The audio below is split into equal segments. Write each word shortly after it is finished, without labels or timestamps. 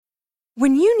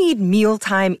When you need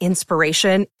mealtime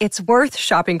inspiration, it's worth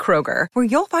shopping Kroger, where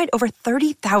you'll find over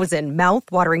 30,000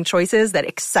 mouth-watering choices that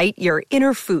excite your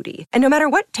inner foodie. And no matter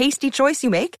what tasty choice you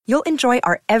make, you'll enjoy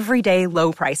our everyday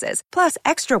low prices, plus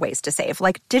extra ways to save,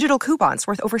 like digital coupons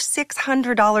worth over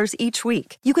 $600 each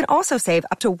week. You can also save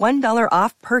up to $1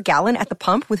 off per gallon at the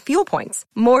pump with fuel points.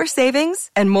 More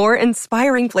savings and more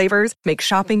inspiring flavors make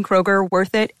shopping Kroger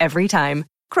worth it every time.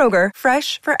 Kroger,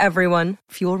 fresh for everyone.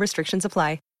 Fuel restrictions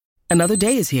apply. Another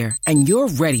day is here, and you're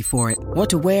ready for it. What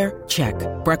to wear? Check.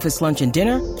 Breakfast, lunch, and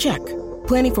dinner? Check.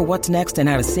 Planning for what's next and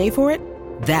how to save for it?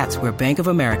 That's where Bank of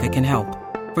America can help.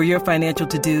 For your financial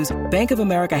to-dos, Bank of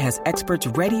America has experts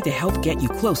ready to help get you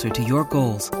closer to your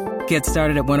goals. Get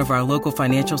started at one of our local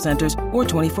financial centers or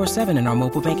 24/7 in our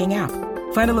mobile banking app.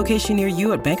 Find a location near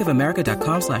you at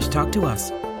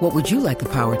bankofamerica.com/talktous. What would you like the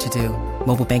power to do?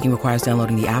 Mobile banking requires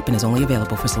downloading the app and is only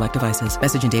available for select devices.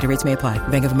 Message and data rates may apply.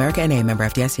 Bank of America N.A., member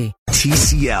FDIC.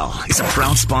 TCL is a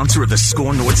proud sponsor of the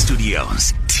Score North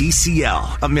Studios.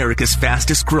 TCL, America's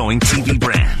fastest growing TV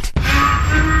brand.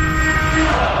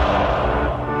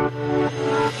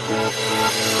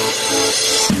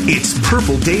 It's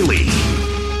Purple Daily.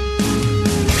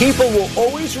 People will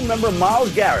always remember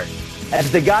Myles Garrett as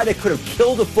the guy that could have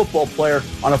killed a football player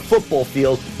on a football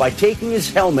field by taking his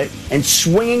helmet and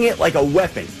swinging it like a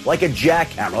weapon, like a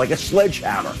jackhammer, like a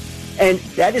sledgehammer. And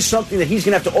that is something that he's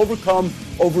going to have to overcome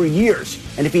over years.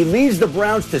 And if he leads the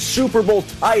Browns to Super Bowl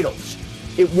titles,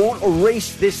 it won't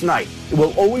erase this night. It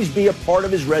will always be a part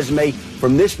of his resume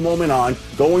from this moment on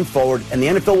going forward. And the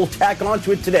NFL will tack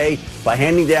onto it today by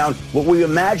handing down what we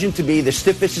imagine to be the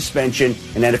stiffest suspension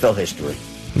in NFL history.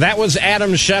 That was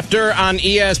Adam Schefter on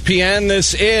ESPN.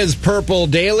 This is Purple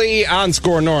Daily on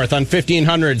Score North on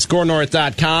 1500,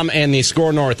 scorenorth.com, and the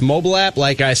Score North mobile app.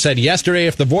 Like I said yesterday,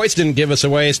 if the voice didn't give us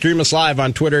away, stream us live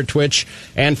on Twitter, Twitch,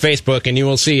 and Facebook, and you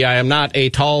will see I am not a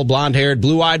tall, blonde-haired,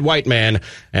 blue-eyed white man,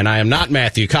 and I am not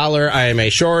Matthew Collar. I am a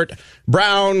short,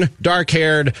 brown,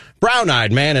 dark-haired,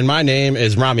 brown-eyed man, and my name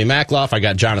is Rami Makloff. I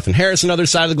got Jonathan Harris on the other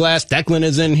side of the glass. Declan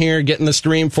is in here getting the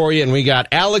stream for you, and we got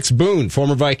Alex Boone,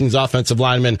 former Vikings offensive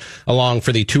lineman, along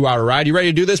for the 2-hour ride. You ready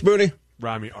to do this, Booney?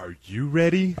 Rami, are you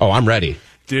ready? Oh, I'm ready.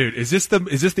 Dude, is this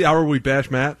the hour we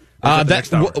bash Matt?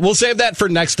 We'll save that for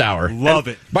next hour. Love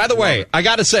it. By the way, I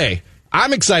got to say,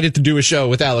 I'm excited to do a show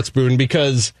with Alex Boone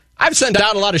because I've sent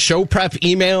out a lot of show prep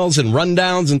emails and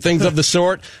rundowns and things of the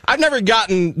sort. I've never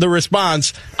gotten the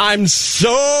response. I'm so,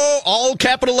 all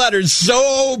capital letters,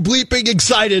 so bleeping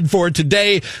excited for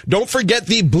today. Don't forget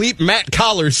the Bleep Matt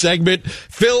Collar segment.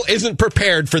 Phil isn't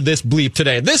prepared for this bleep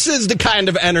today. This is the kind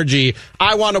of energy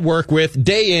I want to work with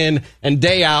day in and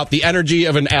day out, the energy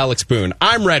of an Alex Boone.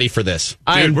 I'm ready for this.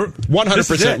 I'm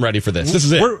 100% ready for this. This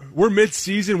is it. We're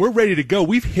mid-season. We're ready to go.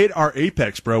 We've hit our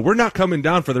apex, bro. We're not coming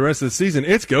down for the rest of the season.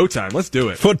 It's go time. Let's do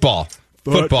it. Football.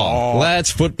 Let's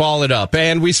football it up.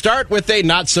 And we start with a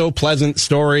not-so-pleasant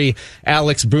story,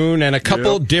 Alex Boone, and a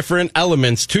couple different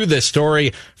elements to this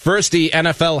story. First, the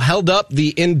NFL held up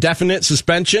the indefinite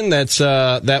suspension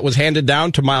that was handed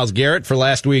down to Myles Garrett for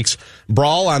last week's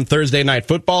brawl on Thursday Night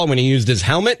Football when he used his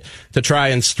helmet to try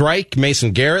and strike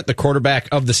Mason Garrett, the quarterback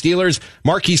of the Steelers.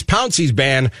 Marquise Pouncey's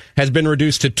ban has been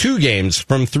reduced to 2 games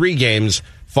from 3 games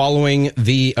following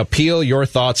the appeal. Your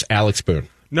thoughts, Alex Boone?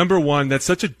 Number one, that's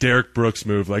such a Derek Brooks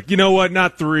move. Like, you know what?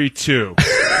 Not 3, 2.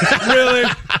 Really?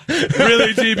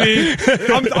 Really, DB?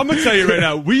 I'm going to tell you right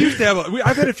now, we used to have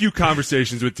I've had a few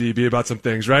conversations with DB about some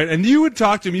things, right? And you would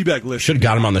talk to me back, listen. Should have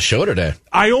got him on the show today.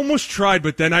 I almost tried,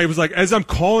 but then I was like, as I'm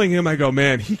calling him, I go,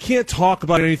 man, he can't talk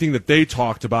about anything that they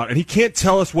talked about, and he can't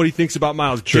tell us what he thinks about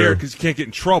Myles Garrett because he can't get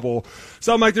in trouble.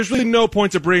 So I'm like, there's really no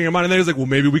point to bringing him on. And then he was like, well,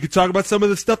 maybe we could talk about some of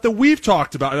the stuff that we've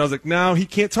talked about. And I was like, no, he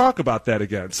can't talk about that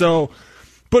again. So,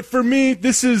 but for me,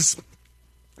 this is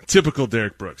typical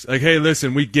Derek Brooks. Like, hey,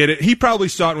 listen, we get it. He probably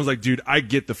saw it and was like, dude, I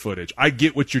get the footage. I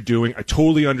get what you're doing. I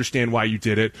totally understand why you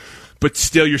did it. But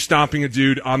still, you're stomping a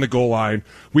dude on the goal line.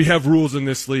 We have rules in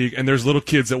this league, and there's little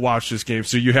kids that watch this game,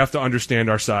 so you have to understand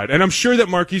our side. And I'm sure that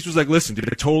Marquise was like, listen, dude,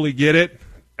 I totally get it.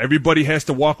 Everybody has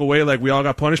to walk away like we all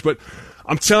got punished. But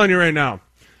I'm telling you right now,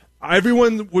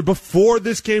 everyone would, before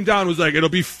this came down, was like, it'll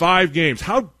be 5 games.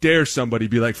 How dare somebody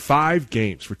be like, 5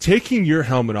 games for taking your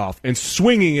helmet off and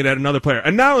swinging it at another player?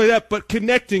 And not only that, but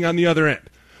connecting on the other end.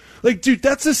 Like, dude,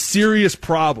 that's a serious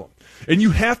problem. And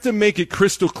you have to make it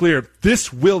crystal clear,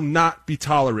 this will not be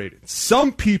tolerated.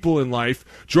 Some people in life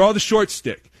draw the short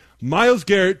stick. Myles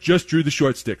Garrett just drew the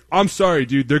short stick. I'm sorry,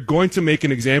 dude. They're going to make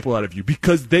an example out of you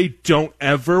because they don't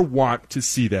ever want to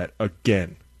see that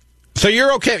again. So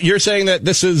you're okay. You're saying that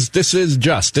this is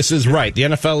right. The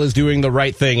NFL is doing the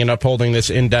right thing in upholding this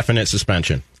indefinite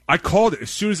suspension. I called it as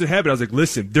soon as it happened. I was like,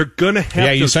 listen, they're going to have to...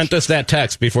 Yeah, you sent us that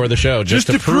text before the show just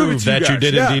to prove that you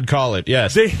did indeed call it.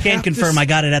 Yes. They can confirm I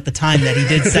got it at the time that he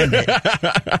did send it.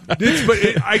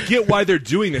 But I get why they're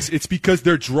doing this. It's because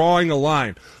they're drawing a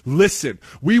line. Listen,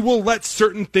 we will let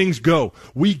certain things go.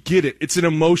 We get it. It's an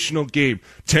emotional game.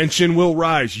 Tension will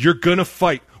rise. You're going to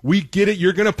fight. We get it.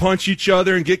 You're going to punch each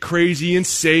other and get crazy and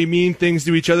say mean things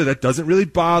to each other. That doesn't really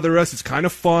bother us. It's kind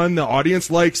of fun. The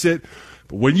audience likes it.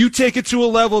 But when you take it to a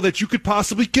level that you could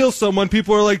possibly kill someone,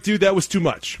 people are like, dude, that was too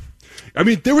much. I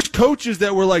mean, there was coaches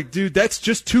that were like, dude, that's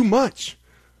just too much.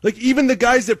 Like, even the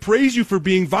guys that praise you for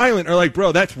being violent are like,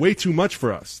 bro, that's way too much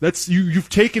for us. That's you've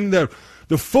taken the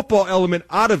football element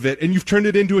out of it, and you've turned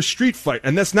it into a street fight.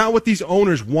 And that's not what these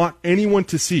owners want anyone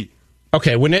to see.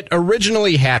 Okay, when it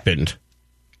originally happened,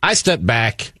 I stepped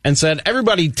back and said,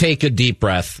 everybody take a deep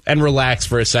breath and relax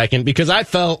for a second, because I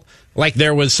felt like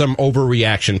there was some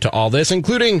overreaction to all this,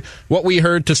 including what we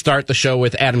heard to start the show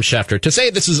with Adam Schefter. To say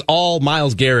this is all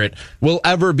Myles Garrett will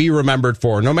ever be remembered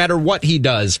for, no matter what he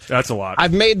does. That's a lot.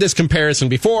 I've made this comparison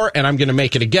before, and I'm going to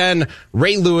make it again.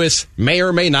 Ray Lewis may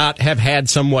or may not have had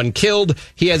someone killed.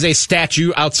 He has a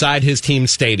statue outside his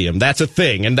team's stadium. That's a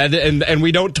thing, and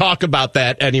we don't talk about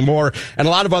that anymore. And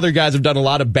a lot of other guys have done a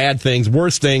lot of bad things,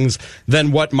 worse things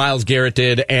than what Myles Garrett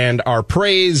did, and are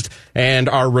praised and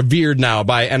are revered now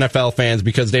by NFL fans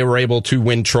because they were able to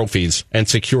win trophies and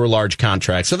secure large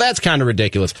contracts. So that's kind of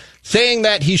ridiculous. Saying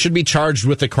that he should be charged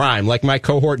with a crime like my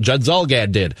cohort Judd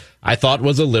Zulgad did, I thought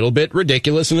was a little bit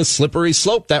ridiculous and a slippery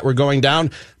slope that we're going down.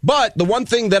 But the one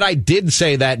thing that I did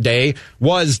say that day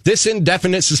was this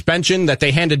indefinite suspension that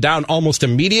they handed down almost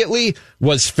immediately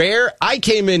was fair. I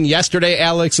came in yesterday,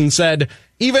 Alex, and said,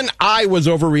 even I was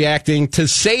overreacting to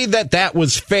say that that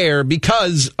was fair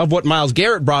because of what Myles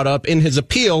Garrett brought up in his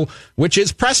appeal, which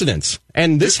is precedence.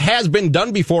 And this has been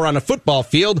done before on a football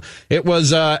field. It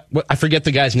was, I forget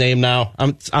the guy's name now.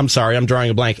 I'm sorry, I'm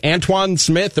drawing a blank. Antoine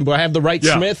Smith, do I have the right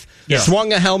Smith? Yeah.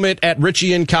 Swung a helmet at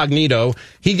Richie Incognito.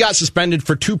 He got suspended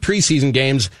for 2 preseason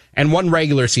games and 1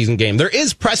 regular season game. There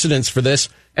is precedence for this.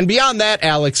 And beyond that,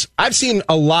 Alex, I've seen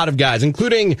a lot of guys,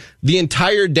 including the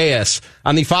entire dais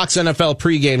on the Fox NFL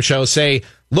pregame show, say,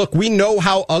 look, we know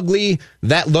how ugly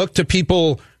that looked to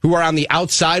people who are on the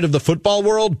outside of the football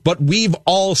world, but we've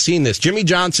all seen this. Jimmy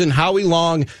Johnson, Howie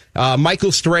Long,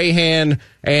 Michael Strahan,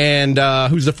 and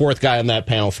who's the fourth guy on that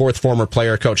panel? Fourth former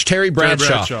player coach, Terry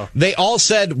Bradshaw. They all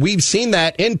said, we've seen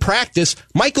that in practice.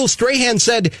 Michael Strahan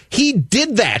said he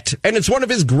did that, and it's one of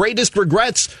his greatest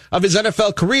regrets of his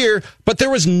NFL career, but there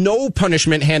was no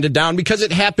punishment handed down because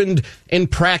it happened in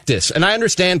practice. And I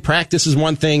understand practice is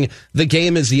one thing, the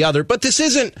game is the other, but this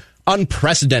isn't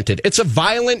unprecedented. It's a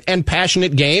violent and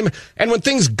passionate game, and when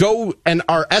things go and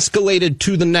are escalated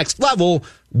to the next level,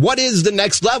 what is the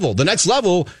next level? The next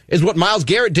level is what Myles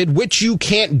Garrett did, which you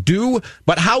can't do,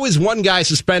 but how is one guy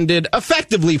suspended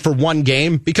effectively for 1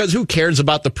 game, because who cares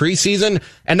about the preseason,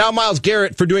 and now Myles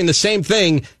Garrett, for doing the same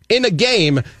thing in a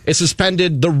game, is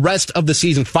suspended the rest of the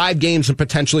season, 5 games and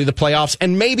potentially the playoffs,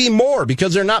 and maybe more,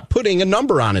 because they're not putting a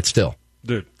number on it still.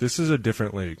 Dude, this is a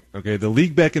different league, okay? The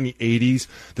league back in the 80s,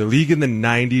 the league in the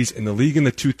 90s, and the league in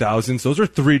the 2000s, those are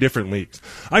 3 different leagues.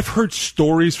 I've heard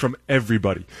stories from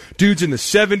everybody. Dudes in the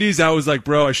 70s, I was like,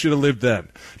 bro, I should have lived then.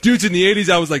 Dudes in the 80s,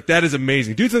 I was like, that is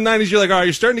amazing. Dudes in the 90s, you're like, all right,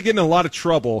 you're starting to get in a lot of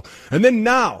trouble. And then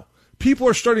now, people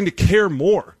are starting to care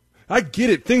more. I get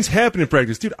it. Things happen in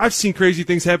practice. Dude, I've seen crazy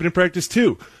things happen in practice,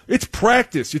 too. It's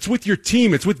practice. It's with your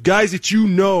team. It's with guys that you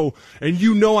know, and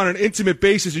you know on an intimate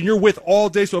basis, and you're with all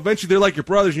day, so eventually they're like your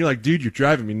brothers, and you're like, dude, you're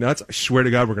driving me nuts. I swear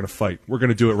to God, we're going to fight. We're going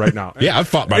to do it right now. Yeah, I've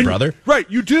fought my brother. Right,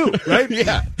 you do, right?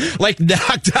 Yeah. Like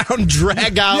knockdown,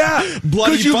 drag out,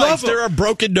 bloody fights. There are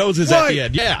broken noses at the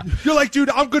end. Yeah. You're like, dude,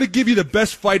 I'm going to give you the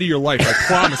best fight of your life. I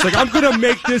promise. Like, I'm going to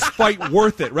make this fight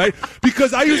worth it, right?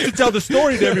 Because I used to tell the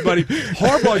story to everybody.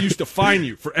 Harbaugh used to fine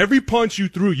you. For every punch you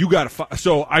threw, you got to fight.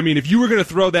 So, I mean, if you were going to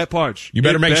throw that punch, you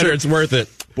better make sure it's worth it.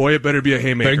 Boy, it better be a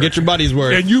haymaker. Better get your buddy's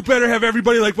worth. And you better have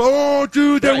everybody like, oh,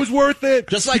 dude, that was worth it.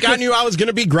 Just like I knew I was going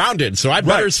to be grounded, so I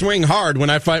better swing hard when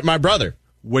I fight my brother.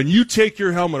 When you take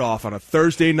your helmet off on a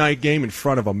Thursday night game in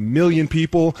front of 1 million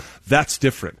people, that's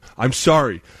different. I'm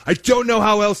sorry. I don't know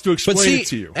how else to explain it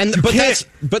to you. And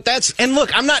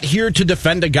look, I'm not here to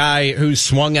defend a guy who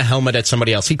swung a helmet at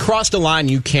somebody else. He crossed a line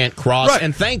you can't cross,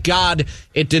 and thank God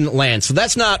it didn't land. So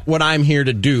that's not what I'm here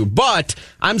to do. But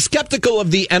I'm skeptical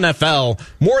of the NFL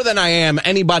more than I am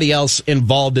anybody else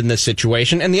involved in this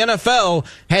situation. And the NFL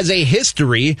has a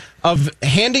history of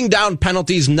handing down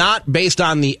penalties not based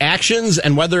on the actions and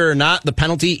and whether or not the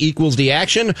penalty equals the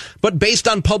action, but based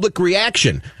on public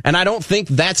reaction. And I don't think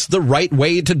that's the right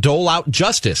way to dole out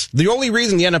justice. The only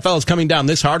reason the NFL is coming down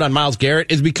this hard on Myles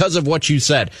Garrett is because of what you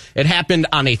said. It happened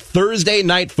on a Thursday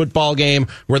night football game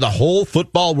where the whole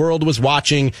football world was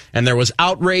watching, and there was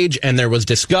outrage and there was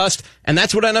disgust. And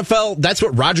that's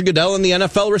what Roger Goodell and the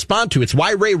NFL respond to. It's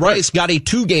why Ray Rice got a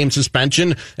 2-game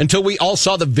suspension until we all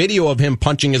saw the video of him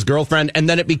punching his girlfriend, and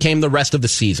then it became the rest of the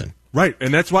season. Right,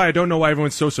 and that's why I don't know why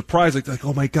everyone's so surprised. Like,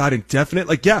 oh my God, indefinite?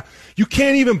 Like, yeah, you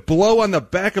can't even blow on the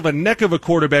back of a neck of a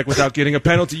quarterback without getting a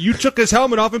penalty. You took his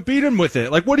helmet off and beat him with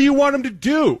it. Like, what do you want him to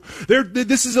do?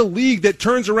 This is a league that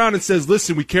turns around and says,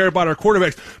 listen, we care about our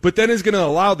quarterbacks, but then is going to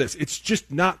allow this. It's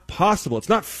just not possible. It's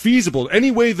not feasible.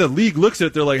 Any way the league looks at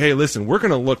it, they're like, hey, listen, we're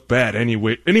going to look bad any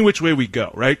which way we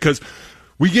go, right? Because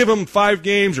we give them 5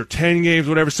 games or 10 games,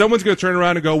 whatever. Someone's going to turn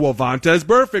around and go, well, Vontaze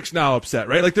Burfict's now upset,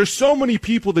 right? Like, there's so many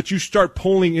people that you start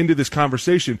pulling into this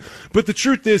conversation. But the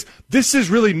truth is, this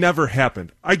has really never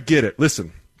happened. I get it.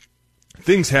 Listen,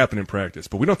 things happen in practice,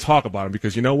 but we don't talk about them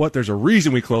because you know what? There's a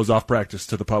reason we close off practice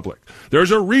to the public.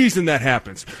 There's a reason that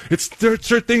happens. There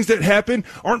are things that happen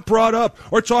aren't brought up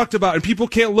or talked about, and people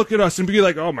can't look at us and be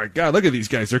like, oh my God, look at these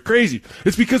guys. They're crazy.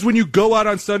 It's because when you go out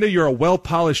on Sunday, you're a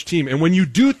well-polished team. And when you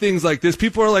do things like this,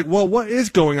 people are like, well, what is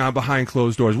going on behind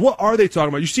closed doors? What are they talking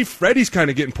about? You see Freddie's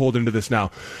kind of getting pulled into this now.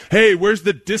 Hey, where's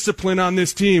the discipline on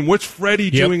this team? What's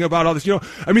Freddie doing about all this? You know,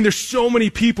 I mean, there's so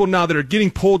many people now that are getting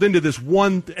pulled into this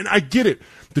one, and I get it.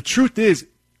 The truth is,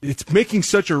 it's making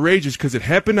such a rage is because it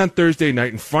happened on Thursday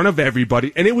night in front of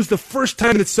everybody, and it was the first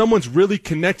time that someone's really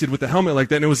connected with a helmet like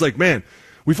that, and it was like, man,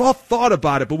 we've all thought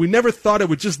about it, but we never thought it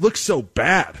would just look so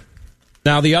bad.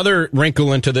 Now, the other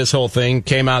wrinkle into this whole thing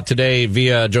came out today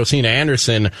via Josina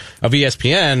Anderson of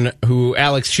ESPN, who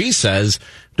Alex Cheese says,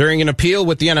 during an appeal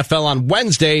with the NFL on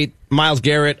Wednesday, Myles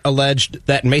Garrett alleged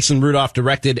that Mason Rudolph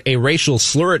directed a racial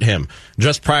slur at him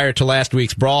just prior to last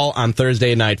week's brawl on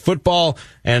Thursday Night Football,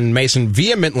 and Mason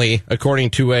vehemently,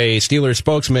 according to a Steelers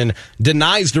spokesman,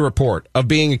 denies the report of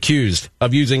being accused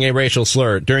of using a racial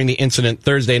slur during the incident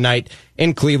Thursday night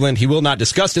in Cleveland. He will not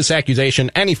discuss this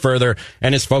accusation any further,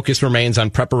 and his focus remains on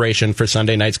preparation for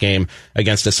Sunday night's game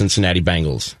against the Cincinnati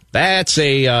Bengals. That's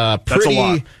a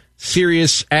pretty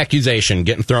serious accusation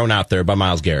getting thrown out there by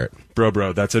Myles Garrett.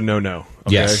 Bro, that's a no-no.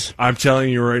 Okay? Yes. I'm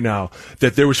telling you right now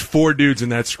that there was 4 dudes in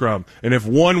that scrum, and if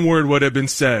one word would have been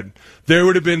said, there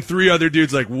would have been 3 other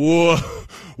dudes like, whoa,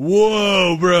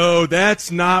 bro, that's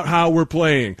not how we're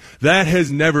playing. That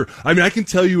has never. I mean, I can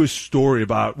tell you a story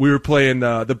about we were playing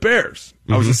the Bears.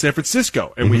 I was in San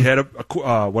Francisco, and we had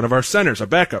one of our centers, our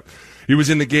backup. He was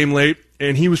in the game late,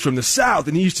 and he was from the South,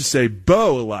 and he used to say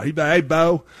 "Bo" a lot. He'd be like, "Hey,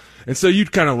 Bo." And so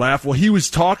you'd kind of laugh. Well, he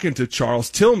was talking to Charles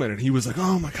Tillman, and he was like,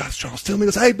 oh, my gosh, Charles Tillman.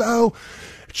 He goes, hey, Bo.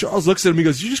 Charles looks at him. He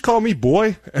goes, you just call me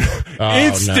boy?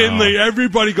 Instantly,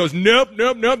 everybody goes, nope.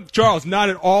 Charles, not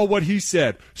at all what he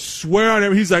said. Swear on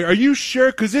him. He's like, are you sure?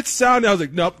 Because it sounded, I was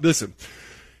like, nope, listen.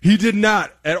 He did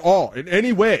not at all in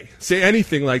any way say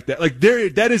anything like that. Like,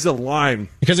 that is a line.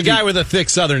 Because a guy with a thick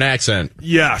Southern accent.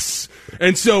 Yes.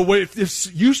 And so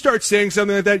if you start saying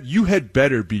something like that, you had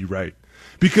better be right.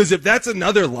 Because if that's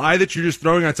another lie that you're just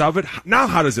throwing on top of it, now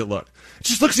how does it look? It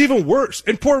just looks even worse.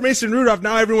 And poor Mason Rudolph,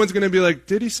 now everyone's going to be like,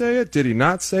 did he say it? Did he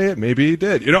not say it? Maybe he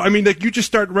did. You know, I mean, like, you just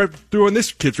start throwing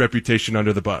this kid's reputation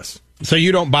under the bus. So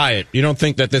you don't buy it? You don't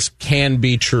think that this can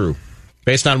be true?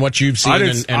 Based on what you've seen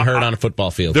and heard on a football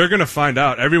field. They're going to find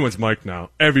out. Everyone's mic'd now.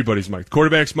 Everybody's mic'd.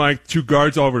 Quarterback's mic'd. 2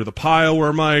 guards over to the pile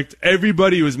were mic'd.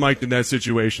 Everybody was mic'd in that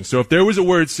situation. So if there was a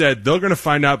word said, they're going to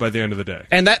find out by the end of the day.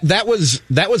 And that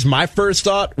was my first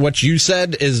thought. What you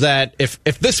said is that if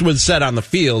this was said on the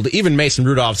field, even Mason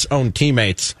Rudolph's own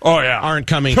teammates aren't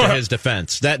coming to his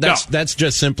defense. That's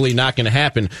just simply not going to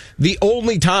happen. The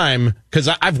only time, because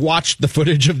I've watched the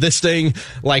footage of this thing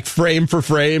like frame for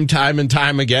frame, time and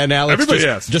time again, Alex.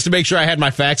 Just to make sure I had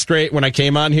my facts straight when I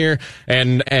came on here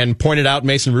and pointed out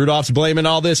Mason Rudolph's blame in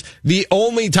all this. The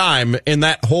only time in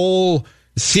that whole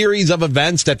series of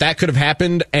events that could have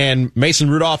happened and Mason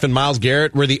Rudolph and Myles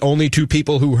Garrett were the only 2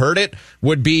 people who heard it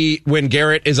would be when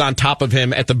Garrett is on top of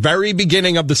him at the very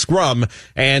beginning of the scrum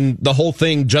and the whole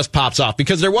thing just pops off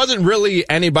because there wasn't really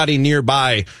anybody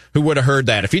nearby who would have heard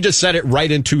that. If he just said it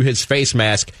right into his face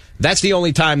mask, that's the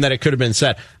only time that it could have been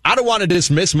said. I don't want to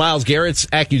dismiss Myles Garrett's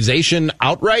accusation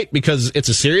outright because it's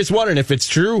a serious one, and if it's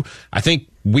true, I think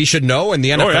we should know, and the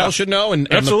NFL should know,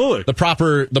 and absolutely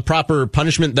the proper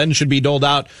punishment then should be doled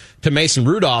out to Mason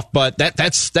Rudolph. But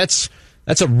that's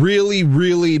a really,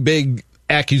 really big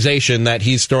accusation that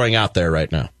he's throwing out there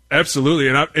right now. Absolutely,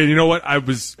 and you know what? I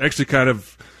was actually kind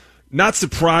of not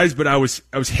surprised, but I was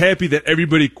happy that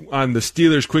everybody on the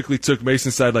Steelers quickly took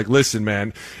Mason's side. Like, listen,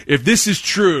 man, if this is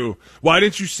true, why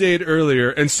didn't you say it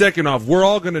earlier? And second off, we're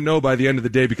all going to know by the end of the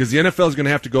day because the NFL is going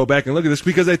to have to go back and look at this.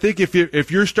 Because I think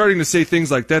if you're starting to say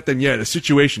things like that, then yeah, the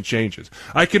situation changes.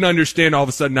 I can understand all of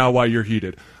a sudden now why you're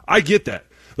heated. I get that.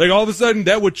 Like, all of a sudden,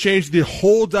 that would change the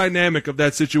whole dynamic of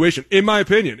that situation, in my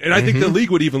opinion. And I think the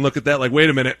league would even look at that like, wait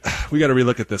a minute, we got to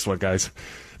relook at this one, guys.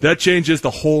 That changes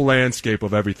the whole landscape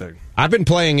of everything. I've been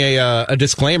playing a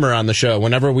disclaimer on the show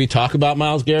whenever we talk about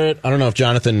Myles Garrett. I don't know if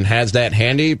Jonathan has that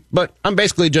handy, but I'm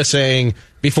basically just saying,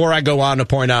 before I go on to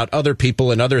point out other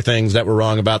people and other things that were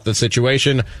wrong about the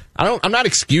situation, I'm not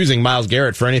excusing Myles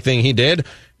Garrett for anything he did.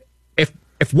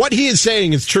 If what he is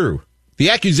saying is true, the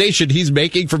accusation he's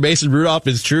making for Mason Rudolph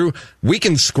is true, we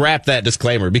can scrap that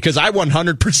disclaimer because I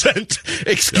 100%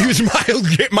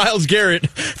 excuse Myles Garrett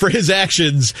for his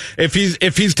actions if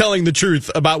he's telling the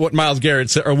truth about what Myles Garrett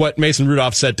said, or what Mason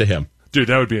Rudolph said to him. Dude,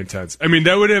 that would be intense. I mean,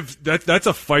 that's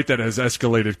a fight that has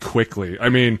escalated quickly. I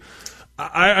mean,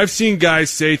 I've seen guys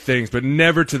say things, but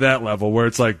never to that level where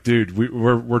it's like, dude,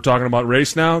 we're talking about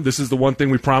race now. This is the one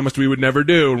thing we promised we would never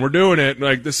do, and we're doing it.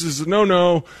 Like, this is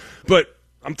no. But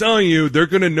I'm telling you, they're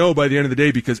going to know by the end of the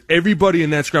day because everybody in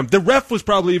that scrum, the ref was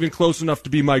probably even close enough to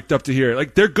be mic'd up to hear.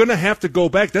 Like, they're going to have to go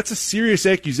back. That's a serious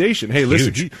accusation. Hey,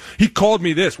 listen, he called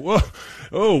me this. Whoa.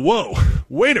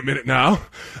 Wait a minute now.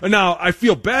 Now, I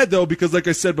feel bad, though, because like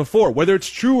I said before, whether it's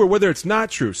true or whether it's not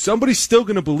true, somebody's still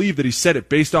going to believe that he said it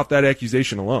based off that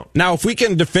accusation alone. Now, if we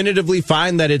can definitively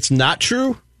find that it's not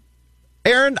true,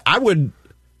 Aaron, I would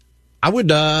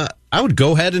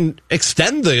go ahead and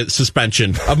extend the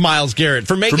suspension of Myles Garrett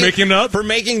for making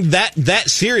that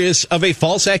serious of a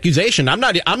false accusation. I'm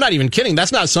not even kidding.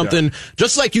 That's not something.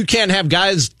 Just like you can't have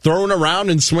guys throwing around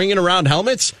and swinging around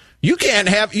helmets, you can't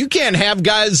have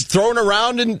guys throwing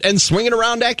around and swinging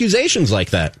around accusations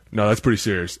like that. No, that's pretty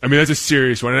serious. I mean, that's a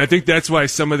serious one, and I think that's why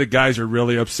some of the guys are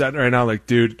really upset right now. Like,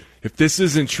 dude, if this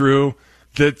isn't true,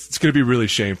 that's going to be really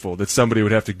shameful that somebody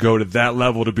would have to go to that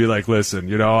level to be like, listen,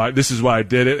 this is why I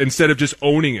did it, instead of just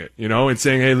owning it, and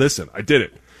saying, hey, listen, I did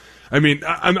it. I mean,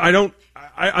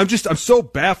 I'm so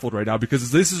baffled right now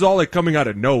because this is all like coming out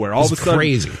of nowhere. All of a sudden,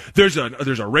 crazy. There's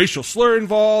a racial slur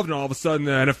involved, and all of a sudden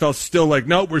the NFL's still like,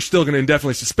 nope, we're still going to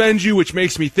indefinitely suspend you, which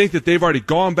makes me think that they've already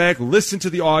gone back, listened to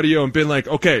the audio, and been like,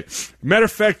 okay, matter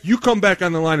of fact, you come back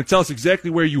on the line and tell us exactly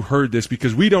where you heard this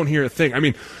because we don't hear a thing. I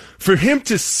mean, for him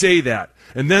to say that,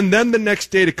 and then the next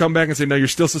day to come back and say, no, you're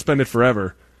still suspended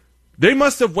forever. They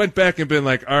must have went back and been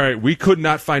like, all right, we could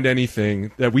not find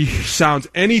anything that sounds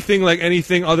anything like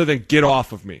anything other than get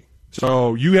off of me.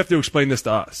 So you have to explain this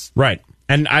to us. Right.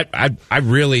 And I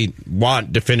really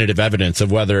want definitive evidence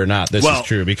of whether or not this is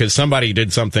true because somebody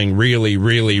did something really,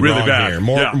 really wrong bad here.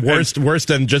 Worse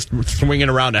than just swinging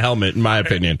around a helmet, in my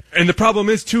opinion. And the problem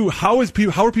is, too, how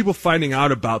are people finding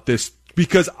out about this?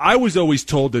 Because I was always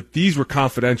told that these were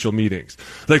confidential meetings.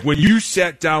 Like, when you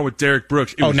sat down with Derek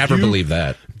Brooks... never believe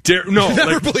that.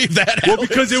 Never believe that, Alex. Well,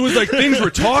 because it was like things were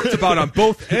talked about on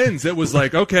both ends. It was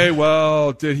like, okay,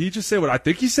 well, did he just say what I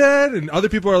think he said? And other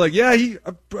people are like, yeah,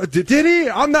 did he?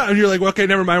 I'm not. And you're like, well, okay,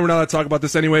 never mind. We're not allowed to talk about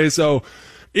this anyway. So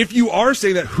if you are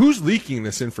saying that, who's leaking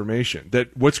this information?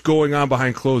 That what's going on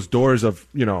behind closed doors of,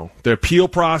 the appeal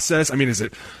process? I mean,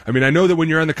 I know that when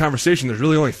you're in the conversation, there's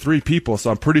really only 3 people,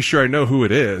 so I'm pretty sure I know who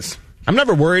it is. I'm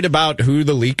never worried about who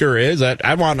the leaker is.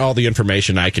 I want all the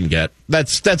information I can get.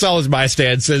 That's always my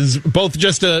stance, is both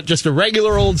just a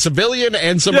regular old civilian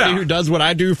and somebody who does what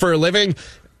I do for a living.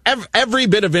 Every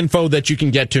bit of info that you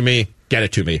can get to me, get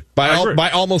it to me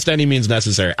by almost any means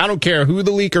necessary. I don't care who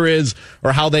the leaker is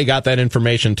or how they got that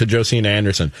information to Josina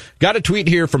Anderson. Got a tweet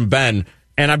here from Ben.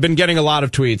 And I've been getting a lot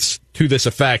of tweets to this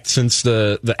effect since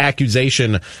the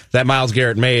accusation that Myles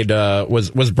Garrett made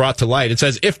was brought to light. It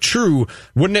says, if true,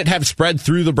 wouldn't it have spread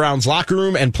through the Browns locker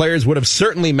room and players would have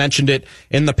certainly mentioned it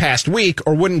in the past week?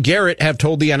 Or wouldn't Garrett have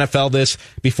told the NFL this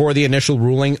before the initial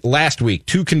ruling last week?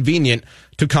 Too convenient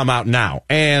to come out now.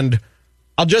 And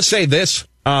I'll just say this.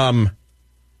 Sometimes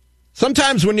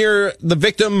when you're the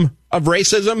victim of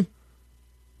racism,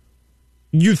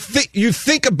 you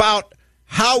think about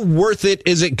how worth it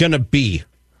is it going to be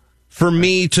for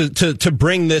me to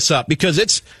bring this up? Because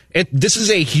this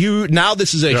is a huge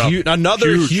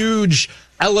huge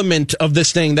element of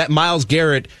this thing that Myles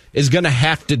Garrett is going to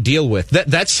have to deal with.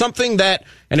 That's something that,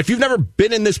 and if you've never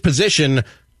been in this position,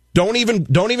 don't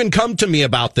even come to me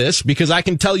about this, because I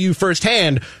can tell you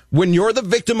firsthand, when you're the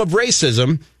victim of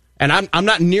racism and I'm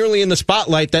not nearly in the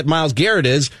spotlight that Myles Garrett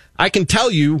is, I can tell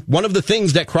you one of the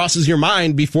things that crosses your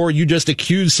mind before you just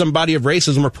accuse somebody of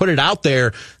racism or put it out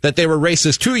there that they were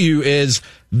racist to you is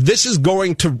this is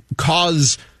going to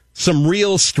cause some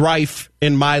real strife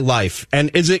in my life. And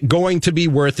is it going to be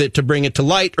worth it to bring it to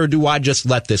light, or do I just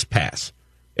let this pass?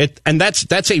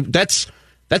 That's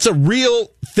a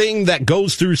real thing that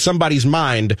goes through somebody's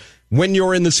mind when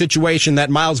you're in the situation that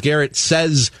Myles Garrett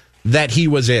says that he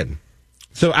was in.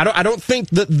 So I don't think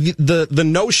that the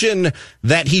notion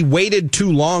that he waited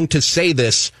too long to say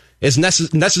this is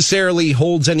necessarily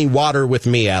holds any water with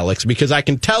me, Alex, because I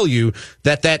can tell you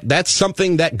that's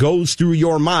something that goes through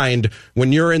your mind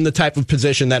when you're in the type of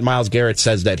position that Myles Garrett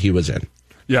says that he was in.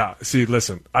 Yeah, see,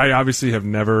 listen, I obviously have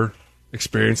never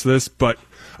experienced this, but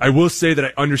I will say that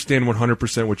I understand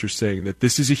 100% what you're saying, that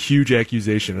this is a huge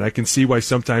accusation, and I can see why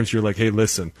sometimes you're like, hey,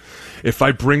 listen, if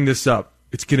I bring this up,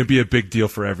 it's going to be a big deal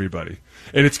for everybody.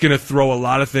 And it's going to throw a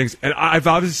lot of things. And I've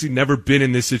obviously never been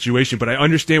in this situation, but I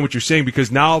understand what you're saying,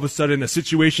 because now all of a sudden a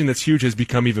situation that's huge has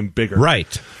become even bigger.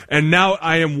 Right. And now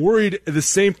I am worried the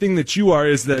same thing that you are,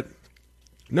 is that,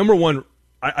 number one,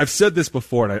 I've said this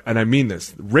before, and I mean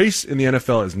this. Race in the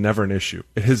NFL is never an issue.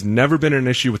 It has never been an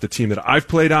issue with the team that I've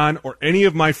played on, or any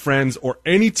of my friends, or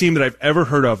any team that I've ever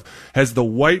heard of. Has the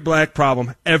white-black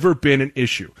problem ever been an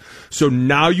issue? So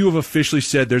now you have officially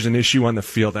said there's an issue on the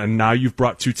field, and now you've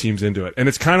brought two teams into it. And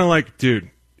it's kind of like,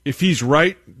 dude, if he's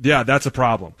right, yeah, that's a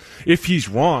problem. If he's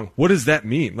wrong, what does that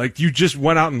mean? Like, you just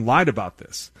went out and lied about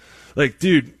this. Like,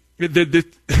 dude,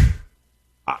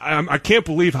 I can't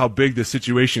believe how big this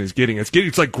situation is getting.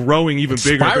 It's like growing even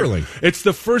bigger. Spiraling. It's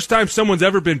the first time someone's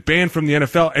ever been banned from the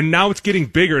NFL, and now it's getting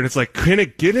bigger. And it's like, can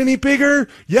it get any bigger?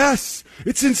 Yes.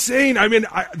 It's insane. I mean,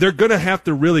 they're going to have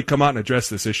to really come out and address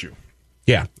this issue.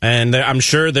 Yeah, and I'm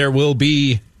sure there will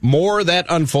be more that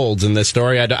unfolds in this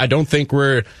story. I don't think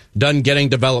we're done getting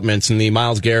developments in the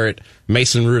Myles Garrett,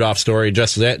 Mason Rudolph story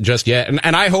just yet.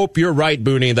 And I hope you're right,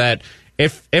 Booney, that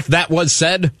if that was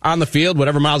said on the field,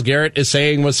 whatever Myles Garrett is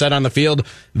saying was said on the field,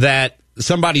 that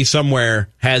somebody somewhere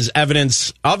has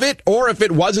evidence of it, or if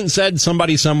it wasn't said,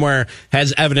 somebody somewhere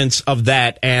has evidence of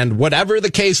that. And whatever the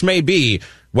case may be,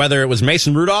 whether it was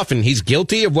Mason Rudolph and he's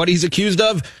guilty of what he's accused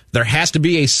of, there has to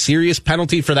be a serious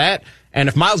penalty for that. And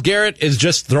if Myles Garrett is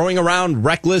just throwing around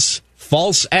reckless,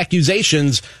 false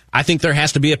accusations, I think there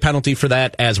has to be a penalty for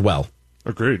that as well.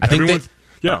 Agreed. I think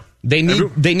yeah. They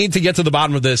need to get to the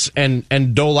bottom of this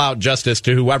and dole out justice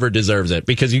to whoever deserves it,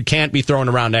 because you can't be throwing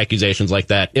around accusations like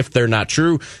that if they're not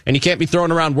true, and you can't be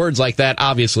throwing around words like that,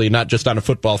 obviously, not just on a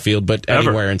football field, but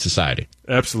anywhere in society.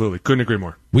 Absolutely. Couldn't agree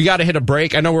more. We got to hit a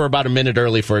break. I know we're about a minute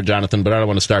early for it, Jonathan, but I don't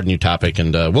want to start a new topic,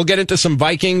 and we'll get into some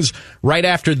Vikings right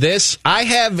after this. I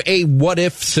have a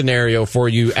what-if scenario for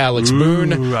you, Alex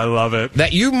Boone. Ooh, I love it. That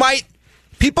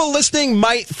people listening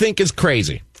might think is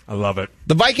crazy. I love it.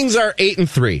 The Vikings are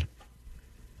 8-3.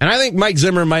 And I think Mike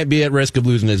Zimmer might be at risk of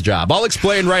losing his job. I'll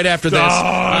explain right after this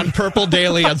on Purple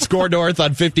Daily on Score North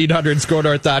on 1500,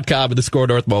 scorenorth.com, and the Score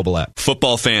North mobile app.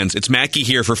 Football fans, it's Mackie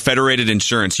here for Federated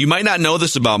Insurance. You might not know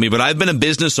this about me, but I've been a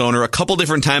business owner a couple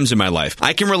different times in my life.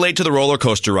 I can relate to the roller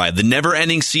coaster ride, the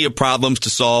never-ending sea of problems to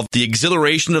solve, the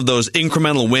exhilaration of those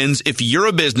incremental wins. If you're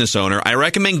a business owner, I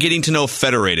recommend getting to know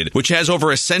Federated, which has over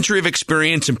a century of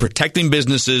experience in protecting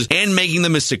businesses and making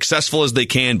them as successful as they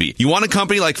can be. You want a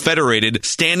company like Federated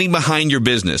standing behind your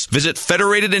business. Visit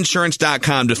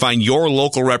federatedinsurance.com to find your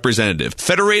local representative.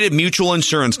 Federated Mutual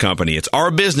Insurance Company. It's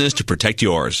our business to protect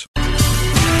yours.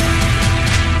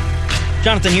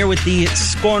 Jonathan here with the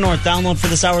Score North download for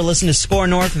this hour. Listen to Score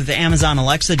North with the Amazon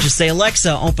Alexa. Just say,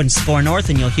 Alexa, open Score North,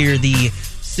 and you'll hear the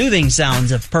soothing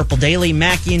sounds of Purple Daily,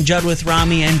 Mackie and Judd with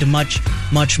Rami, and much,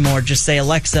 much more. Just say,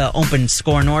 Alexa, open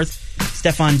Score North.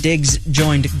 Stefon Diggs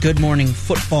joined Good Morning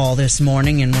Football this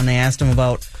morning, and when they asked him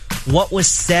about what was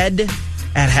said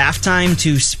at halftime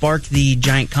to spark the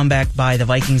giant comeback by the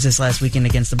Vikings this last weekend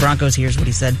against the Broncos, here's what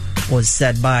he said was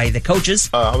said by the coaches.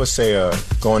 I would say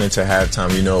going into halftime,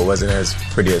 it wasn't as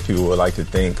pretty as people would like to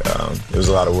think. There was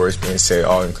a lot of words being said,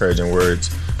 all encouraging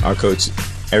words. Our coach,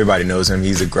 everybody knows him.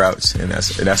 He's a grouch, and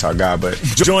that's our guy. But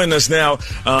join us now,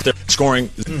 scoring.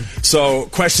 So,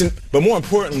 question, but more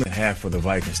importantly, half for the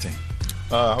Vikings team.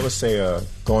 I would say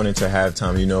going into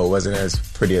halftime, it wasn't as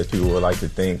pretty as people would like to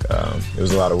think. There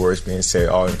was a lot of words being said,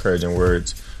 all encouraging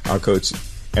words. Our coach,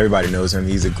 everybody knows him.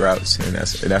 He's a grouch, and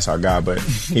that's our guy. But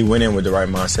he went in with the right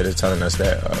mindset of telling us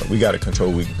that we got to control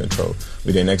what we can control.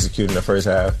 We didn't execute in the first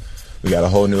half. We got a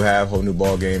whole new half, whole new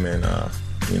ball game, and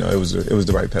it was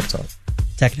the right pep talk.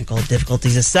 Technical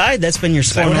difficulties aside, that's been your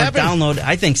Score North download.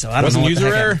 I think so. I don't know what user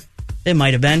error? It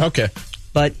might have been. Okay.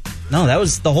 But, no, that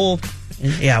was the whole...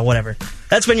 Yeah, whatever.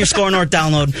 That's been your Score North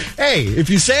download. Hey, if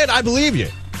you say it, I believe you.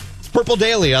 It's Purple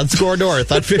Daily on Score North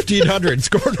on 1500,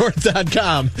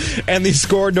 scorenorth.com, and the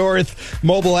Score North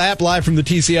mobile app live from the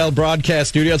TCL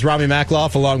broadcast studios. Rami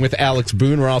Makloff along with Alex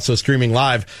Boone. We're also streaming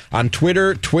live on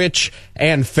Twitter, Twitch,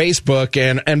 and Facebook.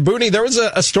 And Booney, there was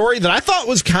a story that I thought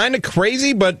was kind of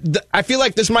crazy, but I feel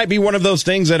like this might be one of those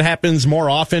things that happens more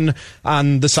often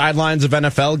on the sidelines of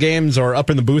NFL games or up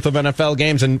in the booth of NFL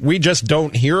games, and we just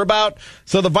don't hear about.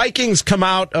 So the Vikings come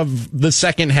out of the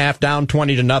second half down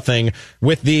 20-0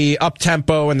 with the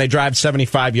up-tempo, and they drive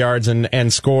 75 yards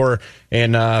and score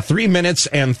in 3 minutes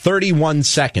and 31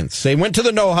 seconds. They went to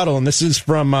the no-huddle, and this is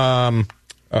from...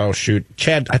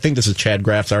 Chad, I think this is Chad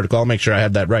Graff's article. I'll make sure I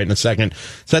have that right in a second.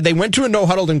 Said they went to a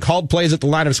no-huddle and called plays at the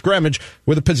line of scrimmage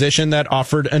with a position that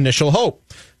offered initial hope.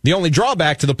 The only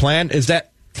drawback to the plan is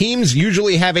that teams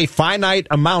usually have a finite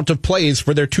amount of plays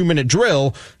for their 2-minute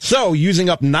drill, so using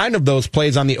up 9 of those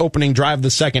plays on the opening drive of the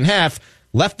second half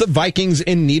left the Vikings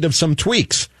in need of some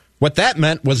tweaks. What that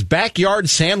meant was backyard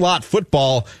sandlot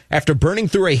football. After burning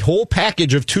through a whole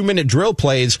package of 2-minute drill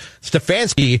plays,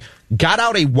 Stefanski got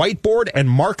out a whiteboard and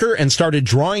marker and started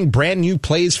drawing brand new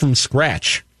plays from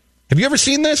scratch. Have you ever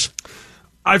seen this?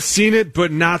 I've seen it,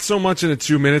 but not so much in a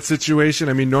 2-minute situation.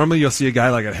 I mean, normally you'll see a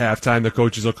guy like at halftime, the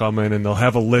coaches will come in and they'll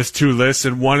have a list, 2 lists,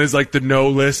 and one is like the no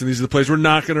list, and these are the plays we're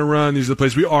not going to run, these are the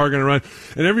plays we are going to run.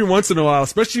 And every once in a while,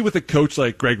 especially with a coach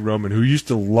like Greg Roman, who used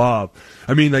to love,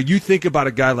 I mean, like you think about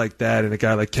a guy like that and a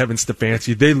guy like Kevin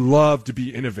Stefanski, they love to be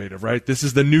innovative, right? This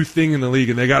is the new thing in the league,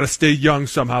 and they got to stay young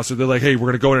somehow. So they're like, hey, we're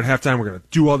going to go in at halftime, we're going to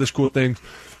do all this cool thing.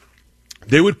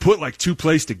 They would put like 2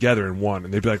 plays together in one,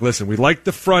 and they'd be like, listen, we like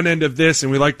the front end of this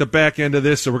and we like the back end of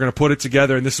this, so we're going to put it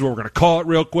together, and this is what we're going to call it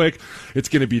real quick. It's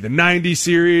going to be the 90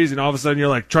 series, and all of a sudden you're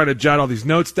like trying to jot all these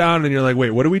notes down, and you're like, wait,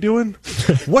 what are we doing?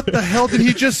 What the hell did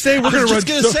he just say? We're going to run. I was just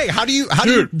going to say, how do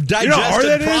you digest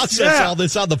and process all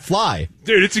this on the fly?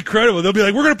 Dude, it's incredible. They'll be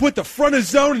like, we're going to put the front of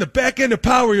zone and the back end of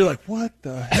power. You're like, what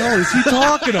the hell is he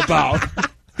talking about?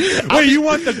 Wait, you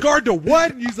want the guard to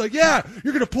what? And he's like, yeah,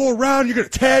 you're going to pull around, you're going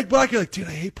to tag block. You're like, dude,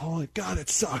 I hate pulling. God, it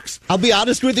sucks. I'll be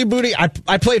honest with you, Booty.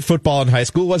 I played football in high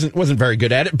school. Wasn't very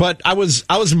good at it, but I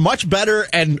was much better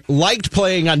and liked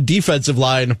playing on defensive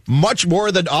line much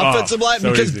more than offensive line,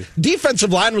 so because easy.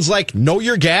 Defensive line was like, know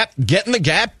your gap, get in the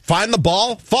gap, find the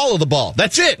ball, follow the ball.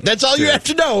 That's it. That's all you have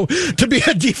to know to be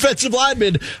a defensive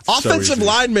lineman. Offensive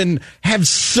linemen have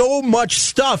so much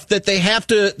stuff that they have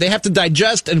to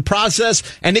digest and process,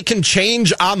 and it can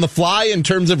change on the fly in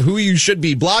terms of who you should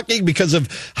be blocking because of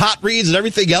hot reads and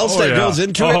everything else that goes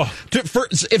into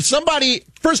it. If somebody,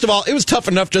 first of all, it was tough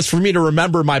enough just for me to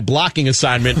remember my blocking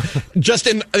assignment just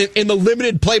in the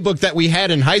limited playbook that we had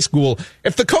in high school.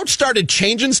 If the coach started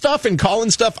changing stuff and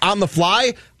calling stuff on the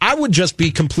fly, I would just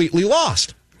be completely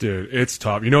lost. Dude, it's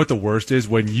tough. You know what the worst is?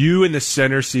 When you and the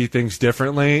center see things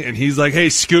differently, and he's like, hey,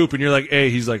 scoop, and you're like, hey.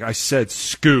 He's like, I said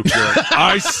scoop. You're like,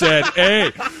 I said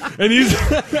A.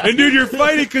 And dude, you're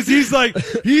fighting because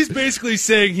he's basically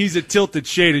saying he's a tilted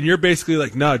shade, and you're basically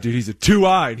like, no, dude, he's a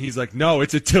 2-eye. And he's like, no,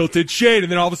 it's a tilted shade.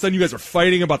 And then all of a sudden you guys are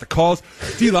fighting about the calls.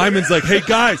 D lineman's like, hey,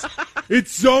 guys,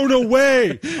 it's zone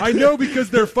away. I know because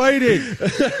they're fighting.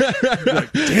 You're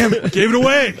like, damn it, we gave it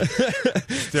away.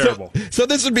 It's terrible. So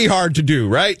this would be hard to do,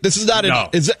 right? This is not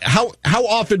how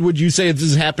often would you say this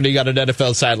is happening on an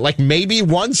NFL side? Like maybe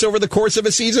once over the course of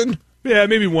a season? Yeah,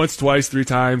 maybe once, twice, 3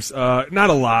 times. Not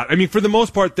a lot. I mean, for the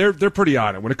most part, they're pretty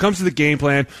on it. When it comes to the game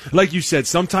plan, like you said,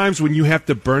 sometimes when you have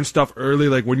to burn stuff early,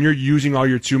 like when you're using all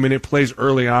your 2-minute plays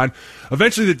early on,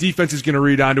 eventually the defense is going to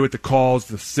read onto it, the calls,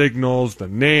 the signals, the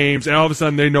names, and all of a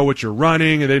sudden they know what you're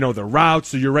running and they know the routes.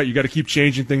 So you're right, you got to keep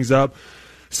changing things up.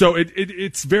 So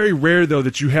it's very rare, though,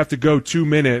 that you have to go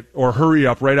 2-minute or hurry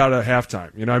up right out of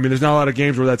halftime. You know, I mean, there's not a lot of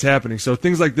games where that's happening. So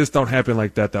things like this don't happen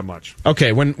like that much.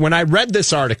 Okay, when I read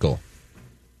this article,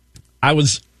 I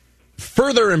was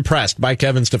further impressed by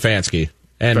Kevin Stefanski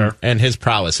and his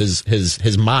prowess,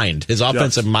 his mind, his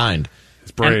offensive mind.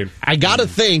 His brain. And I got to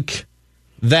think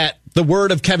that the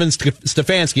word of Kevin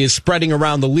Stefanski is spreading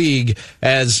around the league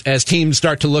as teams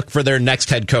start to look for their next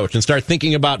head coach and start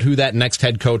thinking about who that next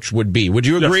head coach would be. Would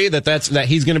you agree that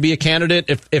he's going to be a candidate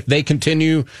if they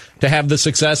continue to have the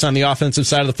success on the offensive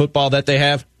side of the football that they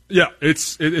have? Yeah,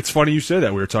 it's funny you say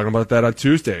that. We were talking about that on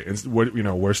Tuesday. And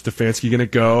where's Stefanski going to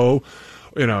go?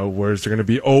 You know, where's there going to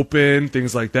be open,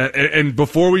 things like that. And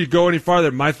before we go any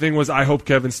farther, my thing was I hope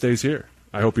Kevin stays here.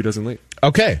 I hope he doesn't leave.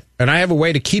 Okay, and I have a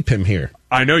way to keep him here.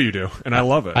 I know you do, and I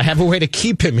love it. I have a way to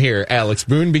keep him here, Alex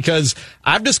Boone, because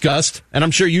I've discussed, and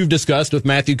I'm sure you've discussed with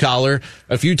Matthew Collar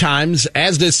a few times,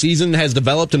 as this season has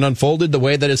developed and unfolded the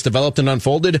way that it's developed and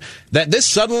unfolded, that this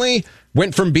suddenly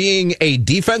went from being a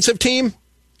defensive team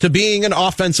to being an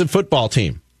offensive football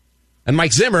team. And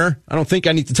Mike Zimmer, I don't think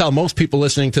I need to tell most people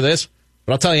listening to this,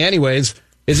 but I'll tell you anyways,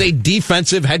 is a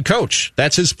defensive head coach.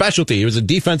 That's his specialty. He was a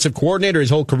defensive coordinator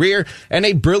his whole career and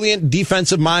a brilliant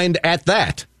defensive mind at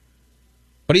that.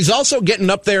 But he's also getting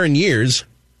up there in years.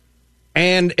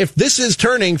 And if this is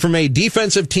turning from a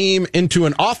defensive team into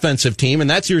an offensive team, and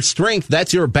that's your strength,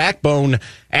 that's your backbone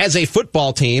as a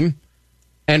football team,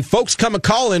 and folks come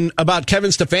a-calling about Kevin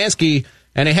Stefanski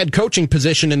and a head coaching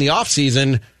position in the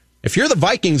offseason, if you're the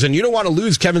Vikings and you don't want to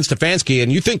lose Kevin Stefanski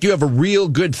and you think you have a real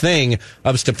good thing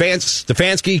of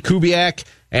Stefanski, Kubiak,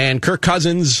 and Kirk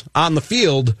Cousins on the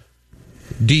field,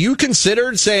 do you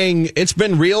consider saying it's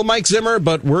been real, Mike Zimmer,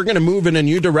 but we're going to move in a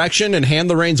new direction and hand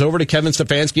the reins over to Kevin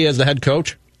Stefanski as the head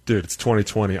coach? Dude, it's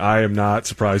 2020. I am not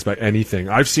surprised by anything.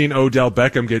 I've seen Odell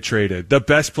Beckham get traded. The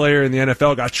best player in the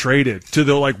NFL got traded to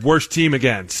the worst team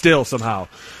again, still somehow.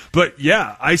 But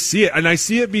yeah, I see it. And I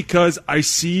see it because I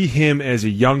see him as a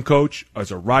young coach, as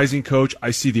a rising coach.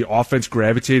 I see the offense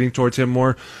gravitating towards him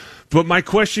more. But my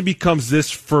question becomes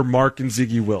this for Mark and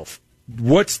Ziggy Wilf.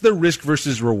 What's the risk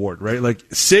versus reward, right? Like,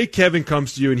 say Kevin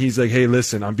comes to you and he's like, hey,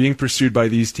 listen, I'm being pursued by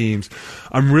these teams.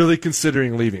 I'm really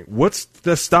considering leaving. What's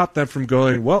to stop them from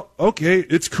going, well, okay,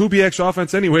 it's Kubiak's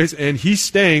offense anyways, and he's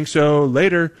staying, so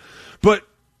later. But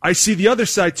I see the other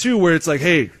side, too, where it's like,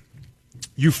 hey,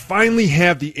 you finally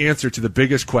have the answer to the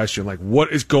biggest question, like,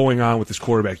 what is going on with this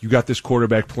quarterback? You got this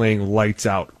quarterback playing lights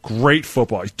out. Great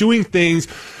football. He's doing things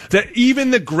that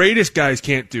even the greatest guys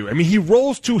can't do. I mean, he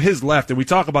rolls to his left, and we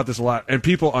talk about this a lot, and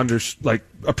people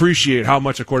appreciate how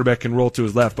much a quarterback can roll to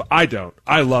his left, but I don't.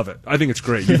 I love it. I think it's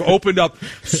great. You've opened up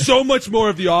so much more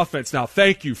of the offense now.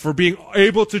 Thank you for being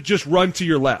able to just run to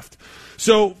your left.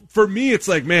 So for me, it's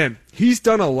like, man, he's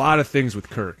done a lot of things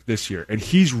with Kirk this year, and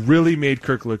he's really made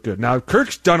Kirk look good. Now,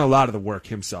 Kirk's done a lot of the work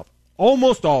himself,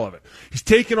 almost all of it. He's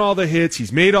taken all the hits,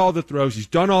 he's made all the throws, he's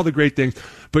done all the great things.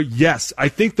 But yes, I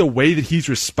think the way that he's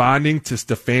responding to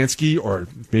Stefanski, or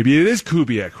maybe it is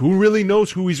Kubiak, who really knows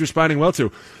who he's responding well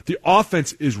to, the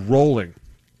offense is rolling.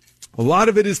 A lot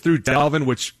of it is through Dalvin,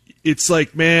 which it's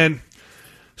like, man,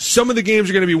 some of the games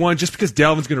are going to be won just because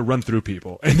Dalvin's going to run through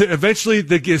people. And then eventually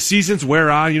the seasons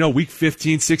wear on, week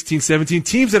 15, 16, 17.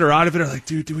 Teams that are out of it are like,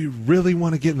 dude, do we really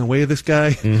want to get in the way of this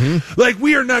guy? Mm-hmm. Like,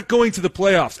 we are not going to the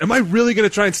playoffs. Am I really going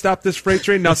to try and stop this freight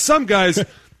train? Now, some guys,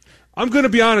 I'm going to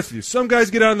be honest with you, some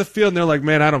guys get out on the field and they're like,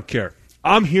 man, I don't care.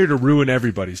 I'm here to ruin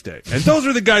everybody's day. And those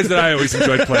are the guys that I always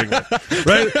enjoyed playing with,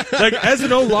 right? Like, as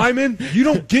an O-lineman, you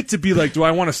don't get to be like, do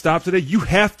I want to stop today? You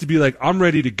have to be like, I'm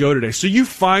ready to go today. So you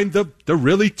find the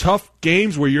really tough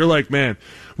games where you're like, man,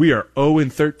 we are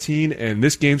 0-13, and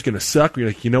this game's going to suck. You're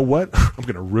like, you know what? I'm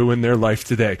going to ruin their life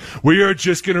today. We are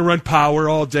just going to run power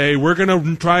all day. We're going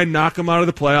to try and knock them out of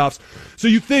the playoffs. So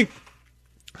you think,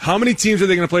 how many teams are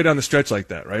they going to play down the stretch like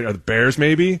that, right? Are the Bears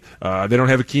maybe? They don't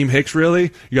have Akeem Hicks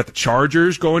really. You got the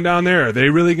Chargers going down there. Are they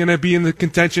really going to be in the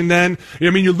contention then?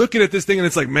 I mean, you're looking at this thing and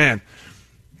it's like, man,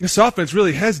 this offense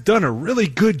really has done a really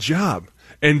good job.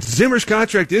 And Zimmer's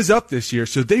contract is up this year,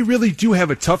 so they really do have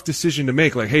a tough decision to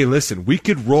make. Like, hey, listen, we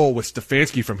could roll with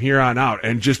Stefanski from here on out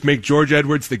and just make George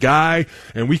Edwards the guy,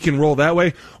 and we can roll that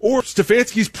way. Or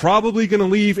Stefanski's probably going to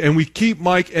leave, and we keep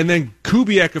Mike, and then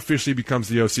Kubiak officially becomes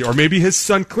the OC. Or maybe his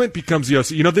son Clint becomes the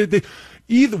OC.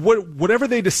 Whatever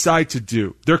they decide to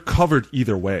do, they're covered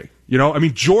either way. I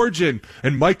mean, George and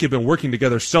Mike have been working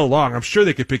together so long, I'm sure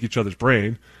they could pick each other's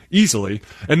brain easily.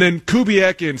 And then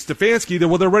Kubiak and Stefanski,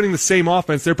 they're running the same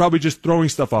offense. They're probably just throwing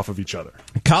stuff off of each other.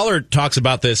 Collar talks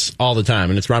about this all the time,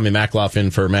 and it's Rami Makloff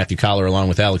in for Matthew Collar along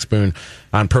with Alex Boone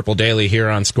on Purple Daily here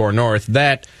on Score North,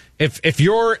 that if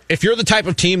you're the type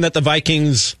of team that the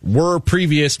Vikings were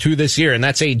previous to this year, and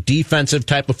that's a defensive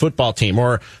type of football team,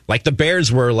 or like the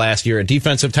Bears were last year, a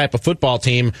defensive type of football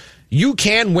team, you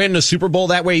can win a Super Bowl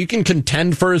that way. You can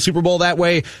contend for a Super Bowl that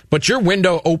way, but your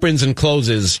window opens and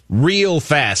closes real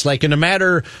fast. Like in a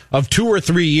matter of 2 or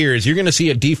 3 years, you're going to see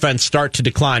a defense start to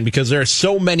decline because there are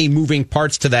so many moving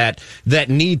parts to that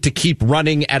need to keep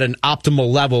running at an optimal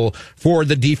level for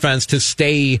the defense to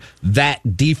stay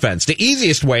that defense. The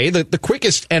easiest way, the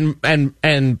quickest and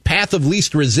path of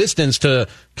least resistance to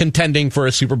contending for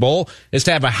a Super Bowl is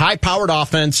to have a high-powered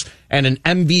offense and an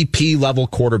MVP-level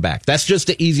quarterback. That's just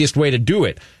the easiest way to do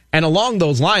it. And along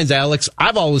those lines, Alex,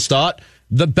 I've always thought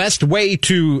the best way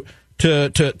to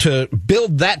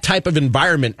build that type of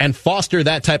environment and foster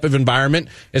that type of environment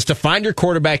is to find your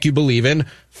quarterback you believe in,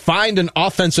 find an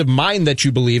offensive mind that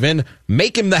you believe in,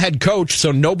 make him the head coach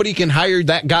so nobody can hire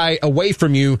that guy away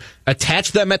from you,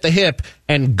 attach them at the hip,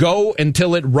 and go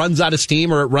until it runs out of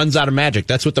steam or it runs out of magic.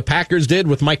 That's what the Packers did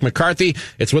with Mike McCarthy.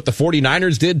 It's what the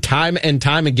 49ers did time and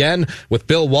time again with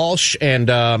Bill Walsh and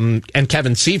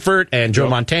Kevin Seifert and Joe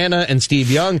Montana and Steve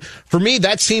Young. For me,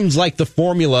 that seems like the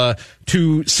formula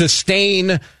to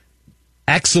sustain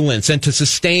excellence and to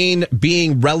sustain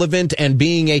being relevant and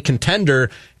being a contender.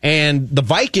 And the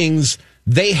Vikings,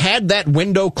 they had that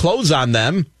window close on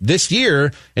them this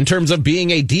year in terms of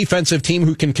being a defensive team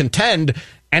who can contend.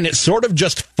 And it sort of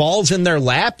just falls in their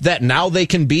lap that now they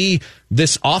can be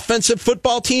this offensive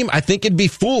football team. I think it'd be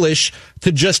foolish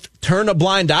to just turn a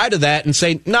blind eye to that and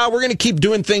say, no, we're going to keep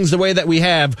doing things the way that we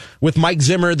have with Mike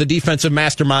Zimmer, the defensive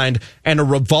mastermind, and a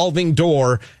revolving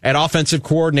door at offensive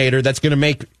coordinator that's going to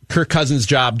make Kirk Cousins'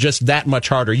 job just that much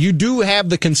harder. You do have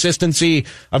the consistency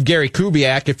of Gary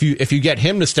Kubiak if you get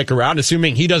him to stick around,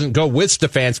 assuming he doesn't go with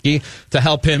Stefanski to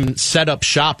help him set up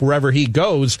shop wherever he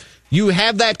goes. You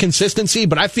have that consistency,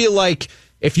 but I feel like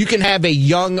if you can have a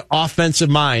young offensive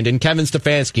mind in Kevin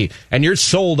Stefanski and you're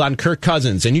sold on Kirk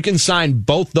Cousins and you can sign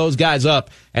both those guys up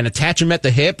and attach them at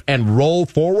the hip and roll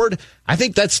forward, I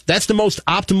think that's the most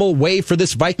optimal way for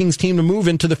this Vikings team to move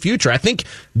into the future. I think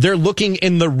they're looking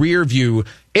in the rear view.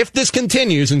 If this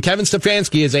continues and Kevin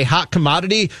Stefanski is a hot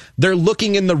commodity, they're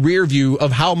looking in the rear view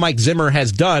of how Mike Zimmer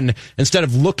has done instead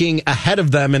of looking ahead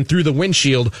of them and through the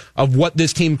windshield of what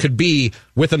this team could be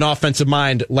with an offensive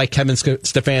mind like Kevin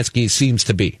Stefanski seems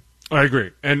to be. I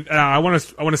agree. And I want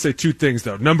to say two things,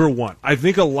 though. Number one, I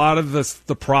think a lot of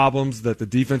the problems that the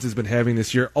defense has been having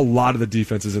this year, a lot of the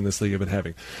defenses in this league have been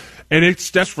having. And it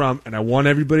stems from, and I want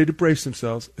everybody to brace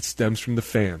themselves, it stems from the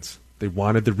fans. They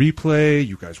wanted the replay.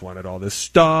 You guys wanted all this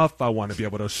stuff. I want to be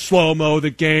able to slow-mo the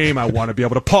game. I want to be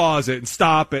able to pause it and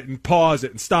stop it and pause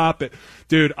it and stop it.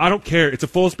 Dude, I don't care. It's a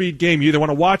full-speed game. You either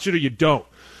want to watch it or you don't.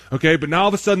 Okay, but now all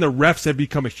of a sudden the refs have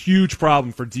become a huge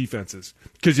problem for defenses.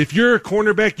 Because if you're a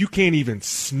cornerback, you can't even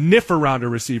sniff around a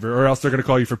receiver or else they're going to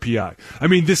call you for PI. I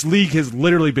mean, this league has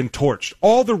literally been torched.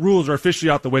 All the rules are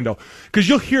officially out the window. Because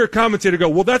you'll hear a commentator go,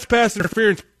 well, that's pass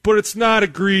interference, but it's not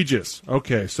egregious.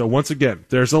 Okay, so once again,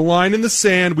 there's a line in the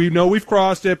sand. We know we've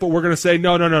crossed it, but we're going to say,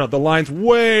 no, the line's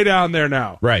way down there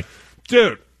now. Right.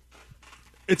 Dude.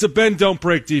 It's a bend, don't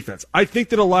break defense. I think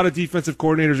that a lot of defensive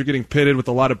coordinators are getting pitted with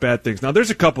a lot of bad things. Now, there's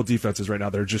a couple defenses right now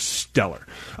that are just stellar.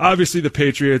 Obviously, the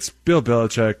Patriots, Bill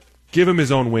Belichick, give him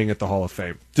his own wing at the Hall of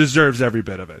Fame. Deserves every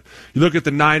bit of it. You look at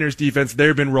the Niners defense,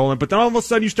 they've been rolling, but then all of a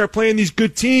sudden you start playing these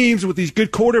good teams with these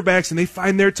good quarterbacks and they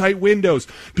find their tight windows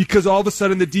because all of a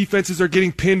sudden the defenses are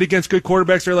getting pinned against good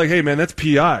quarterbacks. They're like, hey, man, that's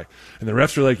PI. And the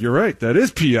refs are like, you're right, that is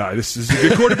PI. This is a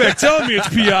good quarterback telling me it's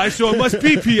PI, so it must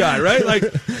be PI, right? Like,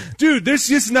 dude,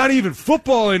 this is not even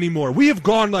football anymore. We have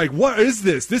gone like, what is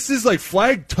this? This is like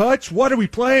flag touch? What are we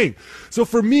playing? So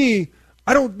for me,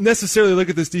 I don't necessarily look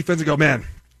at this defense and go, man,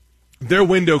 their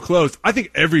window closed. I think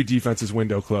every defense's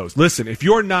window closed. Listen, if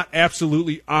you're not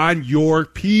absolutely on your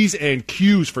P's and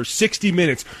Q's for 60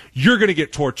 minutes, you're going to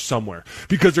get torched somewhere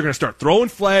because they're going to start throwing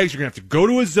flags. You're going to have to go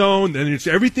to a zone. Then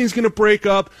everything's going to break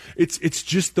up. It's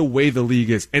just the way the league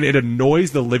is, and it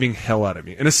annoys the living hell out of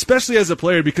me. And especially as a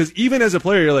player, because even as a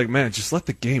player, you're like, man, just let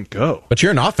the game go. But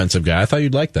you're an offensive guy. I thought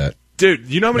you'd like that. Dude,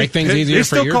 you know how many things easier they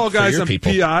still for call guys on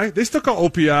people. PI? They still call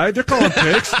OPI. They're calling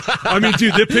picks. I mean,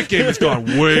 dude, the pick game has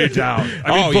gone way down.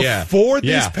 I mean, before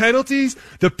these penalties,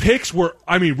 the picks were,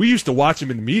 I mean, we used to watch them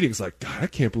in the meetings like, God, I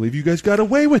can't believe you guys got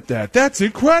away with that. That's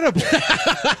incredible.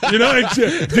 You know,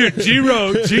 and, dude,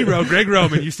 G-Ro, Greg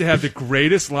Roman used to have the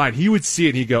greatest line. He would see it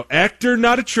and he'd go, actor,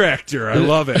 not attractor. I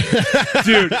love it.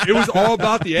 Dude, it was all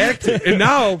about the acting. And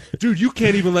now, dude, you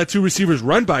can't even let two receivers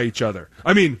run by each other.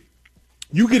 I mean,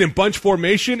 you get in bunch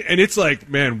formation, and it's like,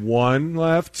 man, 1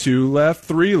 left, 2 left,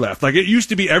 3 left. Like, it used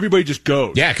to be everybody just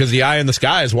goes. Yeah, because the eye in the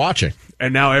sky is watching.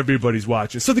 And now everybody's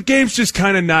watching. So the game's just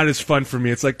kind of not as fun for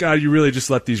me. It's like, God, you really just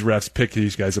let these refs pick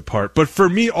these guys apart. But for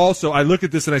me also, I look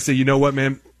at this and I say, you know what,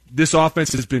 man? This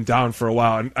offense has been down for a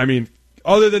while. And I mean,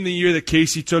 other than the year that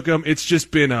Casey took them, it's just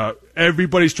been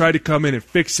everybody's tried to come in and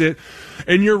fix it.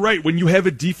 And you're right. When you have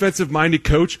a defensive-minded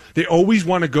coach, they always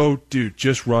want to go, dude,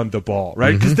 just run the ball,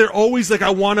 right? Because they're always like,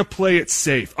 I want to play it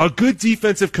safe. A good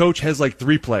defensive coach has like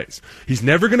 3 plays. He's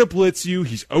never going to blitz you.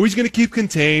 He's always going to keep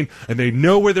contained, and they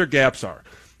know where their gaps are.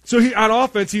 So on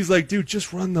offense, he's like, dude,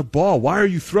 just run the ball. Why are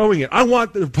you throwing it? I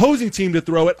want the opposing team to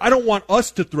throw it. I don't want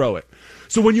us to throw it.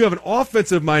 So when you have an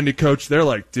offensive-minded coach, they're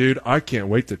like, dude, I can't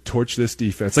wait to torch this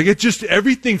defense. Like, it just,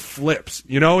 everything flips,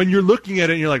 you know? And you're looking at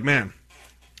it and you're like, man,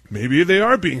 maybe they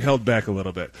are being held back a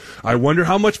little bit. I wonder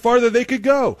how much farther they could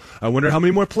go. I wonder how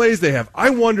many more plays they have. I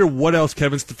wonder what else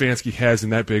Kevin Stefanski has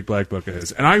in that big black book of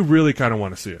his, and I really kind of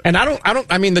want to see it. And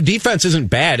I mean, the defense isn't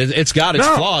bad. It's got its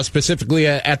flaws, specifically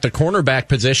at the cornerback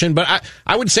position, but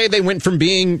I would say they went from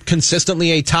being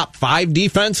consistently a top 5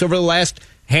 defense over the last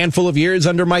handful of years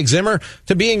under Mike Zimmer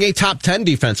to being a top 10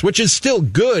 defense, which is still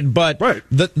good, but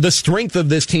the strength of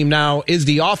this team now is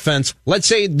the offense. Let's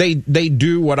say they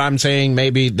do what I'm saying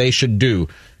maybe they should do,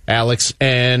 Alex,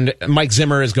 and Mike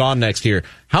Zimmer is gone next year.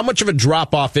 How much of a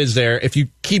drop-off is there if you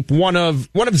keep one of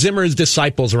Zimmer's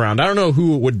disciples around? I don't know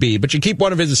who it would be, but you keep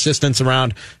one of his assistants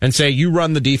around and say, you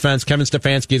run the defense, Kevin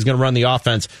Stefanski is going to run the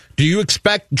offense. Do you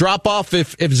expect drop-off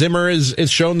if Zimmer is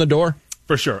shown the door?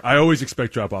 For sure. I always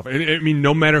expect drop-off. And I mean,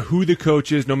 no matter who the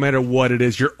coach is, no matter what it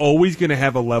is, you're always going to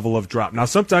have a level of drop. Now,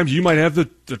 sometimes you might have the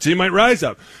team might rise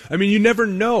up. I mean, you never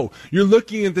know. You're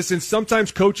looking at this, and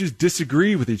sometimes coaches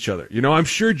disagree with each other. You know, I'm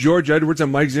sure George Edwards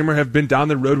and Mike Zimmer have been down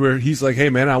the road where he's like, hey,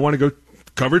 man, I want to go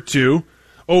cover 2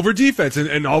 over defense.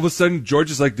 And all of a sudden,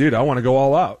 George is like, dude, I want to go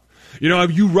all out. You know,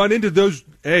 you run into those,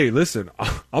 hey, listen,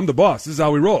 I'm the boss. This is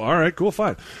how we roll. All right, cool,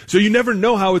 fine. So you never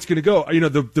know how it's going to go. You know,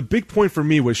 the big point for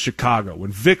me was Chicago.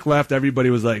 When Vic left, everybody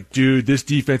was like, dude, this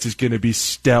defense is going to be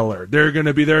stellar.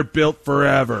 They're built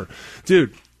forever.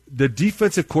 Dude, the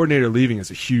defensive coordinator leaving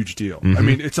is a huge deal. Mm-hmm. I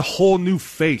mean, it's a whole new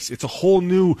face. It's a whole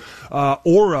new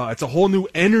aura. It's a whole new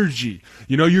energy.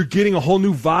 You know, you're getting a whole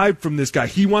new vibe from this guy.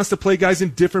 He wants to play guys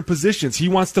in different positions. He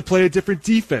wants to play a different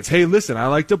defense. Hey, listen, I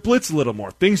like to blitz a little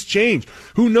more. Things change.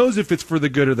 Who knows if it's for the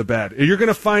good or the bad? You're going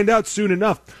to find out soon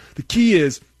enough. The key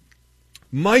is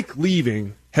Mike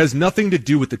leaving has nothing to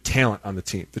do with the talent on the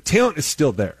team. The talent is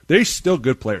still there. They're still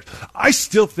good players. I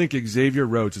still think Xavier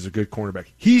Rhodes is a good cornerback.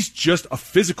 He's just a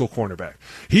physical cornerback.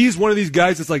 He's one of these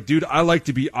guys that's like, dude, I like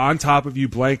to be on top of you,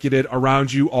 blanketed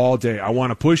around you all day. I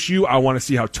want to push you. I want to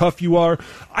see how tough you are.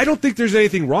 I don't think there's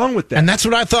anything wrong with that. And that's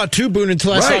what I thought too, Boone,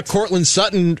 until I saw Cortland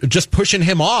Sutton just pushing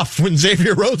him off when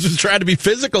Xavier Rhodes was trying to be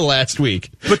physical last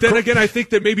week. But then again, I think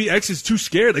that maybe X is too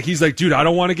scared. Like, he's like, dude, I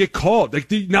don't want to get called. Like,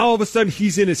 now all of a sudden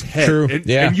he's in his head. True.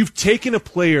 And you've taken a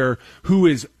player who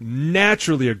is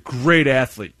naturally a great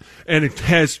athlete and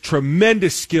has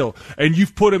tremendous skill, and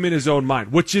you've put him in his own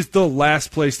mind, which is the last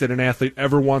place that an athlete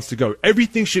ever wants to go.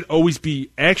 Everything should always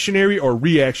be actionary or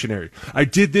reactionary. I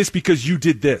did this because you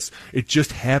did this. It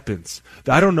just happens.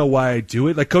 I don't know why I do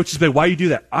it. Like, coaches say, why you do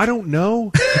that? I don't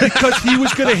know. Because he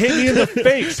was going to hit me in the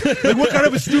face. Like, what kind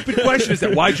of a stupid question is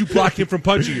that? Why'd you block him from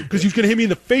punching you? Because he was going to hit me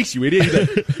in the face, you idiot. He's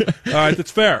like, all right,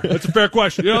 that's fair. That's a fair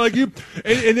question. You know, like,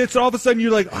 and it's all of a sudden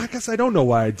you're like, I guess I don't know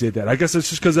why I did that. I guess it's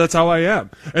just because that's how I am.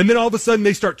 And then all of a sudden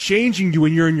they start changing you,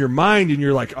 and you're in your mind, and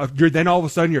you're like, then all of a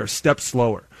sudden you're a step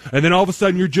slower. And then all of a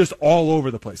sudden you're just all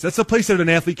over the place. That's a place that an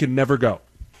athlete can never go.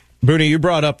 Booney, you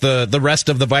brought up the rest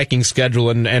of the Vikings schedule,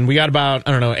 and we got about,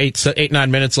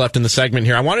 9 minutes left in the segment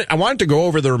here. I wanted to go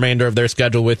over the remainder of their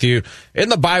schedule with you in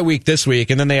the bye week this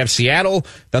week, and then they have Seattle,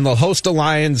 then they'll host the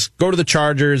Lions, go to the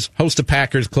Chargers, host the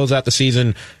Packers, close out the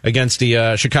season against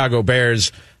the Chicago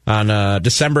Bears on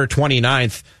December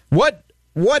 29th. What,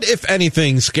 if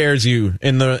anything, scares you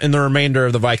in the remainder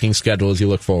of the Vikings schedule as you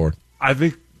look forward? I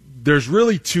think there's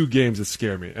really 2 games that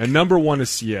scare me, and number 1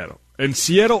 is Seattle. And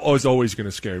Seattle is always going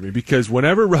to scare me because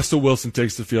whenever Russell Wilson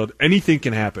takes the field, anything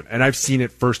can happen. And I've seen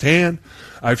it firsthand.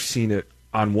 I've seen it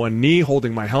on one knee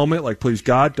holding my helmet like, please,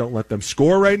 God, don't let them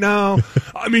score right now.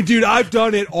 I mean, dude, I've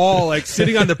done it all, like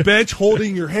sitting on the bench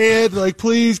holding your head like,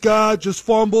 please, God, just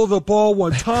fumble the ball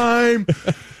one time.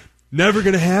 Never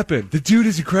going to happen. The dude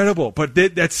is incredible, but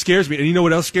that scares me. And you know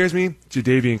what else scares me?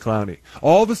 Jadeveon Clowney.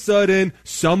 All of a sudden,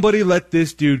 somebody let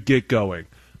this dude get going.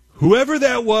 Whoever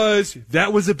that was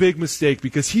a big mistake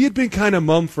because he had been kind of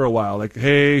mum for a while. Like,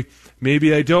 hey,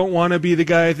 maybe I don't want to be the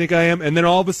guy I think I am. And then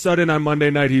all of a sudden on Monday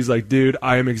night, he's like, dude,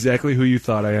 I am exactly who you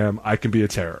thought I am. I can be a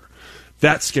terror.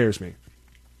 That scares me.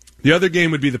 The other game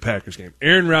would be the Packers game.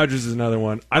 Aaron Rodgers is another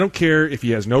one. I don't care if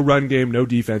he has no run game, no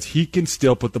defense. He can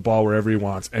still put the ball wherever he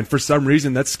wants. And for some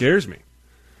reason, that scares me.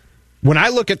 When I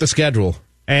look at the schedule,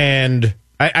 and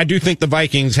I do think the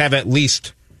Vikings have at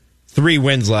least 3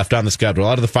 wins left on the schedule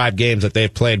out of the 5 games that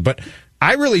they've played. But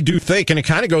I really do think, and it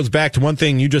kind of goes back to one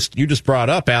thing you just brought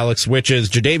up, Alex, which is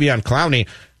Jadeveon Clowney.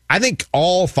 I think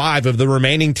all 5 of the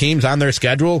remaining teams on their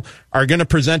schedule are going to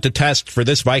present a test for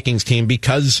this Vikings team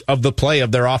because of the play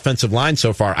of their offensive line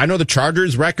so far. I know the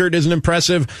Chargers' record isn't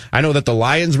impressive. I know that the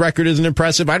Lions' record isn't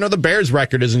impressive. I know the Bears'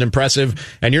 record isn't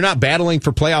impressive. And you're not battling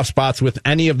for playoff spots with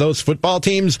any of those football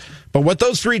teams. But what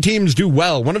those three teams do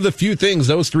well, one of the few things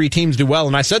those three teams do well,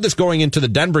 and I said this going into the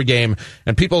Denver game,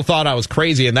 and people thought I was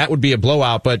crazy and that would be a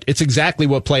blowout, but it's exactly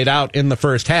what played out in the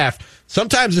first half.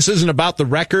 Sometimes this isn't about the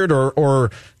record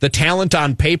or the talent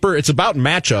on paper. It's about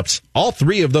matchups. All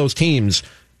three of those teams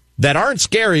that aren't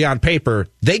scary on paper,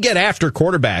 they get after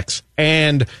quarterbacks.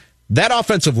 And that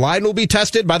offensive line will be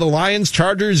tested by the Lions,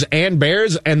 Chargers, and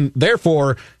Bears, and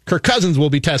therefore Kirk Cousins will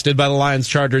be tested by the Lions,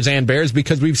 Chargers, and Bears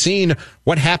because we've seen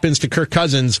what happens to Kirk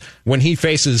Cousins when he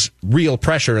faces real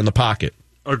pressure in the pocket.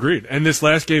 Agreed. And this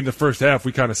last game, the first half,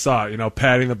 we kind of saw it,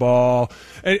 patting the ball.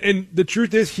 And the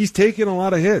truth is, he's taking a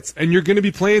lot of hits. And you're going to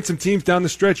be playing some teams down the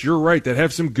stretch, you're right, that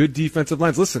have some good defensive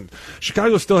lines. Listen,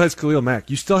 Chicago still has Khalil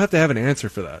Mack. You still have to have an answer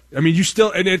for that. I mean,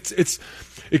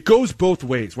 it goes both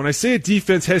ways. When I say a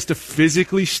defense has to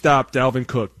physically stop Dalvin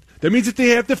Cook, that means that they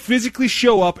have to physically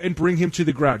show up and bring him to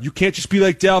the ground. You can't just be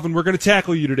like, Dalvin, we're going to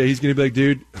tackle you today. He's going to be like,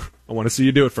 dude, I want to see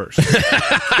you do it first.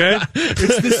 Okay?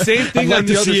 It's the same thing on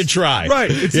the other side. I'd like to see you try.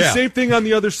 Right. It's the same thing on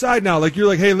the other side now. Like, you're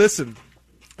like, hey, listen,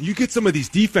 you get some of these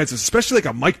defenses, especially like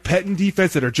a Mike Pettin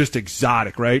defense that are just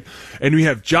exotic, right? And we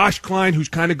have Josh Klein, who's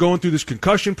kind of going through this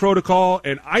concussion protocol,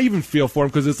 and I even feel for him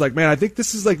because it's like, man, I think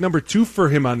this is like number 2 for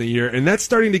him on the year, and that's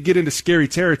starting to get into scary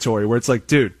territory where it's like,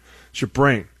 dude, it's your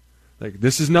brain. Like,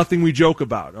 this is nothing we joke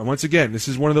about. And once again, this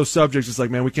is one of those subjects, it's like,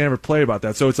 man, we can't ever play about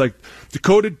that. So it's like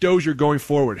Dakota Dozier going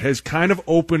forward has kind of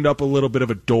opened up a little bit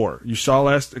of a door. You saw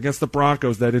last against the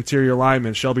Broncos, that interior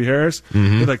lineman, Shelby Harris,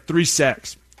 with like 3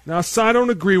 sacks. Now, so I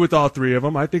don't agree with all 3 of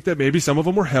them. I think that maybe some of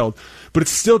them were held, but it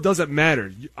still doesn't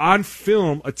matter. On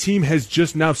film, a team has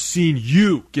just now seen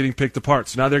you getting picked apart.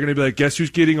 So now they're going to be like, guess who's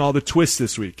getting all the twists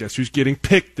this week? Guess who's getting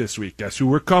picked this week? Guess who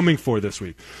we're coming for this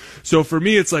week? So for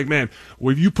me, it's like, man,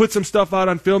 when you put some stuff out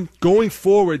on film, going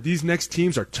forward, these next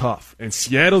teams are tough. And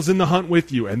Seattle's in the hunt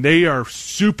with you, and they are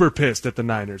super pissed at the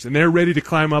Niners, and they're ready to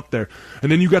climb up there.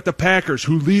 And then you got the Packers,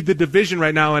 who lead the division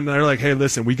right now, and they're like, hey,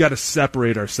 listen, we got to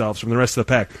separate ourselves from the rest of the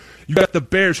pack. You got the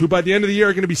Bears, who by the end of the year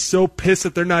are going to be so pissed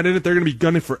that they're not in it, they're going to be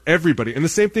gunning for everybody. And the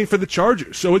same thing for the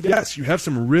Chargers. So, yes, you have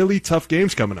some really tough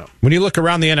games coming up. When you look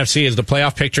around the NFC, is the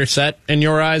playoff picture set in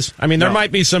your eyes? I mean, there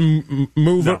might be some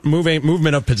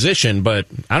movement of position, but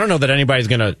I don't know that anybody's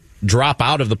going to drop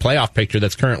out of the playoff picture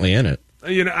that's currently in it.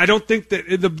 I don't think that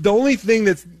the only thing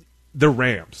that's the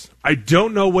Rams. I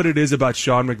don't know what it is about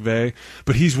Sean McVay,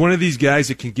 but he's one of these guys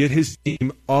that can get his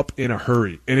team up in a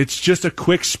hurry. And it's just a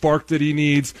quick spark that he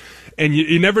needs. And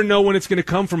you never know when it's going to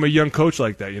come from a young coach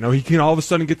like that. He can all of a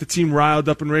sudden get the team riled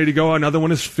up and ready to go. Another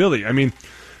one is Philly. I mean,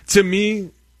 to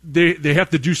me, they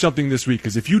have to do something this week,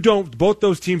 because if you don't, both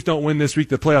those teams don't win this week,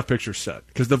 the playoff picture's set.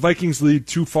 Because the Vikings lead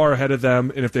too far ahead of them,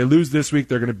 and if they lose this week,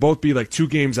 they're going to both be like 2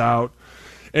 games out.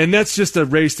 And that's just a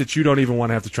race that you don't even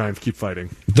want to have to try and keep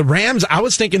fighting. The Rams, I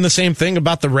was thinking the same thing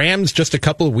about the Rams just a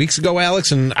couple of weeks ago,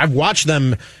 Alex, and I've watched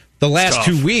them the last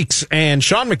 2 weeks. And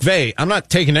Sean McVay, I'm not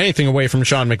taking anything away from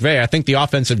Sean McVay. I think the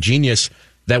offensive genius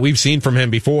that we've seen from him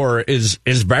before is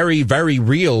very, very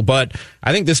real. But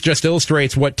I think this just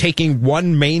illustrates what taking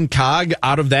one main cog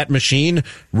out of that machine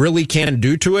really can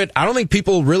do to it. I don't think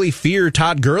people really fear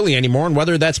Todd Gurley anymore, and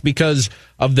whether that's because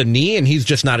of the knee and he's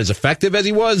just not as effective as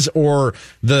he was, or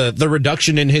the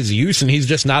reduction in his use and he's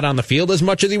just not on the field as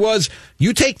much as he was.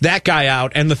 You take that guy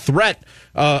out and the threat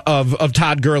of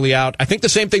Todd Gurley out. I think the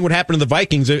same thing would happen to the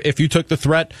Vikings if you took the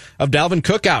threat of Dalvin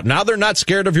Cook out. Now they're not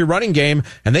scared of your running game,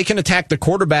 and they can attack the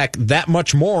quarterback that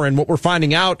much more. And what we're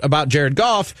finding out about Jared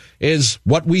Goff is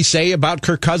what we say about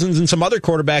Kirk Cousins and some other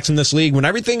quarterbacks in this league. When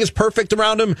everything is perfect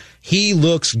around him, he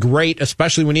looks great,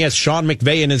 especially when he has Sean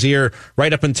McVay in his ear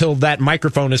right up until that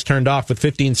microphone is turned off with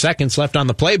 15 seconds left on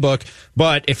the playbook.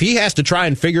 But if he has to try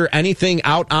and figure anything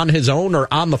out on his own or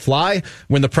on the fly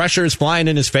when the pressure is flying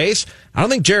in his face, I don't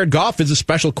think Jared Goff is a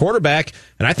special quarterback,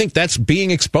 and I think that's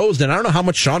being exposed. And I don't know how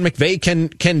much Sean McVay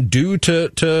can do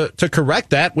to correct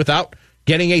that without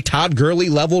getting a Todd Gurley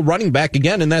level running back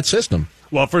again in that system.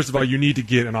 Well, first of all, you need to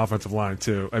get an offensive line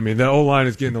too. I mean, the O-line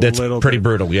is getting That's little pretty bit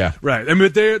brutal, yeah. Right. I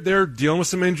mean, they're dealing with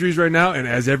some injuries right now, and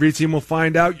as every team will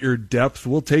find out, your depth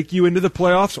will take you into the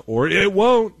playoffs, or it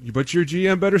won't. But your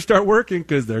GM better start working,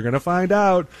 because they're going to find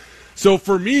out. So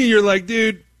for me, you're like,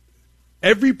 dude,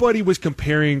 everybody was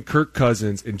comparing Kirk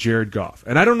Cousins and Jared Goff.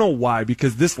 And I don't know why,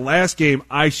 because this last game,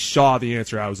 I saw the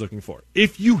answer I was looking for.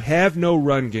 If you have no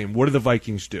run game, what do the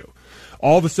Vikings do?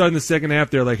 All of a sudden, the second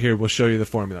half, they're like, here, we'll show you the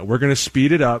formula. We're going to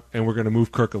speed it up, and we're going to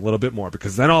move Kirk a little bit more,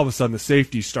 because then all of a sudden the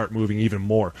safeties start moving even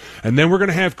more. And then we're going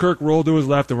to have Kirk roll to his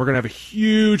left, and we're going to have a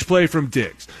huge play from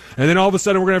Diggs. And then all of a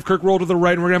sudden we're going to have Kirk roll to the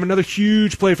right, and we're going to have another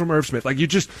huge play from Irv Smith. Like,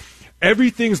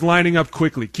 everything's lining up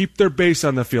quickly. Keep their base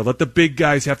on the field. Let the big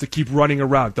guys have to keep running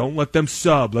around. Don't let them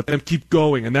sub. Let them keep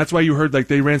going. And that's why you heard like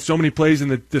they ran so many plays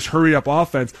in this hurry-up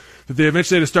offense that they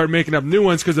eventually had to start making up new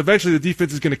ones because eventually the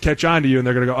defense is going to catch on to you and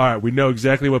they're going to go, all right, we know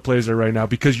exactly what plays are right now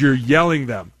because you're yelling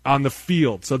them on the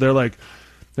field. So they're like,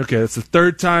 okay, that's the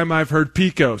third time I've heard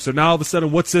Pico. So now all of a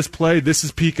sudden, what's this play? This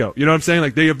is Pico. You know what I'm saying?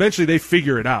 Like they eventually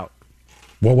figure it out.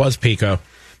 What was Pico?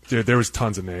 Dude, there was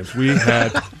tons of names. We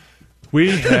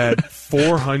had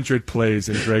 400 plays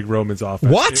in Greg Roman's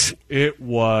offense. What? It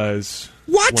was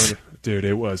what? Dude,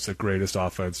 it was the greatest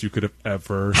offense you could have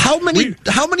ever. How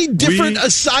many different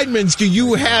assignments do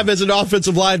you have as an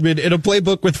offensive lineman in a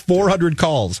playbook with 400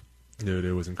 calls? Dude,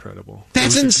 it was incredible.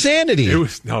 That's insanity. It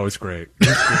was great. It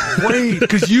was great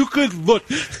because you could look,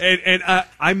 and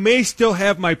I may still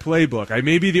have my playbook. I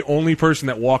may be the only person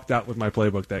that walked out with my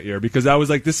playbook that year because I was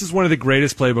like, this is one of the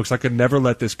greatest playbooks. I could never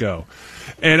let this go.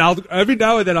 And every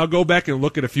now and then I'll go back and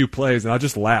look at a few plays and I'll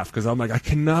just laugh because I'm like, I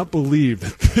cannot believe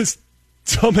that this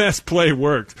dumbass play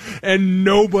worked and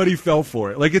nobody fell for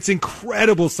it. Like it's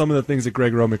incredible some of the things that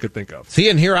Greg Roman could think of. See,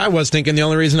 and here I was thinking the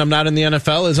only reason I'm not in the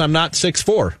NFL is I'm not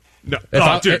 6'4". No.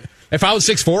 If I was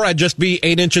 6'4", I'd just be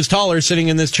 8 inches taller sitting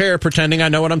in this chair pretending I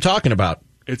know what I'm talking about.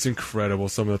 It's incredible,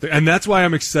 some of the things. And that's why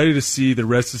I'm excited to see the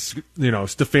rest of,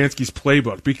 Stefanski's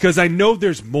playbook, because I know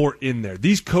there's more in there.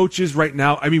 These coaches right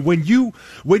now, I mean, when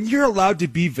you're allowed to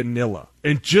be vanilla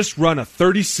and just run a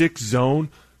 36 zone,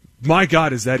 my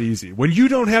God, is that easy. When you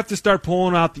don't have to start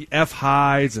pulling out the F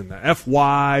hides and the F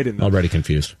wide and already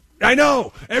confused. I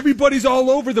know. Everybody's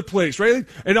all over the place, right?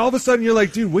 And all of a sudden you're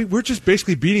like, dude, we're just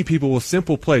basically beating people with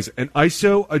simple plays. An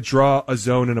ISO, a draw, a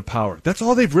zone, and a power. That's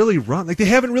all they've really run. Like, they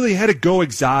haven't really had to go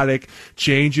exotic,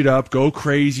 change it up, go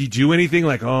crazy, do anything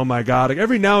like, oh, my God. Like,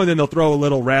 every now and then they'll throw a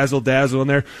little razzle-dazzle in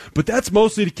there. But that's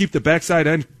mostly to keep the backside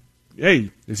end.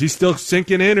 Hey, is he still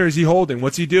sinking in or is he holding?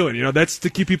 What's he doing? That's to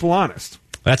keep people honest.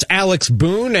 That's Alex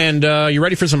Boone, and you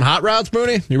ready for some hot routes,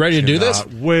 Booney? You ready to do this?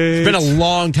 Wait. It's been a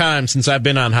long time since I've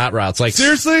been on hot routes. Like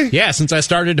seriously? Yeah, since I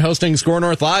started hosting Score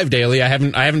North Live daily, I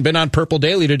haven't been on Purple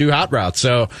Daily to do hot routes.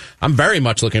 So I'm very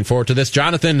much looking forward to this.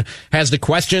 Jonathan has the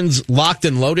questions locked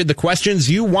and loaded, the questions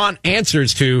you want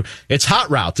answers to. It's hot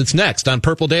routes. It's next on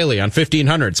Purple Daily on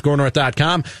 1500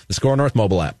 ScoreNorth.com, the Score North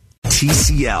mobile app.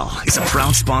 TCL is a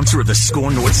proud sponsor of the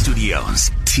Score North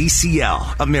Studios.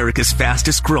 TCL, America's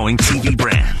fastest growing TV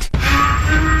brand.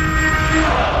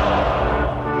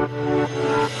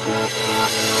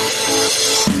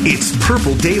 It's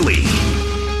Purple Daily.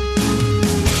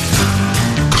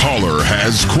 Caller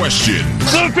has questions.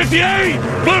 Blue 58!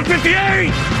 Blue 58!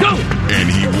 Go! And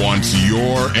he wants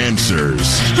your answers.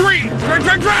 Street!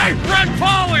 Drag! Red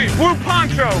Polly! Blue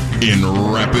Poncho! In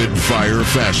rapid fire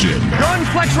fashion. Gun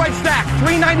flex right stack.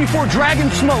 394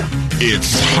 Dragon Smoke.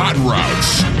 It's Hot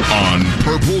Routes on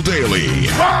Purple Daily.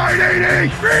 580!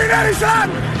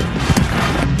 387!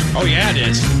 Oh, yeah, it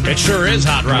is. It sure is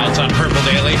Hot Routes on Purple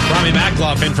Daily. Rami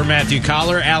Makloff in for Matthew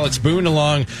Collar. Alex Boone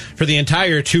along for the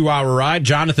entire 2-hour ride.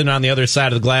 Jonathan on the other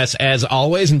side of the glass, as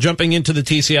always. And jumping into the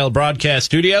TCL broadcast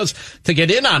studios to get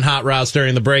in on Hot Routes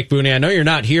during the break, Boone. I know you're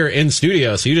not here in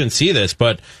studio, so you didn't see this,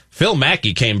 but Phil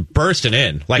Mackey came bursting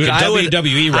in like a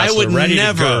WWE wrestler, ready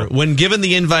to go. When given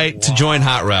the invite to join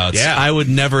Hot Routes, I would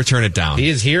never turn it down. He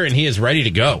is here, and he is ready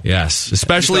to go. Yes,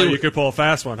 especially... You could pull a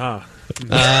fast one, huh?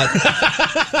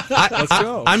 Let's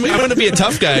go. I'm going to be a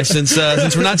tough guy since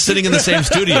we're not sitting in the same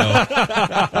studio.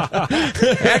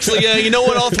 Actually, you know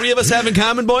what all three of us have in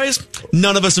common, boys?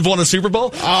 None of us have won a Super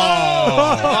Bowl.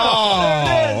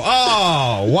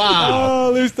 Wow. Oh,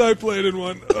 at least I played in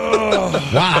one.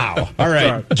 Oh. Wow. All right.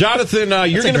 Sorry. Jonathan,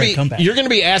 you're going to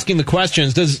be asking the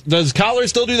questions. Does Collar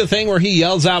still do the thing where he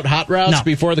yells out hot routes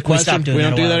before the question? We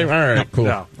don't do that anymore? All right, cool.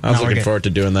 No. I was looking forward to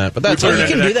doing that, but that's all right.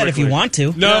 You can do that if you want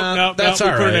to. No, that's all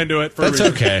right. Put an end to it. That's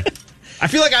okay. I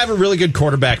feel like I have a really good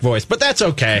quarterback voice, but that's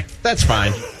okay. That's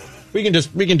fine. We can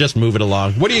just move it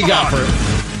along. What do you got for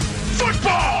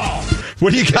football?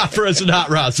 What do you got for us in Hot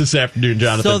Routes this afternoon,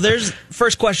 Jonathan? So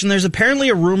first question, there's apparently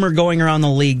a rumor going around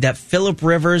the league that Phillip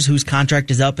Rivers, whose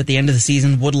contract is up at the end of the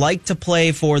season, would like to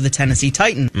play for the Tennessee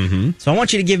Titans. Mm-hmm. So I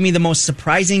want you to give me the most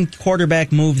surprising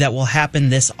quarterback move that will happen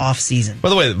this offseason. By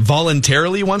the way,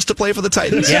 voluntarily wants to play for the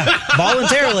Titans? Yeah,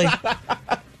 voluntarily.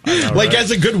 Like as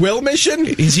a goodwill mission?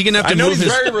 Is he going to have to move he's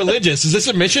very religious. Is this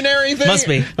a missionary thing? Must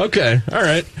be. Okay, all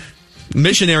right.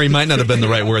 Missionary might not have been the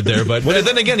right word there, but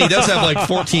then again, he does have like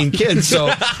 14 kids, so...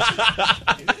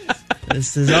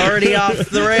 This is already off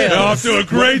the rails. Off to a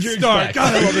great start.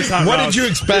 God, I love this hot What route. did you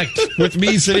expect with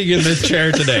me sitting in this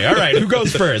chair today? All right, who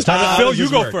goes first? Phil, you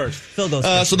go first. Phil goes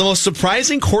first. So the most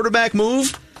surprising quarterback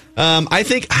move, I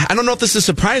don't know if this is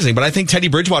surprising, but I think Teddy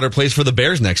Bridgewater plays for the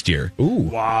Bears next year. Ooh,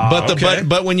 wow! But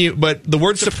the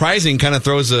word surprising kind of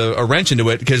throws a wrench into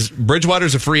it because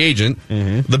Bridgewater's a free agent.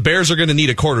 The Bears are going to need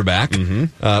a quarterback,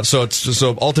 so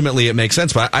ultimately it makes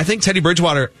sense. But I think Teddy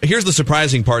Bridgewater. Here's the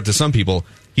surprising part to some people: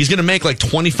 he's going to make like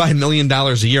 $25 million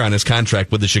a year on his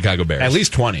contract with the Chicago Bears. At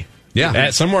least 20. Yeah,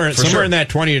 somewhere in that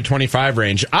 20 to 25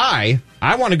 range. I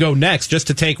want to go next just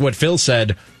to take what Phil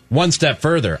said one step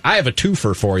further. I have a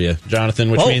twofer for you,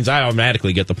 Jonathan, which means I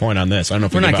automatically get the point on this. I don't know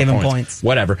if we're not giving points.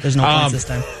 Whatever. There's no points this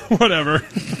time. Whatever.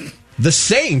 The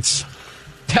Saints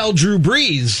tell Drew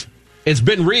Brees it's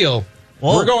been real.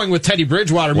 Whoa. We're going with Teddy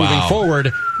Bridgewater moving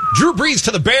forward. Drew Brees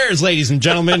to the Bears, ladies and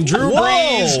gentlemen. Drew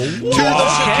Brees to the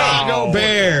Chicago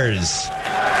Bears.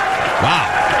 Wow.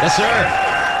 Yes, sir.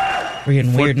 We're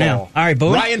getting weird now. All right,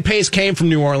 Boone. Ryan Pace came from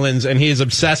New Orleans, and he is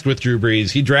obsessed with Drew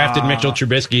Brees. He drafted Mitchell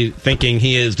Trubisky thinking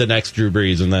he is the next Drew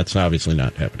Brees, and that's obviously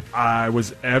not happening. I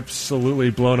was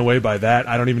absolutely blown away by that.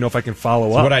 I don't even know if I can follow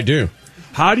up. That's what I do.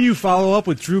 How do you follow up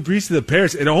with Drew Brees to the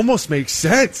Bears? It almost makes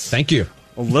sense. Thank you.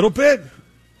 A little bit?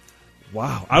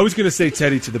 Wow. I was going to say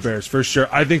Teddy to the Bears, for sure.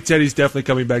 I think Teddy's definitely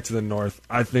coming back to the North.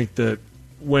 I think that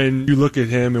when you look at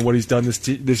him and what he's done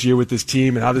this year with this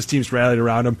team and how this team's rallied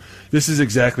around him, this is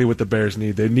exactly what the Bears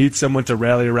need. They need someone to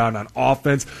rally around on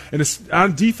offense and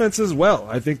on defense as well.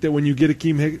 I think that when you get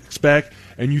Akeem Hicks back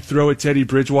and you throw a Teddy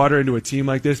Bridgewater into a team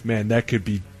like this, man, that could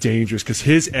be dangerous because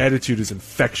his attitude is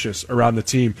infectious around the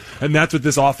team, and that's what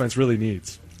this offense really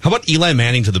needs. How about Eli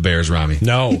Manning to the Bears, Rami?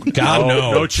 No. God,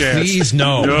 no. No chance. Please,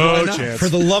 no. No chance. For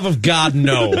the love of God,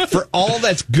 no. For all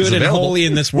that's good and holy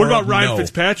in this world, what about Ryan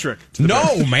Fitzpatrick?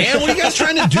 No, man. What are you guys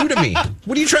trying to do to me?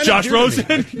 What are you trying to do Rosen?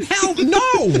 to me? Hell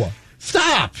no.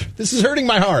 Stop. This is hurting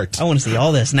my heart. I want to see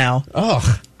all this now. Oh,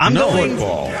 I'm going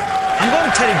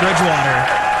Teddy Bridgewater,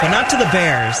 but not to the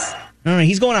Bears. No,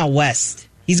 he's going out west.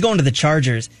 He's going to the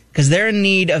Chargers because they're in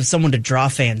need of someone to draw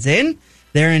fans in.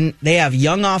 They have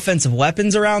young offensive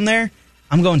weapons around there.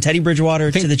 I'm going Teddy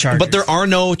Bridgewater to the Chargers. But there are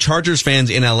no Chargers fans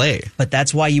in L.A. But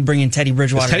that's why you bring in Teddy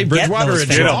Bridgewater. Is Teddy Bridgewater a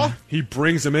draw? He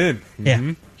brings them in.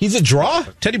 Yeah. He's a draw?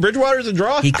 Teddy Bridgewater is a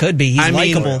draw? He could be. He's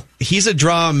likable. He's a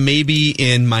draw maybe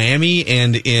in Miami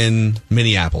and in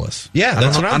Minneapolis. Yeah,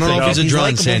 that's what I'm thinking. I don't know if he's a draw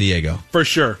likable. in San Diego. For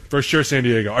sure, San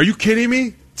Diego. Are you kidding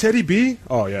me? Teddy B?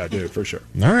 Oh, yeah, dude, for sure.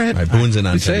 All right. Boone's in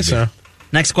on Teddy say B. so.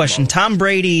 Next question. Tom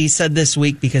Brady said this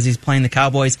week, because he's playing the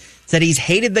Cowboys, said he's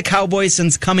hated the Cowboys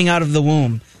since coming out of the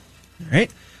womb. All right.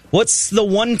 What's the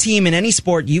one team in any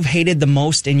sport you've hated the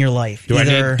most in your life? Do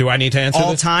I need to answer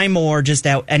all this? time or just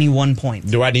at any one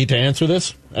point? Do I need to answer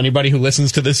this? Anybody who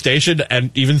listens to this station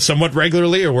and even somewhat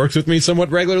regularly or works with me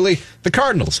somewhat regularly? The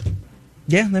Cardinals.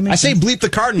 Yeah, that makes sense. I say bleep the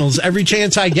Cardinals every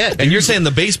chance I get. And you're saying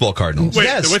the baseball Cardinals. Wait,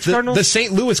 yes, which Cardinals? The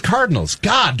St. Louis Cardinals.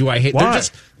 God, do I hate Why?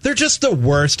 They're just the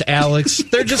worst, Alex.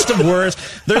 They're just the worst.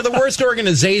 They're the worst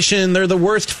organization. They're the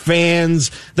worst fans.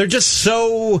 They're just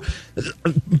so...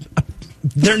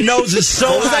 Their nose is so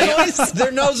high.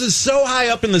 Their nose is so high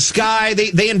up in the sky.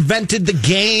 They invented the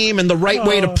game and the right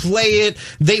way to play it.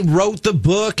 They wrote the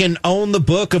book and own the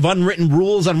book of unwritten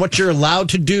rules on what you're allowed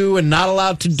to do and not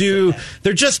allowed to do.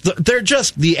 They're just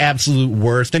the absolute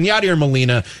worst. And Yadier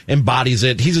Molina embodies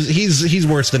it. He's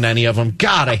worse than any of them.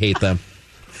 God, I hate them.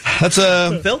 That's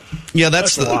Phil? Yeah,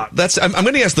 that's I'm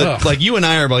going to guess that like you and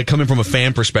I are like coming from a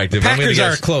fan perspective. Packers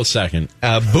are a close second.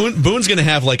 Boone's going to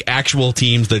have like actual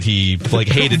teams that he like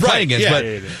hated playing against.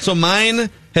 Yeah. But so mine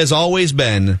has always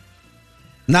been,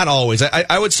 not always.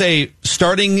 I would say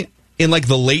starting in like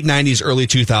the late 90s, early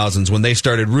 2000s when they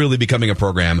started really becoming a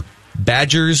program.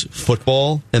 Badgers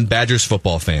football and Badgers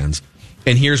football fans,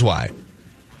 and here's why.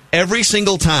 Every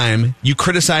single time you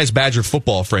criticize Badger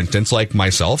football, for instance, like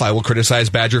myself, I will criticize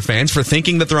Badger fans for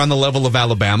thinking that they're on the level of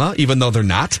Alabama, even though they're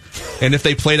not. And if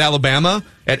they played Alabama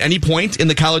at any point in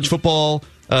the college football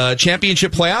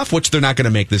championship playoff, which they're not going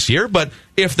to make this year, but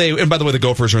if they, and by the way, the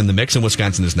Gophers are in the mix and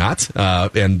Wisconsin is not,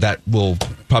 and that will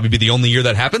probably be the only year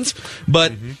that happens.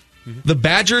 But the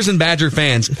Badgers and Badger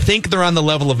fans think they're on the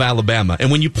level of Alabama.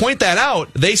 And when you point that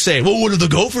out, they say, well, what have the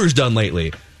Gophers done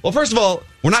lately? Well, first of all,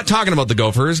 we're not talking about the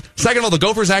Gophers. Second of all, the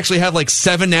Gophers actually have like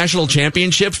 7 national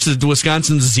championships to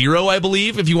Wisconsin's 0, I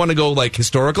believe, if you want to go like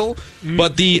historical.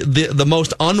 But the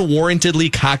most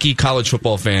unwarrantedly cocky college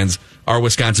football fans are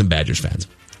Wisconsin Badgers fans.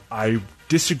 I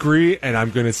disagree, and I'm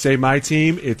going to say my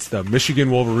team. It's the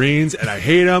Michigan Wolverines, and I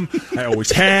hate them. I always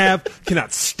have.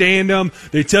 Cannot stand them.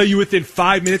 They tell you within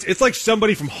 5 minutes. It's like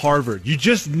somebody from Harvard. You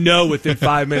just know within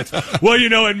 5 minutes. Well, you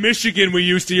know, in Michigan we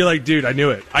used to. You're like, dude, I knew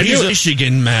it. He's a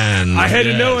Michigan man. I had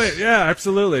to know it. Yeah,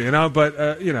 absolutely. You know,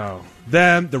 but you know,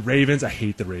 the Ravens. I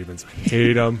hate the Ravens. I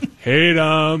hate them. Hate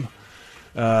them.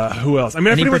 Who else? I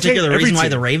mean, any particular reason why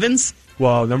the Ravens?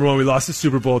 Well, number one, we lost the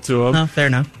Super Bowl to them. Oh, fair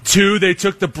enough. 2, they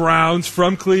took the Browns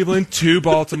from Cleveland to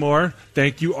Baltimore.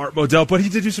 Thank you, Art Modell. But he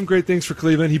did do some great things for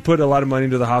Cleveland. He put a lot of money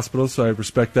into the hospital, so I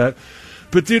respect that.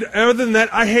 But, dude, other than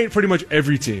that, I hate pretty much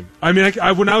every team. I mean,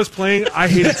 when I was playing, I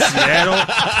hated Seattle.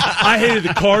 I hated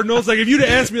the Cardinals. Like, if you'd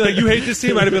asked me, like, you hate this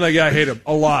team, I'd have been like, yeah, I hate them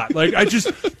a lot. Like,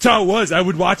 that's how it was. I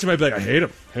would watch them, I'd be like, I hate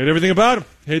them. I hate everything about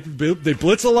them. They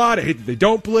blitz a lot. I hate that they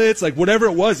don't blitz. Like, whatever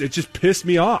it was, it just pissed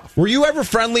me off. Were you ever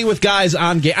friendly with guys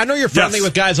on game? I know you're friendly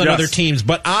with guys on other teams,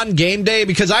 but on game day,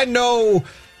 because I know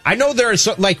there is,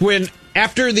 like, when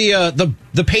after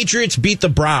the Patriots beat the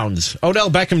Browns, Odell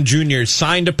Beckham Jr.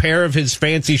 signed a pair of his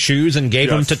fancy shoes and gave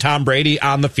them to Tom Brady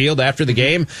on the field after the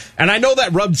game. And I know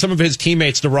that rubbed some of his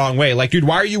teammates the wrong way. Like, dude,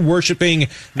 why are you worshiping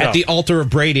at the altar of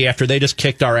Brady after they just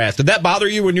kicked our ass? Did that bother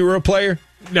you when you were a player?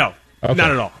 No. Okay.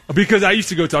 Not at all. Because I used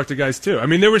to go talk to guys, too. I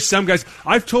mean, there were some guys.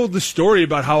 I've told the story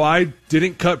about how I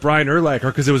didn't cut Brian Urlacher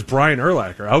because it was Brian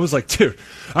Urlacher. I was like, dude,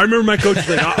 I remember my coach was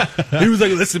like, he was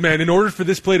like, listen, man, in order for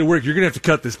this play to work, you're going to have to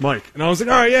cut this mic. And I was like,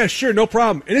 all right, yeah, sure, no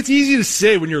problem. And it's easy to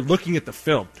say when you're looking at the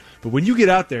film. But when you get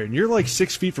out there and you're like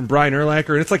 6 feet from Brian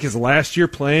Urlacher and it's like his last year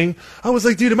playing, I was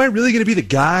like, dude, am I really going to be the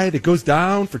guy that goes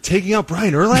down for taking out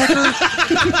Brian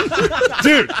Urlacher?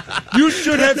 Dude, you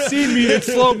should have seen me in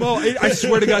slow-mo. I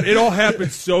swear to God, it all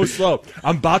happened so slow.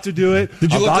 I'm about to do it.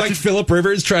 Did you look like Phillip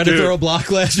Rivers trying to throw a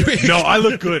block last week? No, I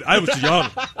look good. I was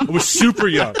young. I was super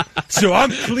young. So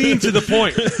I'm clean to the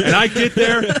point. And I get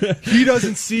there, he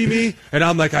doesn't see me, and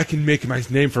I'm like, I can make my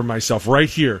name for myself right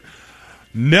here.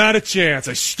 Not a chance.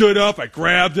 I stood up. I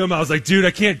grabbed him. I was like, dude,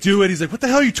 I can't do it. He's like, what the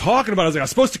hell are you talking about? I was like, I'm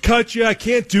supposed to cut you. I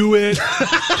can't do it.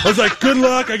 I was like, good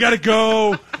luck. I got to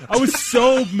go. I was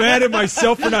so mad at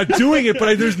myself for not doing it,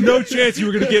 but there's no chance you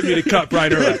were going to get me to cut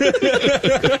Brian Urlacher.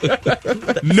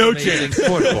 No chance.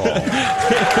 Football.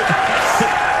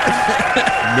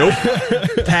 Nope.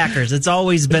 Packers. It's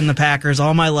always been the Packers.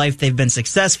 All my life, they've been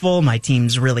successful. My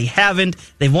teams really haven't.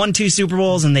 They've won 2 Super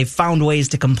Bowls, and they've found ways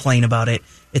to complain about it.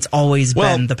 It's always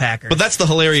been the Packers. But that's the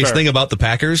hilarious thing about the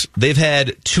Packers. They've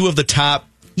had 2 of the top,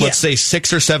 let's say,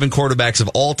 6 or 7 quarterbacks of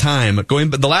all time going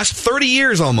the last 30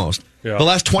 years almost. Yeah. The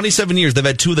last 27 years, they've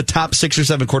had 2 of the top 6 or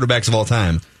 7 quarterbacks of all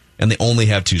time. And they only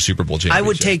have 2 Super Bowl championships. I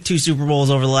would take 2 Super Bowls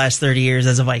over the last 30 years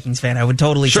as a Vikings fan. I would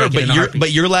totally take it.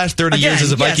 But your last 30 years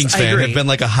as a Vikings fan have been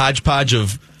like a hodgepodge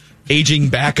of aging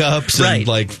backups and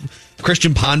like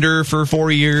Christian Ponder for 4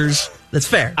 years. That's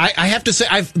fair. I have to say,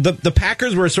 the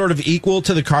Packers were sort of equal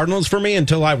to the Cardinals for me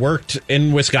until I worked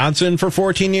in Wisconsin for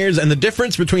 14 years. And the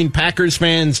difference between Packers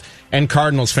fans and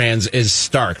Cardinals fans is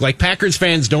stark. Like, Packers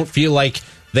fans don't feel like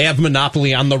they have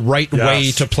monopoly on the right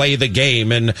way to play the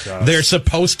game, and they're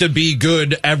supposed to be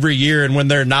good every year, and when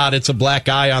they're not, it's a black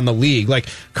eye on the league. Like,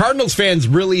 Cardinals fans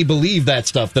really believe that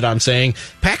stuff that I'm saying.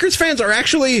 Packers fans are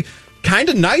actually kind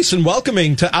of nice and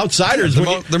welcoming to outsiders.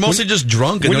 They're mostly just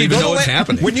drunk and don't even know what's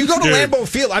happening. When you go to Lambeau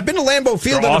Field, I've been to Lambeau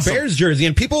Field in a Bears jersey,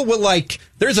 and people will, like,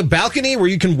 there's a balcony where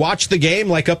you can watch the game,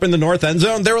 like, up in the north end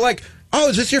zone. They were like, oh,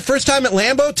 is this your first time at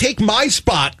Lambeau? Take my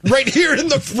spot right here in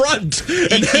the front.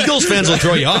 And Eagles fans will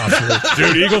throw you off.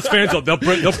 Dude, Eagles fans, they'll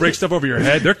break stuff over your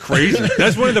head. They're crazy.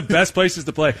 That's one of the best places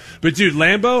to play. But, dude,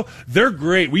 Lambeau, they're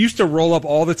great. We used to roll up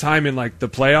all the time in, like, the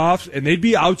playoffs, and they'd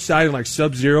be outside in, like,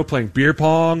 Sub-Zero playing beer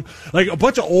pong. Like, a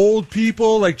bunch of old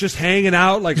people, like, just hanging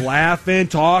out, like, laughing,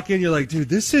 talking. You're like, dude,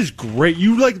 this is great.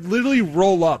 You, like, literally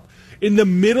roll up in the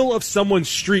middle of someone's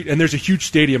street, and there's a huge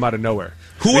stadium out of nowhere.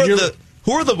 Who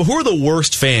are the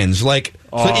worst fans? Like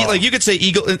you could say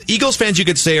Eagles fans. You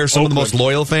could say are some of the most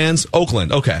loyal fans.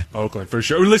 Oakland, okay. Oakland for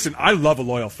sure. Listen, I love a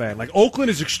loyal fan. Like,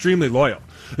 Oakland is extremely loyal.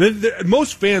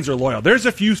 Most fans are loyal. There's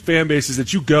a few fan bases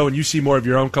that you go and you see more of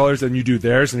your own colors than you do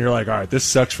theirs, and you're like, all right, this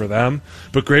sucks for them,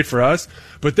 but great for us.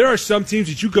 But there are some teams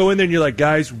that you go in there and you're like,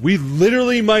 guys, we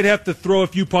literally might have to throw a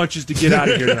few punches to get out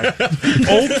of here tonight.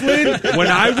 Oakland,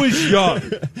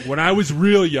 when I was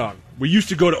real young, we used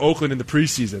to go to Oakland in the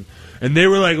preseason. And they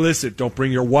were like, listen, don't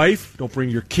bring your wife, don't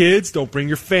bring your kids, don't bring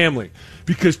your family.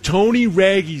 Because Tony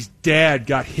Raggy's dad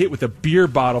got hit with a beer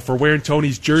bottle for wearing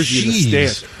Tony's jersey in the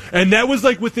stands. And that was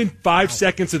like within 5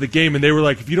 seconds of the game. And they were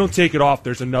like, if you don't take it off,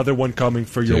 there's another one coming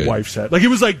for your wife's head. Like, it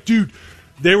was like, dude,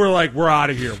 they were like, we're out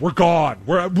of here. We're gone.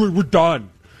 We're done.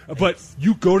 But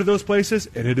you go to those places,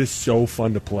 and it is so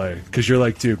fun to play. Because you're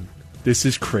like, dude, this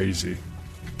is crazy.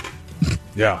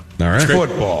 Yeah. All right.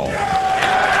 Football.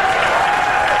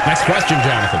 Next question,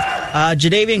 Jonathan.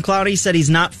 Jadeveon Clowney said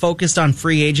he's not focused on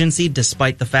free agency,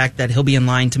 despite the fact that he'll be in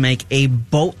line to make a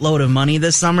boatload of money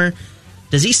this summer.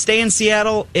 Does he stay in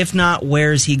Seattle? If not,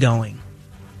 where's he going?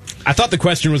 I thought the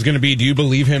question was going to be, do you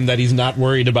believe him that he's not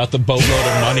worried about the boatload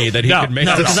of money that he could make?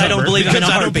 No, because I don't believe him in a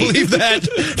heartbeat. I don't believe that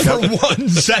for 1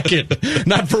 second.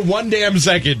 Not for one damn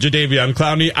second, Jadeveon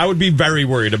Clowney. I would be very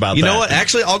worried about that. You know what?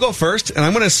 Actually, I'll go first, and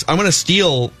I'm gonna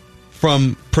steal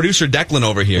from producer Declan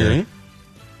over here. Mm-hmm.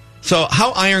 So,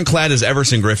 how ironclad is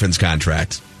Everson Griffin's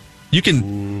contract?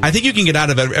 I think you can get out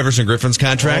of Everson Griffin's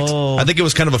contract. Oh. I think it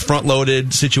was kind of a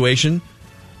front-loaded situation.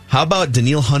 How about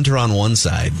Danielle Hunter on one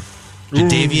side?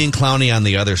 Jadeveon Clowney on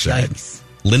the other side. Yikes.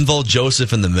 Linval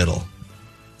Joseph in the middle.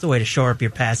 It's a way to shore up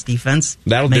your pass defense.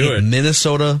 That'll do it.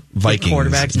 Minnesota Vikings.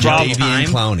 Quarterbacks. Jadeveon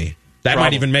Clowney. That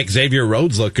might even make Xavier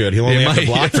Rhodes look good. He'll only have to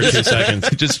block for 2 seconds.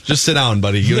 Just sit down,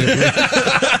 buddy. Not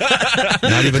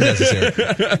even necessary.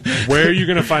 Where are you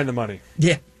going to find the money?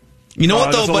 Yeah. You know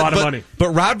what, though? That's a lot of money. But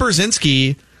Rob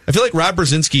Brzezinski... I feel like Rob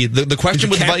Brzezinski, the question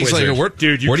with the Vikings, like, where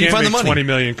do you find the money? 20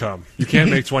 million come. You can't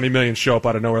make 20 million show up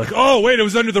out of nowhere. Like, oh, wait, it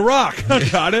was under the rock.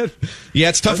 Got it. Yeah,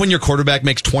 it's tough when your quarterback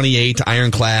makes 28,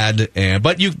 ironclad.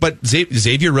 But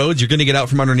Xavier Rhodes, you're going to get out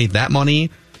from underneath that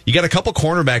money. You got a couple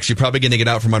cornerbacks you're probably going to get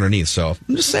out from underneath. So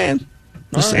I'm just saying.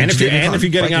 And if you're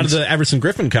getting out of the Everson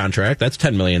Griffin contract, that's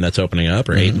 $10 million that's opening up,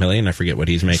 or $8 million. I forget what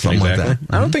he's making something exactly. Like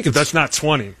that. I don't think that's not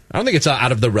 20. I don't think it's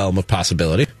out of the realm of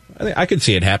possibility. I could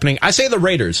see it happening. I say the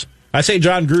Raiders. I say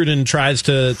John Gruden tries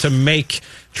to make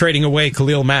trading away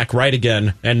Khalil Mack right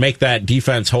again and make that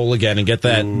defense whole again and get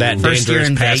that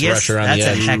dangerous pass Vegas, rusher on the edge.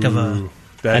 That's a heck of a...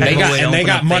 And they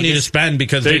got money to spend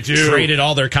because they traded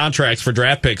all their contracts for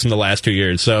draft picks in the last 2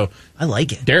 years. So I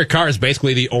like it. Derek Carr is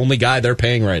basically the only guy they're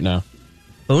paying right now.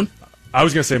 Boone? I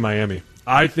was going to say Miami.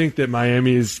 I think that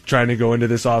Miami is trying to go into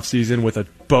this offseason with a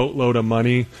boatload of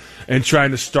money and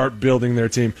trying to start building their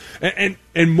team.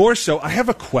 And more so, I have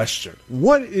a question.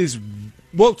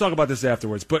 We'll talk about this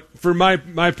afterwards, but for my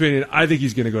opinion, I think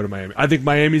he's going to go to Miami. I think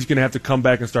Miami's going to have to come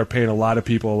back and start paying a lot of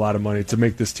people a lot of money to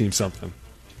make this team something.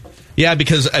 Yeah,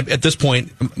 because at this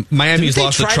point, Miami's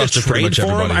lost the trust of pretty much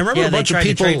everybody. I remember a bunch of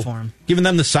people giving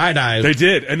them the side eye. They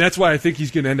did, and that's why I think he's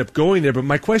going to end up going there. But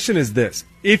my question is this.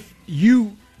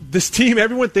 This team,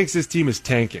 everyone thinks this team is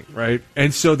tanking, right?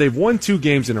 And so they've won 2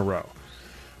 games in a row.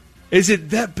 Is it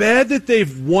that bad that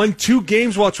they've won 2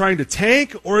 games while trying to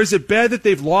tank, or is it bad that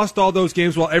they've lost all those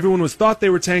games while everyone thought they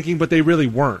were tanking, but they really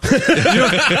weren't?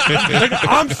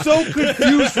 I'm so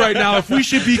confused right now if we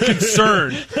should be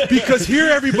concerned, because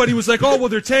here everybody was like, oh, well,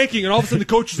 they're tanking, and all of a sudden the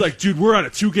coach is like, dude, we're on a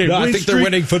 2-game win I think streak. they're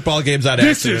winning football games out of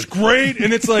This is great,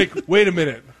 and it's like, wait a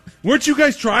minute. Weren't you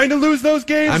guys trying to lose those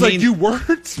games? I mean, you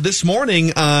weren't? This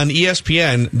morning on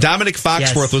ESPN, Dominic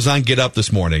Foxworth was on Get Up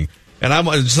this morning. And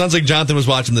it sounds like Jonathan was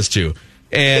watching this too.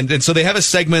 And so they have a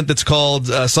segment that's called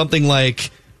something like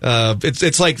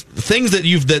it's like things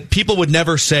that people would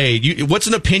never say. What's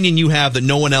an opinion you have that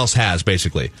no one else has,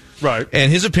 basically? Right.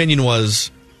 And his opinion was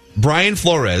Brian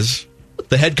Flores,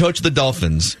 the head coach of the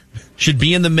Dolphins, should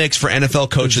be in the mix for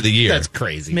NFL Coach of the Year. That's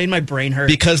crazy. Made my brain hurt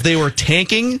because they were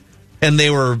tanking and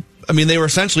they were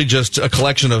essentially just a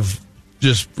collection of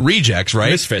just rejects,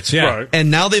 right? Misfits, yeah. Right. And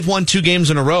now they've won 2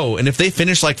 games in a row, and if they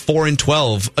finish like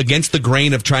 4-12 against the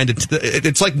grain of trying to,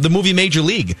 it's like the movie Major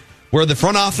League, where the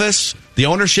front office, the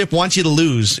ownership wants you to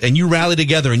lose, and you rally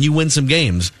together and you win some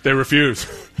games. They refuse.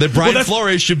 That Brian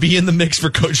Flores should be in the mix for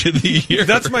Coach of the Year.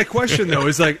 That's my question, though.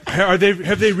 Is like, have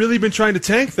they really been trying to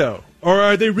tank though, or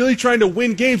are they really trying to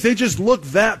win games? They just look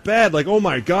that bad. Like, oh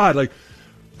my god, like.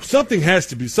 Somebody has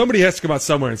to come out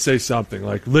somewhere and say something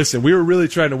like, listen, we were really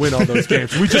trying to win all those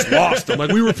games. We just lost them.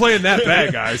 Like, we were playing that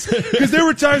bad, guys. Because there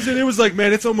were times that it was like,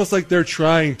 man, it's almost like they're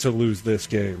trying to lose this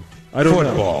game. I don't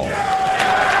know.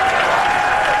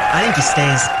 I think he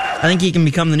stays. I think he can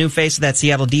become the new face of that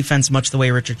Seattle defense, much the way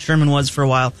Richard Sherman was for a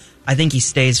while. I think he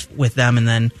stays with them and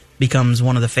then becomes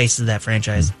one of the faces of that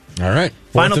franchise. All right.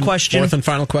 Fourth and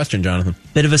final question, Jonathan.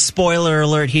 Bit of a spoiler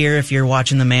alert here if you're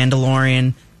watching The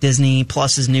Mandalorian, Disney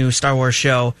Plus's new Star Wars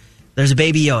show. There's a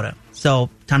baby Yoda.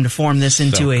 So, time to form this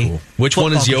into a... Which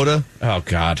one is Yoda? Oh,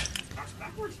 God.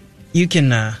 You can...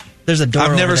 there's a door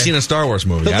I've never seen a Star Wars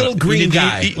movie. The little green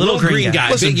guy. Little green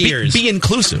guy. Listen, big ears. Be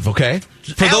inclusive, okay?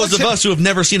 For those of us who have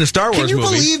never seen a Star Wars movie. Can you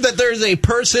believe that there's a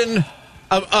person,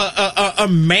 a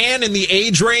man in the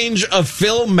age range of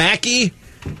Phil Mackey,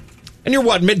 and you're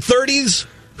what, mid-30s,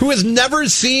 who has never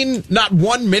seen not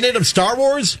 1 minute of Star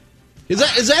Wars?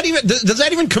 Does that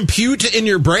even compute in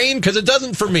your brain? Because it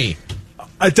doesn't for me.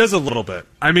 It does a little bit.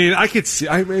 I mean, I could see.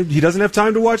 I mean, he doesn't have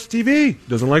time to watch TV.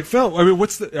 Doesn't like film. I mean,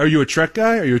 are you a Trek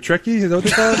guy? Are you a Trekkie? Is that what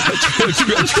they call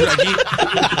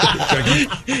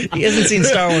it? He hasn't seen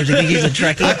Star Wars. You think he's a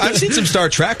Trekkie? I've seen some Star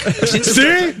Trek. I've seen some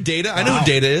Star Trek. Data. I know who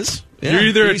Data is. Yeah. You're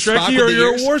either a Trekkie or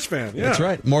you're a Wars fan. Yeah. That's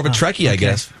right. More of a Trekkie, I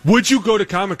guess. Would you go to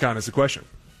Comic-Con is the question.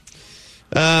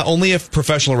 Only if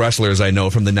professional wrestlers I know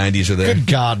from the 90s are there. Good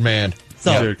God, man.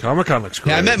 So, dude, Comic-Con looks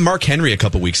great. Yeah, I met Mark Henry a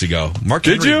couple weeks ago.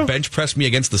 Did you? Bench pressed me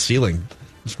against the ceiling.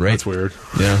 It's great. That's weird.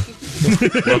 Yeah.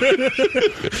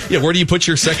 Yeah, where do you put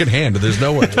your second hand? There's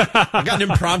nowhere. I got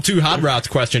an impromptu Hot Routes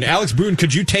question. Alex Boone,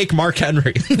 could you take Mark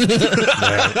Henry? Man,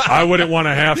 I wouldn't want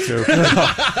to have to.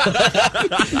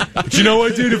 But you know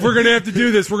what, dude? If we're going to have to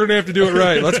do this, we're going to have to do it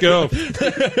right. Let's go.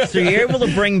 So you're able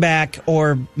to bring back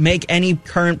or make any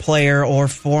current player or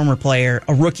former player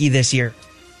a rookie this year.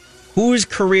 Whose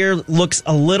career looks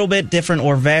a little bit different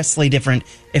or vastly different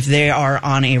if they are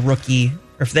on a rookie,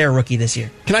 or if they're a rookie this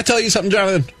year? Can I tell you something,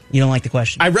 Jonathan? You don't like the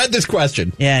question. I read this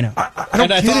question. Yeah, I know. I don't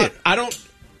get it. I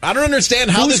don't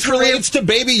understand how this relates to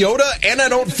Baby Yoda, and I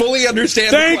don't fully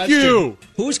understand the question. Thank you.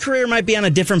 Whose career might be on a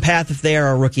different path if they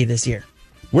are a rookie this year?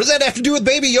 What does that have to do with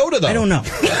Baby Yoda, though? I don't know.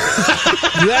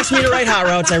 You asked me to write Hot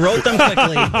Routes. I wrote them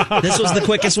quickly. This was the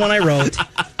quickest one I wrote.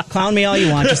 Clown me all you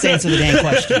want. Just answer the dang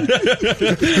question.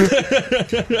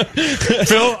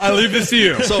 Phil, I leave this to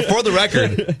you. So, for the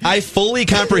record, I fully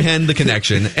comprehend the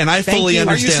connection, and I fully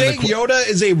understand. Are you saying Yoda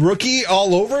is a rookie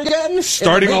all over again?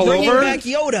 Starting all over? You're bringing back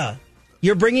Yoda.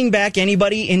 You're bringing back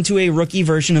anybody into a rookie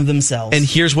version of themselves. And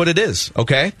here's what it is,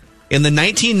 okay? In the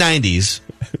 1990s,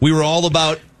 we were all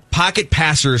about pocket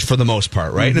passers for the most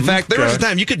part, right? Mm-hmm. In fact, there was a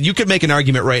time you could make an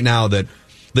argument right now that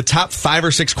the top 5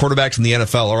 or 6 quarterbacks in the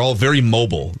NFL are all very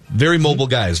mobile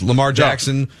guys. Lamar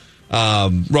Jackson,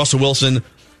 Russell Wilson.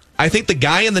 I think the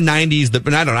guy in the 90s that,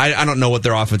 I don't know what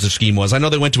their offensive scheme was. I know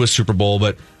they went to a Super Bowl,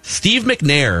 but Steve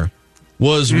McNair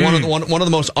was one of the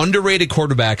most underrated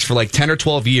quarterbacks for like 10 or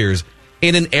 12 years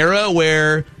in an era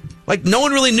where like no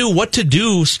one really knew what to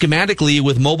do schematically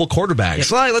with mobile quarterbacks.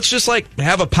 Yep. Like, let's just like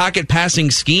have a pocket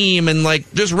passing scheme and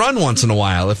like just run once in a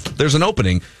while if there's an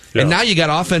opening. Yeah. And now you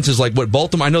got offenses like what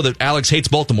Baltimore. I know that Alex hates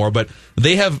Baltimore, but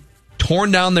they have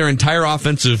torn down their entire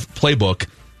offensive playbook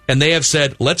and they have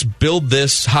said, let's build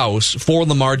this house for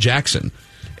Lamar Jackson.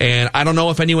 And I don't know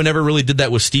if anyone ever really did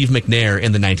that with Steve McNair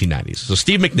in the 1990s. So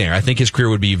Steve McNair, I think his career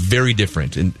would be very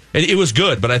different. And it was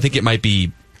good, but I think it might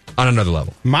be on another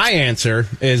level. My answer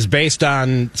is based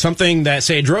on something that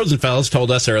Sage Rosenfels told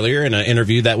us earlier in an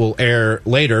interview that will air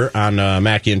later on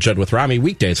Mackey and Judd with Rami,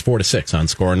 weekdays 4 to 6 on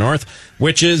Score North,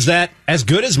 which is that as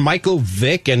good as Michael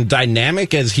Vick and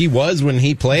dynamic as he was when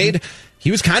he played, he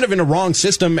was kind of in a wrong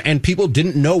system, and people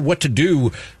didn't know what to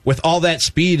do with all that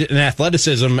speed and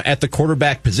athleticism at the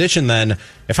quarterback position. Then,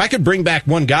 if I could bring back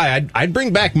one guy, I'd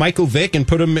bring back Michael Vick and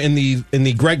put him in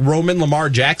the Greg Roman, Lamar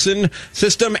Jackson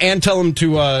system, and tell him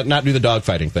to not do the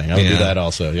dogfighting thing. I would do that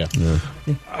also. Yeah.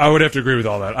 I would have to agree with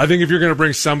all that. I think if you're going to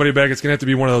bring somebody back, it's going to have to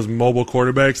be one of those mobile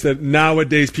quarterbacks that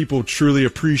nowadays people truly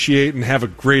appreciate and have a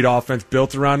great offense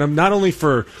built around them. Not only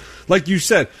for, like you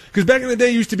said, because back in the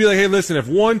day, it used to be like, hey, listen, if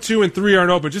 1, 2, and 3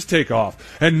 aren't open, just take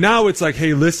off. And now it's like,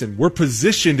 hey, listen, we're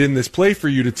positioned in this play for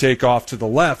you to take off to the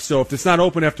left. So if it's not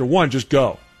open after 1, just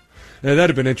go. And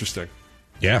that'd have been interesting.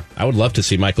 Yeah, I would love to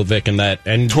see Michael Vick in that.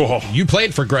 And you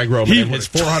played for Greg Roman in his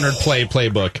 400-play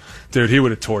playbook. Dude, he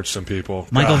would have torched some people.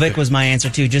 Michael Vick was my answer,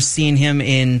 too. Just seeing him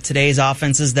in today's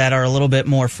offenses that are a little bit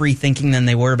more free-thinking than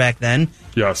they were back then.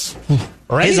 Yes.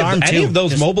 Or any of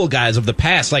those mobile guys of the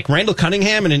past, like Randall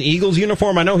Cunningham in an Eagles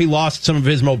uniform. I know he lost some of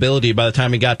his mobility by the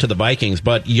time he got to the Vikings,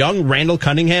 but young Randall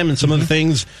Cunningham and some of the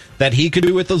things that he could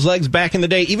do with those legs back in the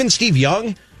day, even Steve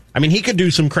Young, I mean, he could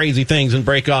do some crazy things and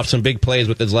break off some big plays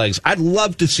with his legs. I'd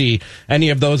love to see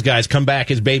any of those guys come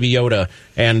back as Baby Yoda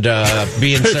and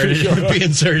be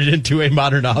inserted into a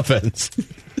modern offense.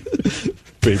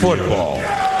 Football.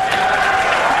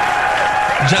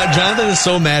 Jonathan is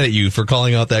so mad at you for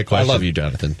calling out that question. I love you,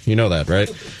 Jonathan. You know that, right?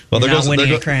 Well, there goes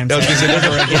another cram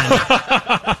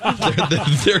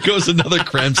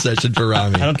session for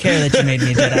Rami. I don't care that you made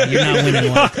me a Jedi. You're not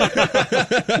winning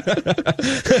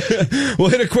one. We'll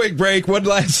hit a quick break. One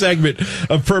last segment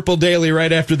of Purple Daily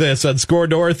right after this on Score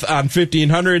North on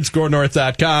 1500,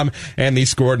 scorenorth.com, and the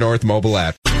Score North mobile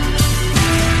app.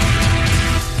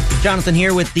 Jonathan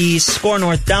here with the Score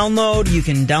North download. You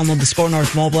can download the Score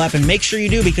North mobile app, and make sure you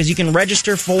do because you can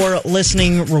register for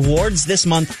listening rewards. This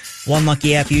month, one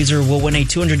lucky app user will win a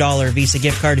 $200 Visa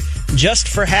gift card just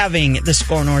for having the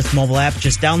Score North mobile app.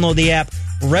 Just download the app,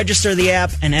 register the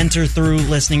app, and enter through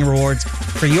listening rewards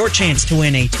for your chance to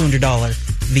win a $200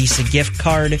 Visa gift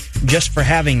card just for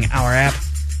having our app.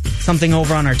 Something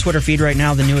over on our Twitter feed right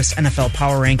now, the newest NFL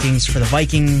power rankings for the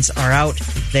Vikings are out.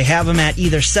 They have them at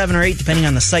either 7 or 8, depending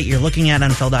on the site you're looking at.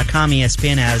 NFL.com,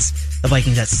 ESPN has the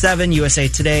Vikings at 7. USA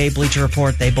Today, Bleacher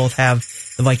Report, they both have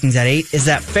the The Vikings at 8. Is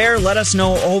that fair? Let us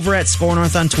know over at Score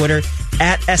North on Twitter,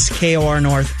 at SKOR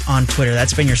North on Twitter.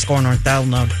 That's been your Score North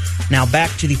download. Now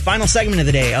back to the final segment of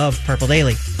the day of Purple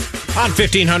Daily. On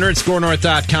 1500,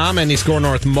 scorenorth.com and the Score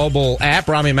North mobile app.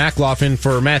 Rami McLaughlin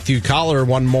for Matthew Collar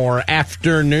one more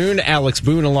afternoon. Alex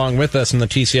Boone along with us in the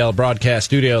TCL broadcast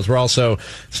studios. We're also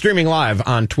streaming live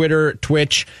on Twitter,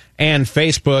 Twitch, and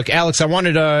Facebook. Alex, I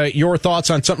wanted your thoughts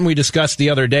on something we discussed the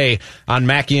other day on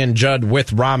Mackey and Judd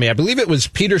with Rami. I believe it was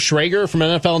Peter Schrager from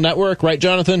NFL Network, right,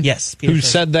 Jonathan? Yes. Who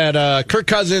said that Kirk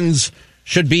Cousins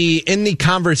should be in the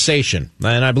conversation,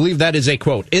 and I believe that is a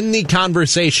quote, in the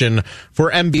conversation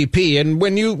for MVP. And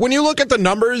when you look at the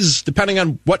numbers, depending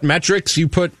on what metrics you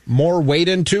put more weight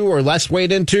into or less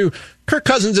weight into, Kirk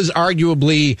Cousins is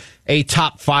arguably a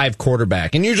top 5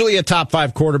 quarterback. And usually a top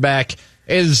 5 quarterback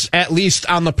is at least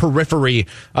on the periphery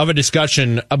of a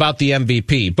discussion about the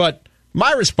MVP. But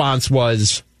my response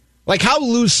was, like, how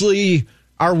loosely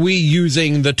are we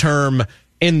using the term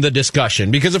in the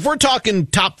discussion? Because if we're talking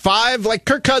top 5, like,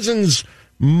 Kirk Cousins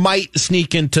might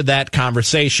sneak into that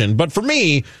conversation. But for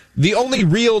me, the only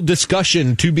real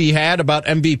discussion to be had about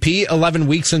MVP 11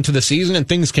 weeks into the season, and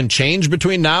things can change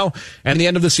between now and the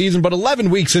end of the season, but 11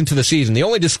 weeks into the season, the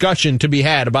only discussion to be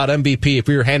had about MVP, if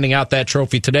we were handing out that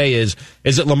trophy today, is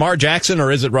it Lamar Jackson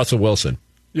or is it Russell Wilson?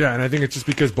 Yeah, and I think it's just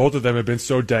because both of them have been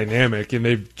so dynamic, and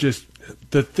they've just,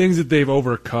 the things that they've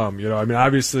overcome, I mean,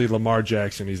 obviously Lamar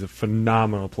Jackson, he's a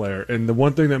phenomenal player, and the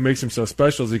one thing that makes him so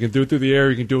special is he can do it through the air,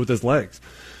 he can do it with his legs.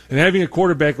 And having a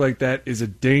quarterback like that is a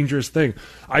dangerous thing.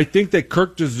 I think that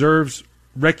Kirk deserves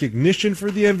recognition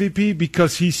for the MVP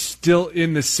because he's still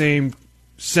in the same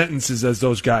sentences as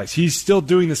those guys. He's still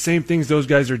doing the same things those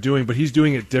guys are doing, but he's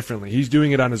doing it differently. He's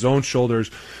doing it on his own shoulders.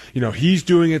 He's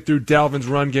doing it through Dalvin's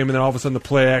run game, and then all of a sudden the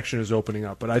play action is opening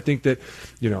up. But I think that,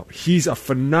 he's a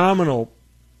phenomenal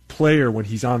player when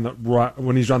he's on the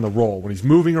roll. When he's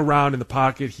moving around in the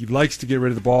pocket, he likes to get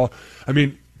rid of the ball. I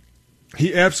mean,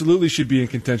 he absolutely should be in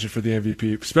contention for the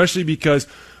MVP, especially because,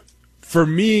 for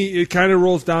me, it kind of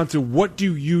rolls down to what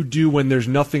do you do when there's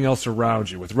nothing else around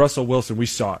you? With Russell Wilson, we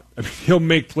saw it. I mean, he'll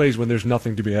make plays when there's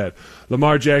nothing to be had.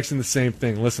 Lamar Jackson, the same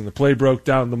thing. Listen, the play broke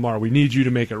down, Lamar. We need you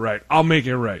to make it right. I'll make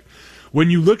it right. When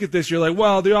you look at this, you're like,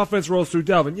 well, the offense rolls through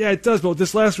Dalvin. Yeah, it does, but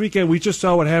this last weekend, we just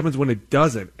saw what happens when it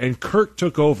doesn't. And Kirk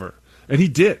took over, and he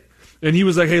did. And he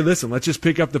was like, hey, listen, let's just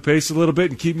pick up the pace a little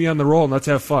bit and keep me on the roll, and let's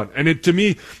have fun. And to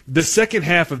me, the second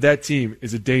half of that team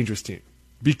is a dangerous team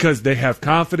because they have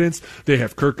confidence. They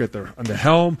have Kirk on the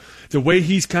helm. The way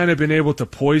he's kind of been able to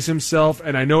poise himself,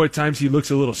 and I know at times he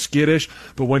looks a little skittish,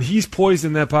 but when he's poised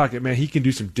in that pocket, man, he can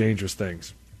do some dangerous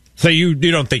things. So you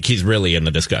don't think he's really in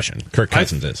the discussion? Kirk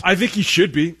Cousins is. I think he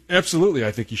should be. Absolutely,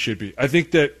 I think he should be. I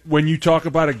think that when you talk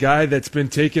about a guy that's been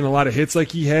taking a lot of hits like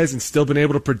he has and still been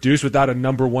able to produce without a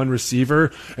number one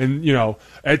receiver and,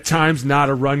 at times not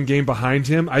a run game behind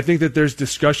him, I think that there's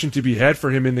discussion to be had for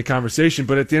him in the conversation.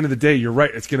 But at the end of the day, you're right.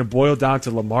 It's going to boil down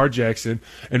to Lamar Jackson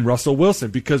and Russell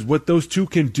Wilson because what those two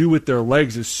can do with their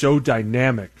legs is so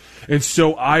dynamic and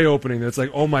so eye-opening that it's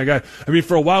like, oh, my God. I mean,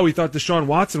 for a while we thought Deshaun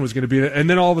Watson was going to be it, and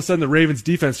then all of a sudden the Ravens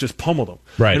defense just pummeled them.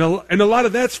 Right. And a lot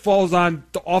of that falls on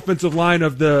the offensive line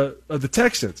of the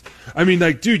Texans. I mean,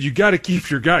 like, dude, you got to keep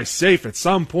your guys safe at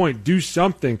some point. Do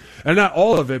something. And not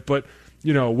all of it, but,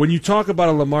 when you talk about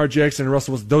a Lamar Jackson and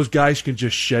Russell Wilson, those guys can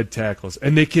just shed tackles.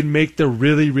 And they can make the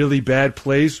really, really bad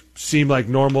plays seem like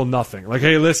normal nothing. Like,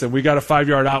 hey, listen, we got a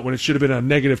 5-yard out when it should have been a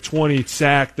negative 20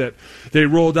 sack that they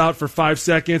rolled out for 5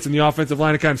 seconds, and the offensive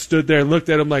line kind of stood there and looked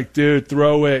at him like, dude,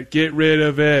 throw it, get rid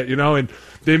of it, and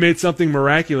they made something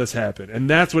miraculous happen. And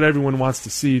that's what everyone wants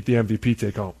to see the MVP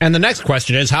take home. And the next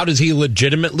question is, how does he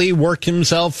legitimately work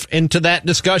himself into that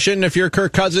discussion if you're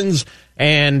Kirk Cousins?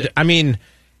 And, I mean,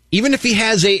 even if he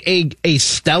has a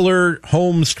stellar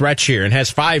home stretch here and has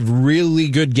 5 really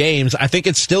good games, I think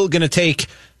it's still going to take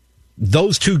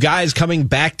those two guys coming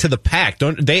back to the pack.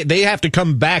 They have to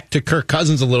come back to Kirk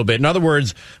Cousins a little bit. In other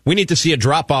words, we need to see a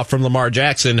drop-off from Lamar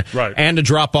Jackson and a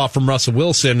drop-off from Russell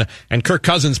Wilson, and Kirk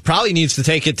Cousins probably needs to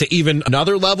take it to even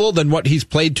another level than what he's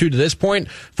played to this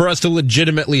point for us to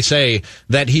legitimately say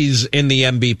that he's in the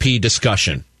MVP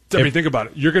discussion. I mean, think about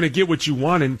it. You're going to get what you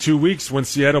want in 2 weeks when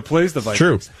Seattle plays the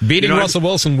Vikings. True. Beating Russell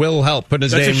Wilson will help put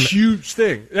his name. That's a huge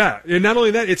thing. Yeah. And not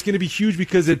only that, it's going to be huge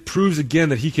because it proves again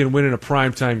that he can win in a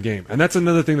primetime game. And that's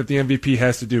another thing that the MVP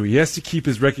has to do. He has to keep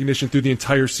his recognition through the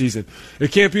entire season.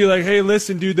 It can't be like, hey,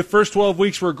 listen, dude, the first 12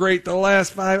 weeks were great. The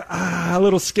last 5, a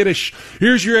little skittish.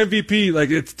 Here's your MVP.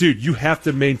 Like, dude, you have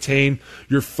to maintain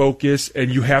your focus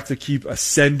and you have to keep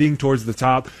ascending towards the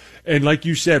top. And like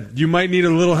you said, you might need a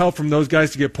little help from those guys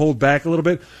to get pulled back a little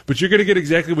bit, but you're going to get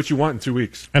exactly what you want in 2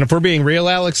 weeks. And if we're being real,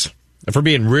 Alex, if we're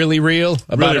being really real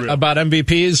about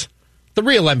MVPs, the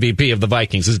real MVP of the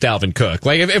Vikings is Dalvin Cook.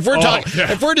 Like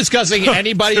if we're discussing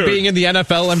anybody being in the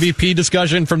NFL MVP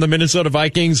discussion from the Minnesota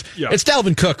Vikings, it's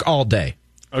Dalvin Cook all day.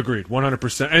 Agreed,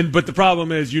 100%. But the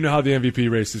problem is, you know how the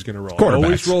MVP race is going to roll. It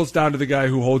always rolls down to the guy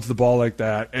who holds the ball like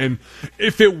that. And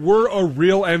if it were a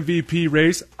real MVP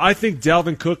race, I think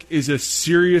Dalvin Cook is a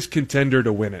serious contender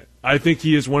to win it. I think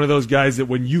he is one of those guys that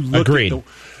when you look at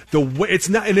the way it's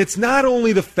not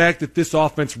only the fact that this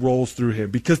offense rolls through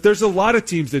him, because there's a lot of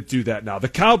teams that do that now. The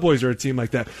Cowboys are a team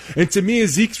like that. And to me,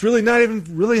 Zeke's really not even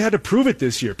really had to prove it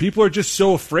this year. People are just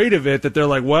so afraid of it that they're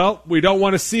like, well, we don't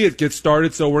want to see it get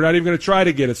started, so we're not even going to try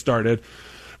to get it started.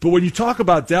 But when you talk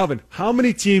about Dalvin, how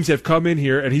many teams have come in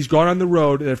here and he's gone on the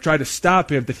road and have tried to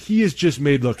stop him that he has just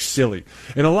made look silly?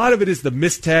 And a lot of it is the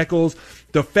missed tackles,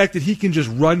 the fact that he can just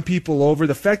run people over,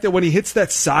 the fact that when he hits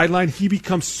that sideline, he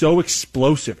becomes so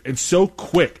explosive and so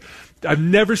quick. I've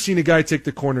never seen a guy take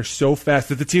the corner so fast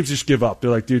that the teams just give up.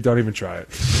 They're like, dude, don't even try it.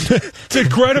 It's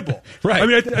incredible. Right. I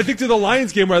mean, I think to the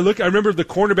Lions game where I remember the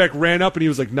cornerback ran up and he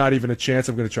was like, not even a chance,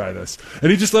 I'm going to try this.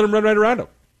 And he just let him run right around him.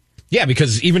 Yeah,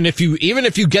 because even if you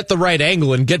get the right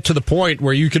angle and get to the point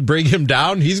where you could bring him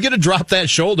down, he's going to drop that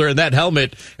shoulder and that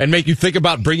helmet and make you think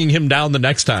about bringing him down the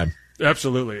next time.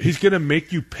 Absolutely. He's going to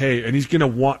make you pay, and he's going to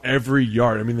want every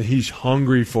yard. I mean, he's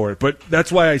hungry for it. But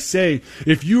that's why I say,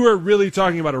 if you are really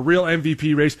talking about a real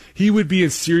MVP race, he would be in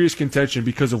serious contention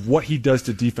because of what he does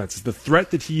to defenses. The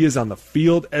threat that he is on the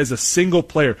field as a single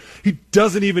player. He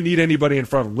doesn't even need anybody in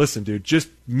front of him. Listen, dude, just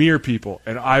mirror people,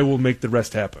 and I will make the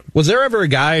rest happen. Was there ever a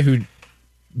guy who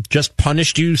just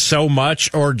punished you so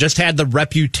much or just had the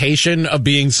reputation of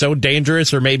being so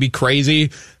dangerous or maybe crazy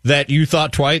that you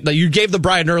thought twice? That you gave the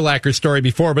Brian Urlacher story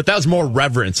before, but that was more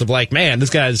reverence of like, man, this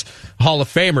guy's a Hall of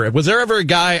Famer. Was there ever a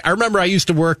guy? I remember I used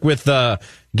to work with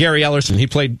Gary Ellerson. He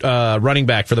played running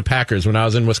back for the Packers when I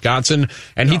was in Wisconsin,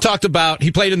 and he talked about,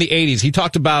 he played in the 80s. He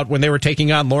talked about when they were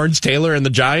taking on Lawrence Taylor and the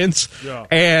Giants,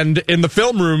 and in the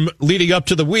film room leading up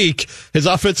to the week, his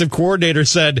offensive coordinator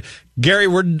said, Gary,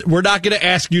 we're not going to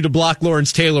ask you to block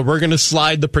Lawrence Taylor. We're going to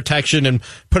slide the protection and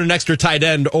put an extra tight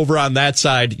end over on that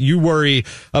side. You worry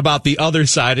about the other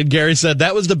side. And Gary said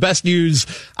that was the best news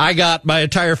I got my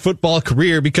entire football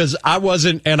career because I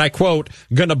wasn't, and I quote,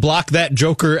 going to block that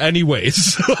joker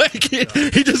anyways.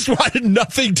 He just wanted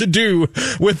nothing to do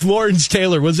with Lawrence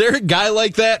Taylor. Was there a guy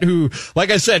like that who,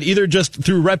 like I said, either just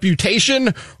through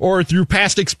reputation or through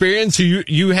past experience, who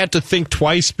you had to think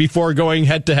twice before going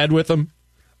head to head with him?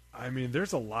 I mean,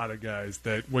 there's a lot of guys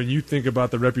that when you think about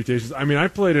the reputations, I mean, I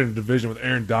played in a division with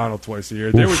Aaron Donald twice a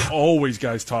year. There was always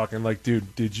guys talking like,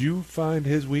 dude, did you find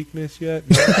his weakness yet?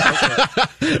 No?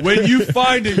 Okay. When you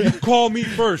find it, you call me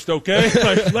first, okay?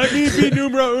 Like, let me be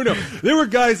numero uno. There were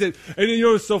guys that, and you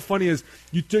know what's so funny is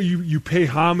you pay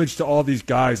homage to all these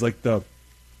guys like the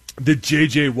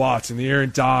J.J. Watts and the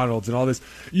Aaron Donalds and all this.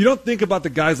 You don't think about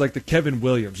the guys like the Kevin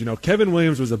Williams. You know, Kevin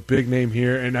Williams was a big name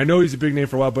here, and I know he's a big name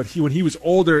for a while, but when he was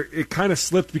older, it kind of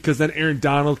slipped because then Aaron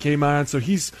Donald came on, so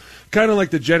he's kind of like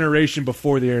the generation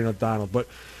before the Aaron Donald. But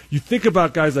you think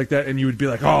about guys like that, and you would be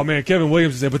like, oh, man, Kevin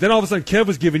Williams is in. But then all of a sudden, Kev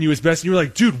was giving you his best, and you were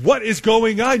like, dude, what is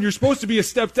going on? You're supposed to be a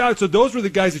step down. So those were the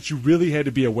guys that you really had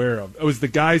to be aware of. It was the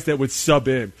guys that would sub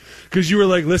in. Because you were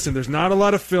like, listen, there's not a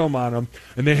lot of film on them,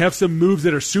 and they have some moves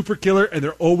that are super killer, and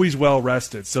they're always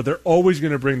well-rested. So they're always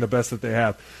going to bring the best that they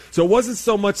have. So it wasn't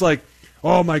so much like,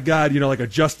 oh, my God, you know, like a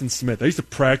Justin Smith. I used to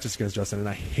practice against Justin, and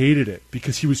I hated it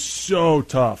because he was so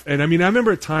tough. And, I mean, I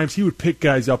remember at times he would pick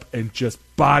guys up and just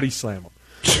body slam them.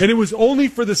 And it was only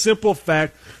for the simple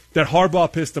fact that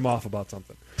Harbaugh pissed him off about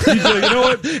something. He's like, you know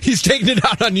what? He's taking it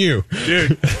out on you.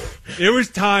 Dude, it was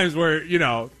times where, you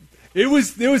know, it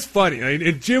was funny. I mean,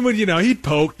 and Jim would, you know, he'd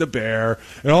poke the bear,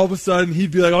 and all of a sudden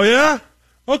he'd be like, oh, yeah?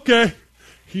 Okay.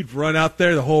 He'd run out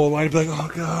there, the whole line would be like,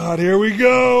 oh, God, here we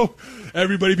go.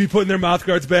 Everybody be putting their mouth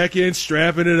guards back in,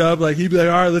 strapping it up. Like, he'd be like,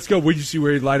 all right, let's go. Would you see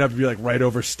where he'd line up? He'd be like right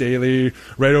over Staley,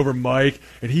 right over Mike,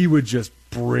 and he would just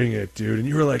bring it, dude. And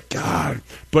you were like, God.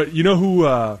 But you know who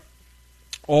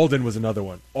Alden was another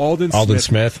one. Alden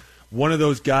Smith. One of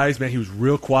those guys, man, he was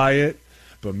real quiet.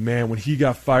 But, man, when he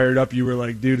got fired up, you were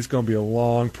like, dude, it's going to be a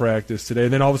long practice today.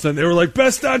 And then all of a sudden they were like,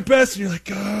 best on best. And you're like,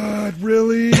 God,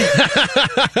 really?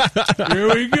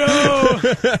 Here we go.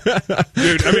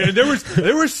 Dude, I mean,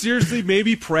 there were seriously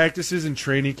maybe practices in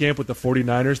training camp with the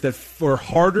 49ers that were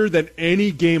harder than any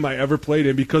game I ever played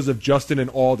in because of Justin and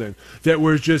Alden. That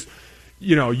were just,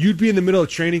 you know, you'd be in the middle of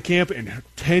training camp and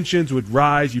tensions would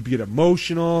rise. You'd get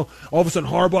emotional. All of a sudden,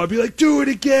 Harbaugh would be like, do it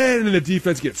again. And then the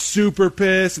defense gets super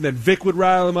pissed. And then Vic would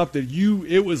rile him up.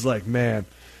 It was like, man,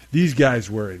 these guys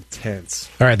were intense.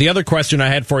 All right, the other question I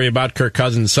had for you about Kirk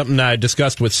Cousins, something I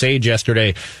discussed with Sage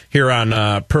yesterday here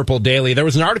on Purple Daily. There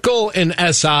was an article in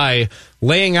SI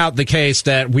laying out the case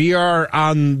that we are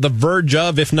on the verge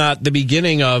of, if not the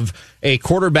beginning of, a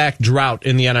quarterback drought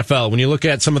in the NFL. When you look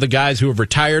at some of the guys who have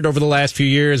retired over the last few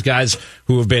years, guys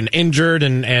who have been injured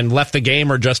and left the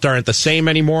game or just aren't the same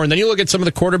anymore, and then you look at some of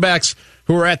the quarterbacks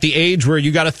who are at the age where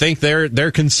you got to think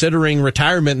they're considering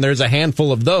retirement, and there's a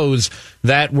handful of those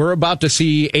that we're about to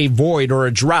see a void or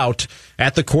a drought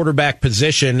at the quarterback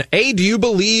position. A, do you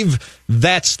believe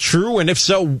that's true? And if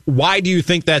so, why do you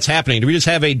think that's happening? Do we just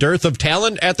have a dearth of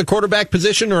talent at the quarterback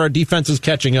position, or our defense is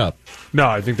catching up? No,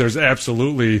 I think there's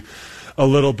absolutely a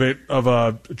little bit of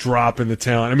a drop in the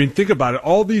talent. I mean, think about it.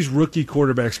 All these rookie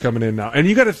quarterbacks coming in now. And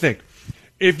you got to think,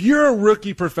 if you're a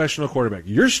rookie professional quarterback,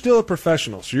 you're still a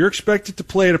professional, so you're expected to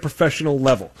play at a professional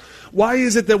level. Why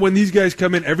is it that when these guys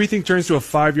come in, everything turns to a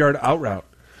 5-yard out route?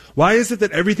 Why is it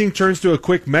that everything turns to a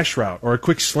quick mesh route or a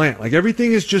quick slant? Like,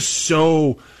 everything is just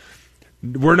so,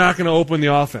 we're not going to open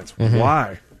the offense. Mm-hmm.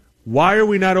 Why? Why are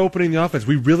we not opening the offense?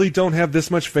 We really don't have this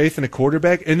much faith in a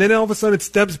quarterback. And then all of a sudden it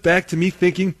steps back to me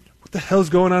thinking, what the hell's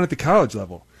going on at the college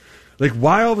level? Like,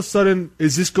 why all of a sudden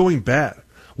is this going bad?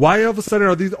 Why all of a sudden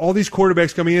are all these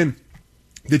quarterbacks coming in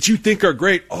that you think are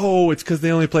great? Oh, it's because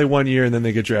they only play 1 year and then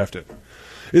they get drafted.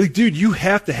 Like, dude, you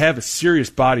have to have a serious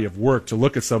body of work to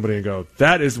look at somebody and go,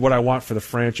 that is what I want for the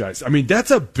franchise. I mean, that's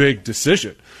a big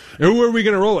decision. And who are we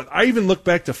going to roll it? I even look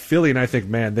back to Philly and I think,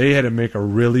 man, they had to make a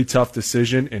really tough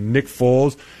decision in Nick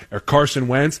Foles or Carson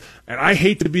Wentz. And I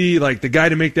hate to be like the guy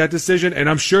to make that decision. And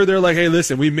I'm sure they're like, hey,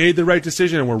 listen, we made the right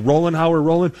decision and we're rolling how we're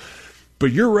rolling.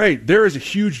 But you're right. There is a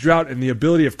huge drought in the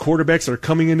ability of quarterbacks that are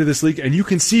coming into this league. And you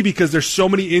can see, because there's so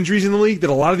many injuries in the league, that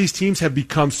a lot of these teams have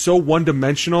become so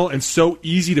one-dimensional and so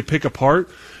easy to pick apart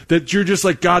that you're just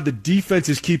like, God, the defense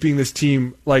is keeping this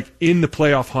team like in the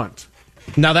playoff hunt.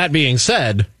 Now, that being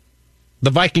said,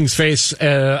 the Vikings face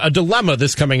a dilemma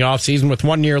this coming offseason with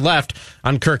 1 year left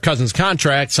on Kirk Cousins'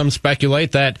 contract. Some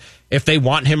speculate that if they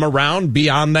want him around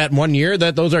beyond that 1 year,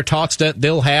 that those are talks that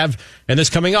they'll have in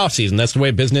this coming offseason. That's the way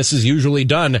business is usually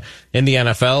done in the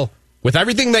NFL. With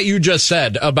everything that you just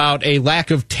said about a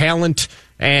lack of talent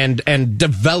and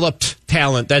developed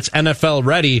talent that's NFL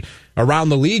ready around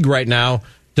the league right now,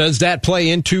 does that play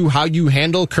into how you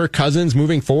handle Kirk Cousins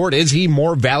moving forward? Is he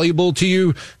more valuable to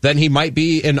you than he might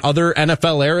be in other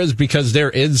NFL eras because there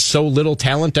is so little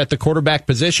talent at the quarterback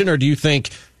position? Or do you think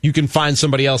you can find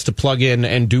somebody else to plug in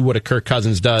and do what a Kirk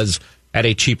Cousins does at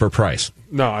a cheaper price?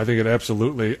 No, I think it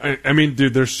absolutely. I mean,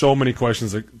 dude, there's so many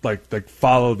questions that like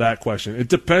follow that question. It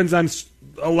depends on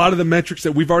a lot of the metrics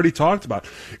that we've already talked about.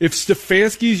 If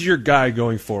Stefanski's your guy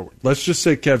going forward, let's just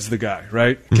say Kev's the guy,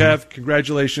 right? Mm-hmm. Kev,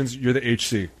 congratulations, you're the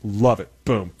HC. Love it.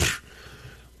 Boom.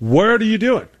 What are you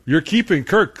doing? You're keeping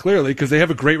Kirk, clearly, because they have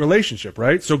a great relationship,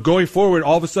 right? So going forward,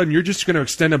 all of a sudden, you're just going to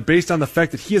extend him based on the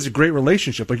fact that he has a great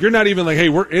relationship. Like, you're not even like, hey,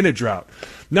 we're in a drought.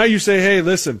 Now you say, hey,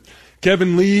 listen,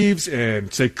 Kevin leaves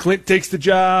and say Clint takes the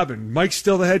job and Mike's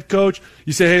still the head coach.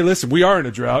 You say, hey, listen, we are in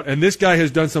a drought, and this guy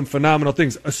has done some phenomenal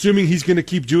things, assuming he's going to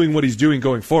keep doing what he's doing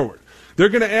going forward. They're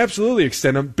going to absolutely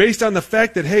extend him based on the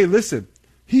fact that, hey, listen,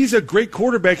 he's a great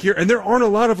quarterback here, and there aren't a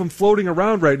lot of them floating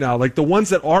around right now. Like, the ones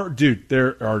that are, dude,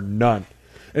 there are none.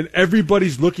 And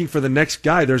everybody's looking for the next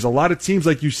guy. There's a lot of teams,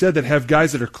 like you said, that have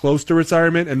guys that are close to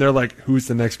retirement, and they're like, who's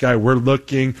the next guy? We're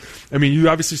looking. I mean, you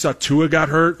obviously saw Tua got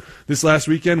hurt this last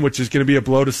weekend, which is going to be a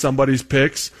blow to somebody's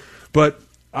picks. But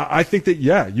I think that,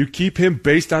 yeah, you keep him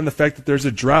based on the fact that there's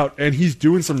a drought, and he's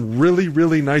doing some really,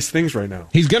 really nice things right now.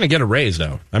 He's going to get a raise,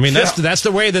 though. I mean, that's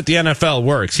the way that the NFL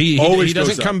works. He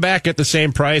doesn't come back at the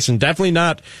same price, and definitely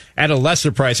not at a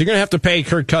lesser price. You're going to have to pay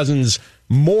Kirk Cousins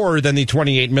more than the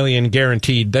 $28 million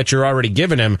guaranteed that you're already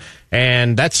giving him,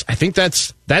 and I think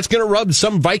that's going to rub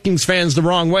some Vikings fans the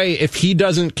wrong way if he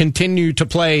doesn't continue to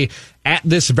play at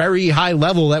this very high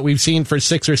level that we've seen for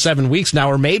 6 or 7 weeks now,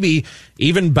 or maybe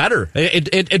even better.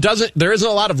 It doesn't. There isn't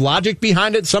a lot of logic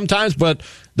behind it sometimes, but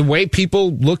the way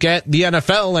people look at the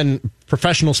NFL and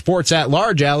professional sports at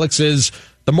large, Alex, is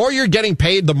the more you're getting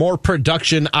paid, the more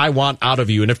production I want out of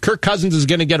you. And if Kirk Cousins is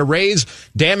going to get a raise,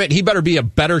 damn it, he better be a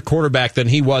better quarterback than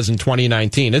he was in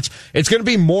 2019. It's going to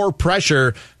be more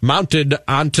pressure mounted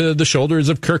onto the shoulders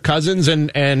of Kirk Cousins,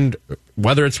 and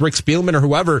whether it's Rick Spielman or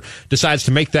whoever decides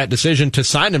to make that decision to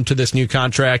sign him to this new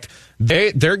contract,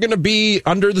 they're going to be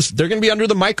under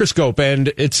the microscope,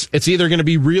 and it's either going to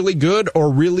be really good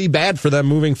or really bad for them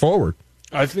moving forward.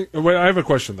 I have a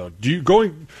question though.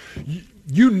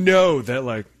 You know that,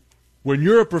 like, when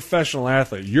you're a professional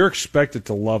athlete, you're expected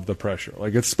to love the pressure.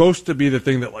 Like, it's supposed to be the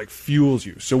thing that, like, fuels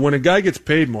you. So when a guy gets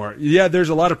paid more, yeah, there's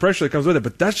a lot of pressure that comes with it,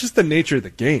 but that's just the nature of the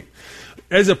game.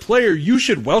 As a player, you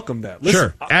should welcome that. Listen,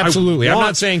 sure, absolutely. I'm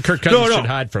not saying Kirk Cousins should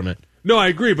hide from it. No, I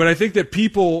agree, but I think that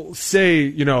people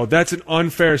say, that's an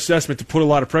unfair assessment to put a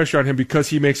lot of pressure on him because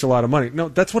he makes a lot of money. No,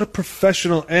 that's what a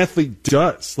professional athlete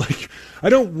does. Like, I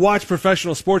don't watch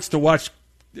professional sports to watch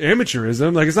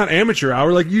amateurism. Like, it's not amateur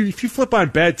hour. Like, if you flip on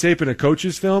bad tape in a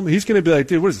coach's film, he's going to be like,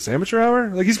 dude, what is this, amateur hour?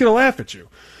 Like, he's going to laugh at you.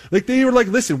 Like, they were like,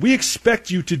 listen, we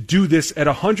expect you to do this at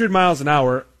 100 miles an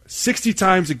hour 60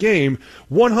 times a game,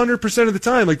 100% of the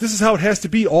time. Like, this is how it has to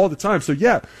be all the time. So,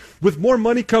 yeah, with more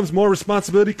money comes more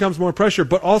responsibility, comes more pressure,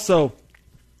 but also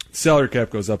salary cap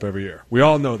goes up every year. We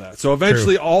all know that. So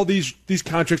eventually all these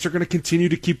contracts are going to continue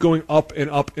to keep going up and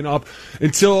up and up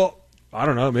until, I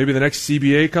don't know, maybe the next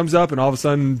CBA comes up and all of a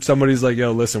sudden somebody's like,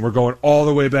 yo, listen, we're going all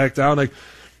the way back down. Like,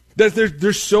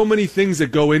 there's so many things that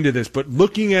go into this, but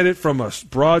looking at it from a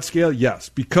broad scale, yes,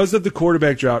 because of the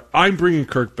quarterback drought, I'm bringing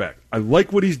Kirk back. I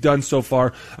like what he's done so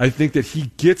far. I think that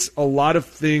he gets a lot of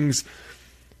things.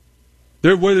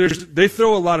 They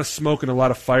throw a lot of smoke and a lot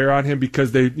of fire on him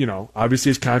because obviously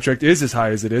his contract is as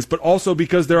high as it is, but also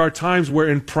because there are times where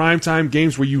in primetime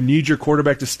games where you need your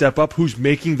quarterback to step up who's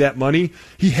making that money,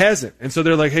 he hasn't. And so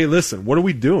they're like, hey, listen, what are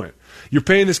we doing? You're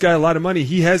paying this guy a lot of money.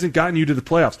 He hasn't gotten you to the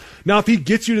playoffs. Now, if he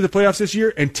gets you to the playoffs this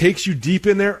year and takes you deep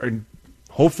in there and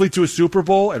hopefully to a Super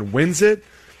Bowl and wins it,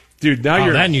 dude,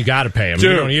 then you got to pay him.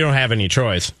 Dude, you don't have any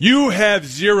choice. You have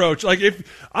zero. Like,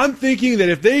 if I'm thinking that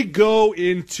if they go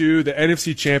into the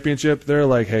NFC Championship, they're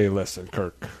like, hey, listen,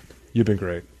 Kirk, you've been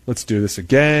great. Let's do this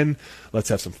again. Let's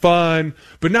have some fun.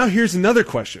 But now here's another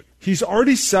question. He's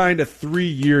already signed a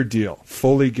 3-year deal,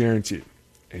 fully guaranteed.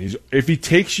 And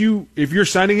if you're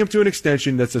signing him to an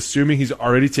extension that's assuming he's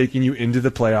already taking you into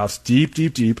the playoffs,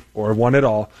 deep, or won it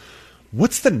all,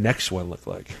 what's the next one look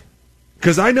like?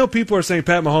 Because I know people are saying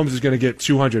Pat Mahomes is going to get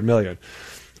 $200 million.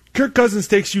 Kirk Cousins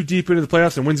takes you deep into the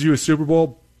playoffs and wins you a Super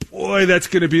Bowl. Boy, that's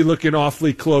going to be looking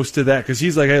awfully close to that because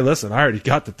he's like, hey, listen, I already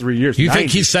got the 3 years. You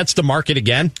think he sets the market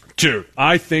again? Dude,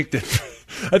 I think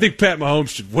Pat Mahomes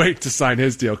should wait to sign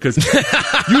his deal because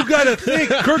you got to think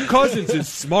Kirk Cousins is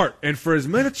smart. And for as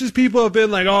much as people have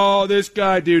been like, oh, this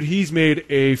guy, dude, he's made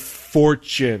a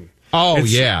fortune. Oh,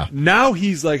 yeah. Now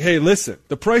he's like, hey, listen,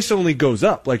 the price only goes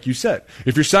up, like you said.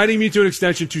 If you're signing me to an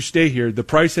extension to stay here, the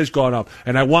price has gone up,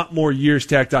 and I want more years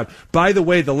tacked on. By the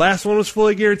way, the last one was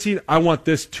fully guaranteed. I want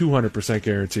this 200%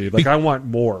 guaranteed. Like, I want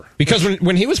more. Because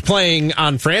when he was playing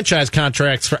on franchise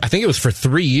contracts, I think it was for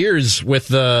 3 years with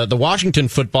the Washington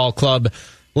Football Club,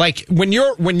 like, when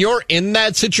you're in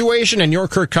that situation and you're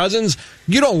Kirk Cousins,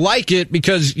 you don't like it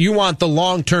because you want the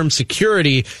long-term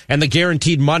security and the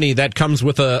guaranteed money that comes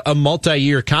with a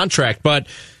multi-year contract. But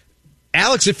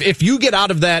Alex, if you get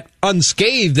out of that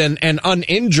unscathed and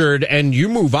uninjured and you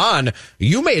move on,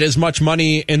 you made as much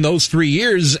money in those 3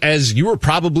 years as you were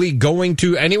probably going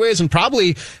to anyways, and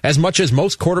probably as much as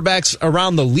most quarterbacks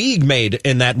around the league made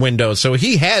in that window. So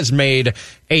he has made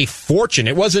a fortune.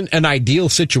 It wasn't an ideal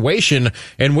situation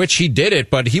in which he did it,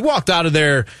 but he walked out of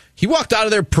there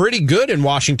pretty good in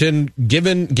Washington,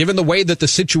 given the way that the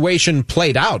situation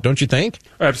played out, don't you think?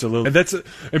 Absolutely.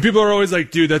 And people are always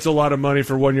like, dude, that's a lot of money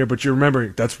for 1 year, but you're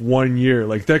remembering that's 1 year.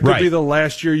 Like, that could be the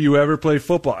last year you ever play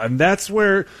football. And that's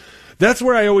where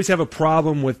I always have a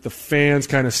problem with the fans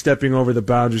kind of stepping over the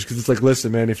boundaries, because it's like,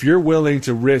 listen, man, if you're willing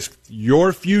to risk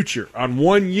your future on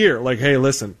 1 year, like, hey,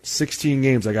 listen, 16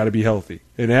 games, I got to be healthy.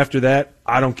 And after that,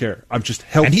 I don't care. I'm just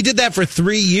healthy. And he did that for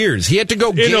 3 years. He had to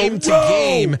go game to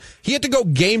game. He had to go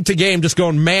game to game just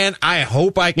going, man, I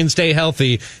hope I can stay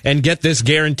healthy and get this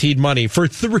guaranteed money for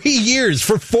 3 years,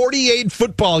 for 48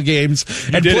 football games,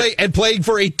 and playing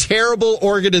for a terrible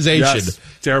organization. Yes,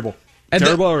 terrible.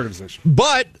 Terrible organization.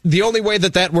 But the only way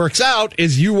that works out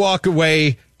is you walk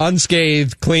away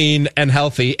unscathed, clean, and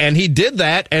healthy. And he did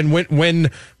that. And when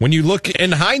you look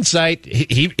in hindsight,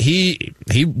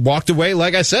 he walked away,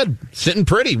 like I said, sitting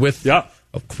pretty with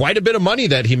quite a bit of money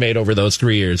that he made over those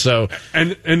 3 years. So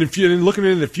and if you're looking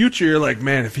into the future, you're like,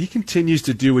 man, if he continues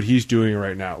to do what he's doing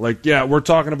right now, like, yeah, we're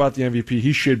talking about the MVP.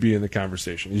 He should be in the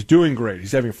conversation. He's doing great.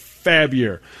 He's having a fab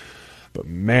year. But,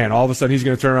 man, all of a sudden he's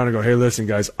going to turn around and go, hey, listen,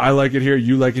 guys, I like it here.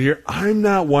 You like it here. I'm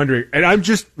not wondering. And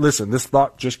listen, this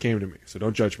thought just came to me, so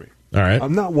don't judge me. All right.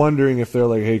 I'm not wondering if they're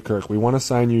like, hey, Kirk, we want to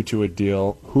sign you to a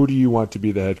deal. Who do you want to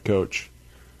be the head coach?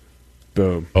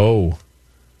 Boom. Oh.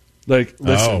 Like,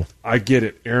 listen, I get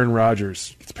it. Aaron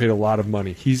Rodgers gets paid a lot of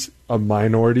money. He's a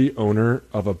minority owner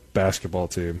of a basketball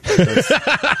team.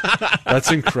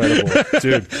 That's incredible,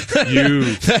 dude. You're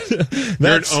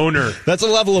an owner. That's a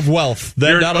level of wealth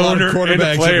that not a lot of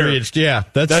quarterbacks have reached. Yeah,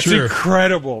 that's true.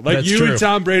 Incredible. Like, you and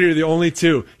Tom Brady are the only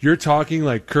two. You're talking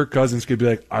like Kirk Cousins could be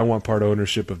like, I want part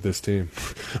ownership of this team.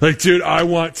 Like, dude, I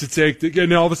want to take.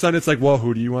 And all of a sudden, it's like, well,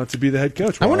 who do you want to be the head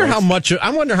coach? Well, I wonder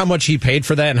how much he paid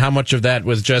for that, and how much of that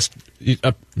was just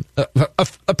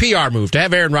a PR move to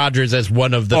have Aaron Rodgers as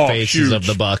one of the faces of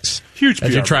the Bucs. Huge.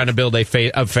 As you're trying to build a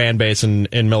fan base in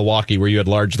Milwaukee, where you had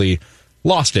largely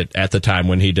lost it at the time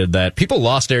when he did that. People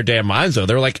lost their damn minds, though.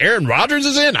 They were like, Aaron Rodgers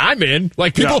is in, I'm in.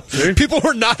 Like, people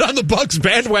were not on the Bucs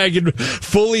bandwagon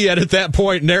fully yet at that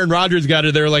point, and Aaron Rodgers got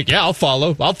it. They were like, yeah, I'll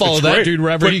follow that dude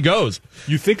wherever he goes.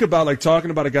 You think about, like, talking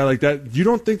about a guy like that, you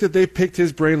don't think that they picked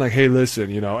his brain like, hey,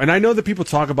 listen, and I know that people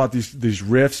talk about these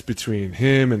rifts between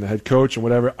him and the head coach and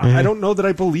whatever. Mm-hmm. I don't know that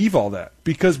I believe all that,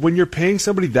 because when you're paying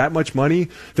somebody that much money,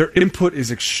 their input is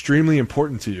extremely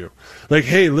important to you. Like,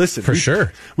 hey, listen,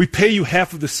 we pay you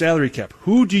half of the salary cap.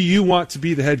 Who do you want to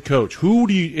be the head coach? Who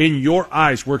do you, in your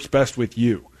eyes, works best with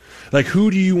you? Like, who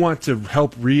do you want to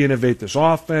help re-innovate this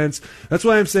offense? That's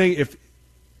why I'm saying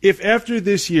if after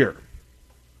this year,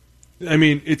 I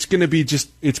mean, it's going to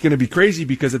be crazy,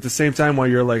 because at the same time, while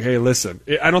you're like, hey, listen,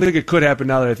 I don't think it could happen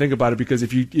now that I think about it, because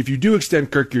if you do extend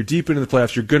Kirk, you're deep into the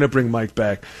playoffs, you're going to bring Mike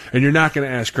back, and you're not going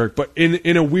to ask Kirk. But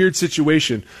in a weird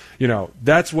situation,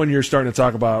 that's when you're starting to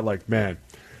talk about, like, man,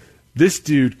 this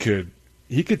dude could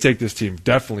take this team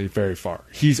definitely very far.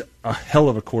 He's a hell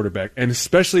of a quarterback, and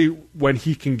especially when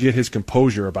he can get his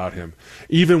composure about him.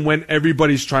 Even when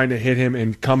everybody's trying to hit him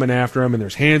and coming after him and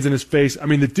there's hands in his face. I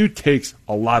mean, the dude takes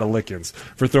a lot of lickings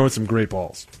for throwing some great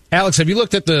balls. Alex, have you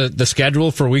looked at the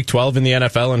schedule for Week 12 in the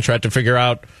NFL and tried to figure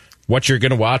out what you're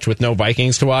going to watch with no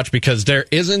Vikings to watch? Because there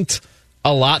isn't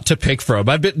a lot to pick from.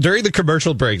 During the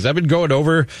commercial breaks, I've been going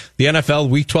over the NFL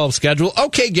Week 12 schedule.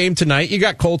 Okay, game tonight. You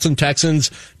got Colts and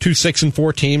Texans, 2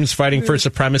 6-4 teams fighting for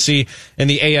supremacy in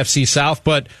the AFC South.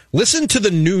 But listen to the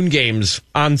noon games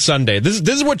on Sunday. This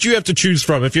is what you have to choose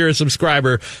from if you're a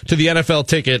subscriber to the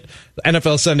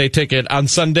NFL Sunday Ticket on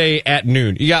Sunday at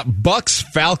noon. You got Bucks,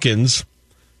 Falcons,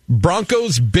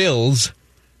 Broncos, Bills,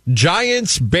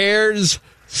 Giants, Bears,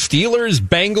 Steelers,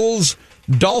 Bengals,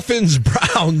 Dolphins,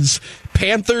 Browns,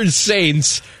 Panthers,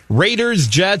 Saints, Raiders,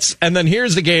 Jets, and then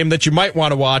here's the game that you might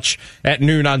want to watch at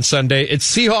noon on Sunday. It's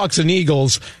Seahawks and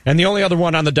Eagles, and the only other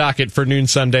one on the docket for noon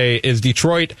Sunday is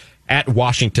Detroit at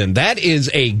Washington. That is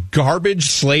a garbage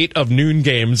slate of noon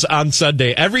games on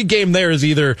Sunday. Every game there is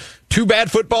either two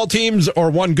bad football teams or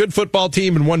one good football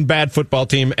team and one bad football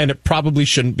team, and it probably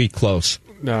shouldn't be close.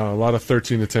 No, a lot of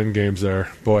 13-10 games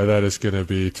there. Boy, that is going to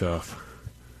be tough.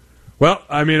 Well,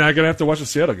 I mean, I'm going to have to watch the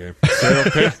Seattle game.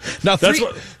 Now,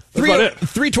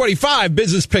 3:25,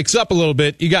 business picks up a little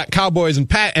bit. You got Cowboys and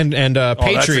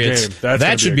Patriots.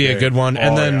 That should be a good one.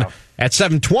 And then at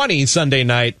 7:20 Sunday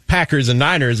night, Packers and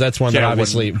Niners. That's one that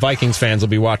obviously Vikings fans will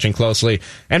be watching closely.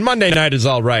 And Monday night is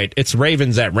all right. It's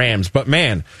Ravens at Rams. But,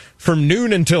 man, from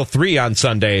noon until 3 on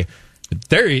Sunday,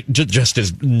 there just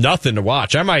is nothing to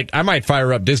watch. I might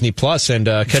fire up Disney Plus and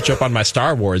catch up on my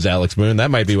Star Wars, Alex Moon.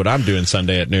 That might be what I'm doing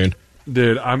Sunday at noon.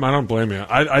 Dude, I don't blame you.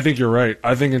 I think you're right.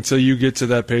 I think until you get to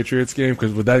that Patriots game,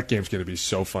 because that game's going to be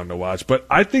so fun to watch. But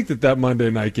I think that Monday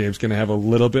night game's going to have a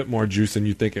little bit more juice than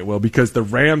you think it will, because the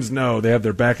Rams know they have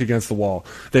their back against the wall.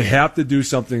 They have to do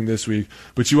something this week.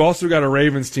 But you also got a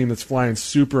Ravens team that's flying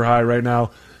super high right now.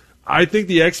 I think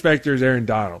the X factor is Aaron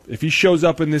Donald. If he shows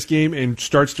up in this game and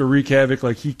starts to wreak havoc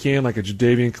like he can, like a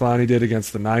Jadeveon Clowney did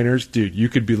against the Niners, dude, you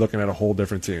could be looking at a whole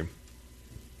different team.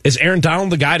 Is Aaron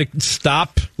Donald the guy to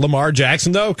stop Lamar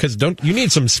Jackson, though? Because you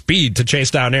need some speed to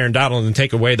chase down Aaron Donald and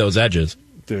take away those edges.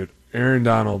 Dude, Aaron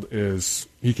Donald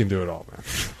he can do it all, man.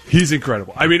 He's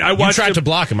incredible. I mean, You tried to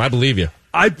block him. I believe you.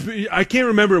 I can't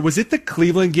remember. Was it the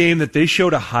Cleveland game that they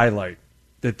showed a highlight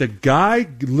that the guy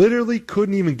literally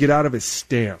couldn't even get out of his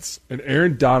stance, and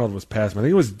Aaron Donald was past him? I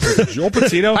think it was Joe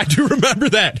Patino. I do remember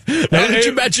that. Now that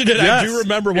you mentioned it, yes, I do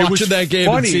remember watching that game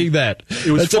and seeing that. It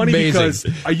was That's funny amazing. because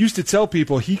I used to tell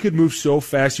people he could move so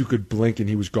fast you could blink and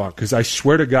he was gone. Because I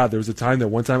swear to God, there was a time that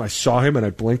one time I saw him and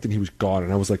I blinked and he was gone.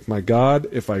 And I was like, my God,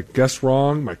 if I guessed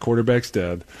wrong, my quarterback's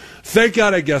dead. Thank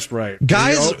God I guessed right.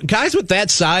 Guys with that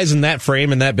size and that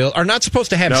frame and that build are not supposed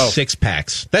to have six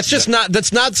packs. That's just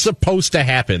that's not supposed to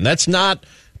happen. That's not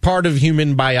part of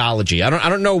human biology. I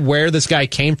don't know where this guy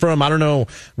came from. I don't know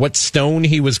what stone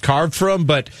he was carved from,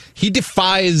 but he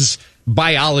defies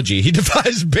biology. He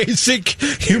defies basic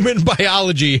human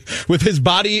biology with his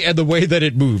body and the way that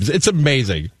it moves. It's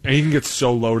amazing. And he can get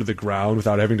so low to the ground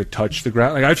without having to touch the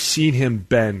ground. Like, I've seen him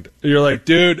bend. You're like,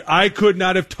 dude, I could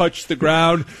not have touched the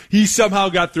ground. He somehow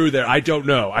got through there. I don't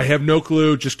know. I have no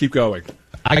clue. Just keep going.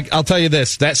 I'll tell you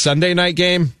this. That Sunday night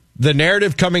game, the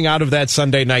narrative coming out of that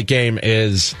Sunday night game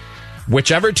is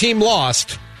whichever team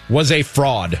lost was a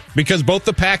fraud, because both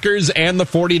the Packers and the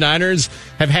 49ers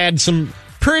have had some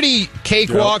pretty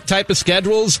cakewalk type of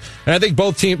schedules, and I think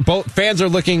both fans are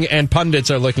looking and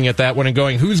pundits are looking at that one and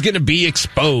going, who's going to be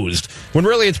exposed? When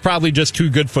really it's probably just two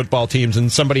good football teams and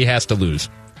somebody has to lose.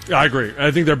 I agree.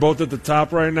 I think they're both at the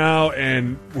top right now,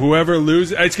 and whoever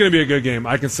loses, it's going to be a good game.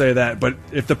 I can say that. But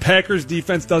if the Packers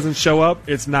defense doesn't show up,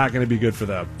 it's not going to be good for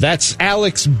them. That's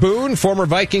Alex Boone, former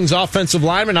Vikings offensive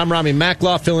lineman. I'm Rami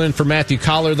Maclaw, filling in for Matthew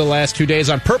Collar the last 2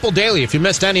 days on Purple Daily. If you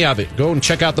missed any of it, go and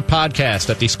check out the podcast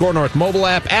at the Score North mobile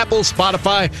app, Apple,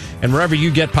 Spotify, and wherever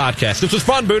you get podcasts. This was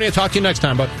fun, Boone. I'll talk to you next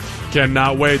time, bud.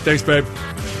 Cannot wait. Thanks, babe.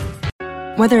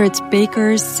 Whether it's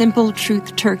Baker's Simple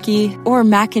Truth Turkey or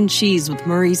mac and cheese with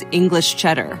Murray's English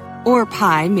Cheddar or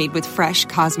pie made with fresh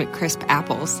Cosmic Crisp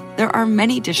apples, there are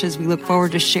many dishes we look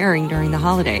forward to sharing during the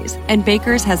holidays. And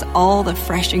Baker's has all the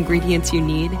fresh ingredients you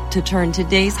need to turn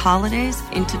today's holidays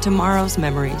into tomorrow's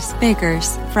memories.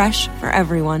 Baker's, fresh for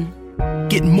everyone.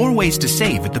 Get more ways to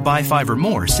save at the Buy 5 or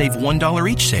More Save $1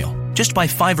 each sale. Just buy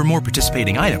 5 or more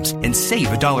participating items and save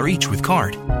 $1 each with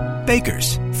card.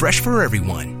 Baker's, fresh for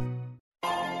everyone.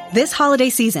 This holiday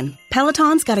season,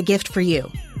 Peloton's got a gift for you.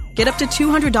 Get up to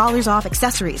 $200 off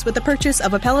accessories with the purchase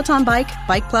of a Peloton bike,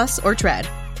 Bike Plus, or Tread.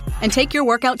 And take your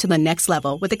workout to the next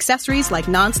level with accessories like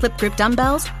non-slip grip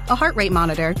dumbbells, a heart rate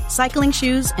monitor, cycling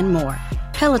shoes, and more.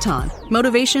 Peloton,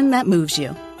 motivation that moves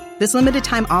you. This limited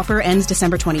time offer ends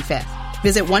December 25th.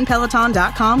 Visit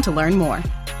onepeloton.com to learn more.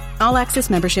 All access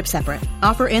membership separate.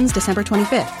 Offer ends December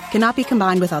 25th. Cannot be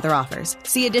combined with other offers.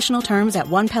 See additional terms at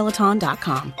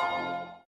onepeloton.com.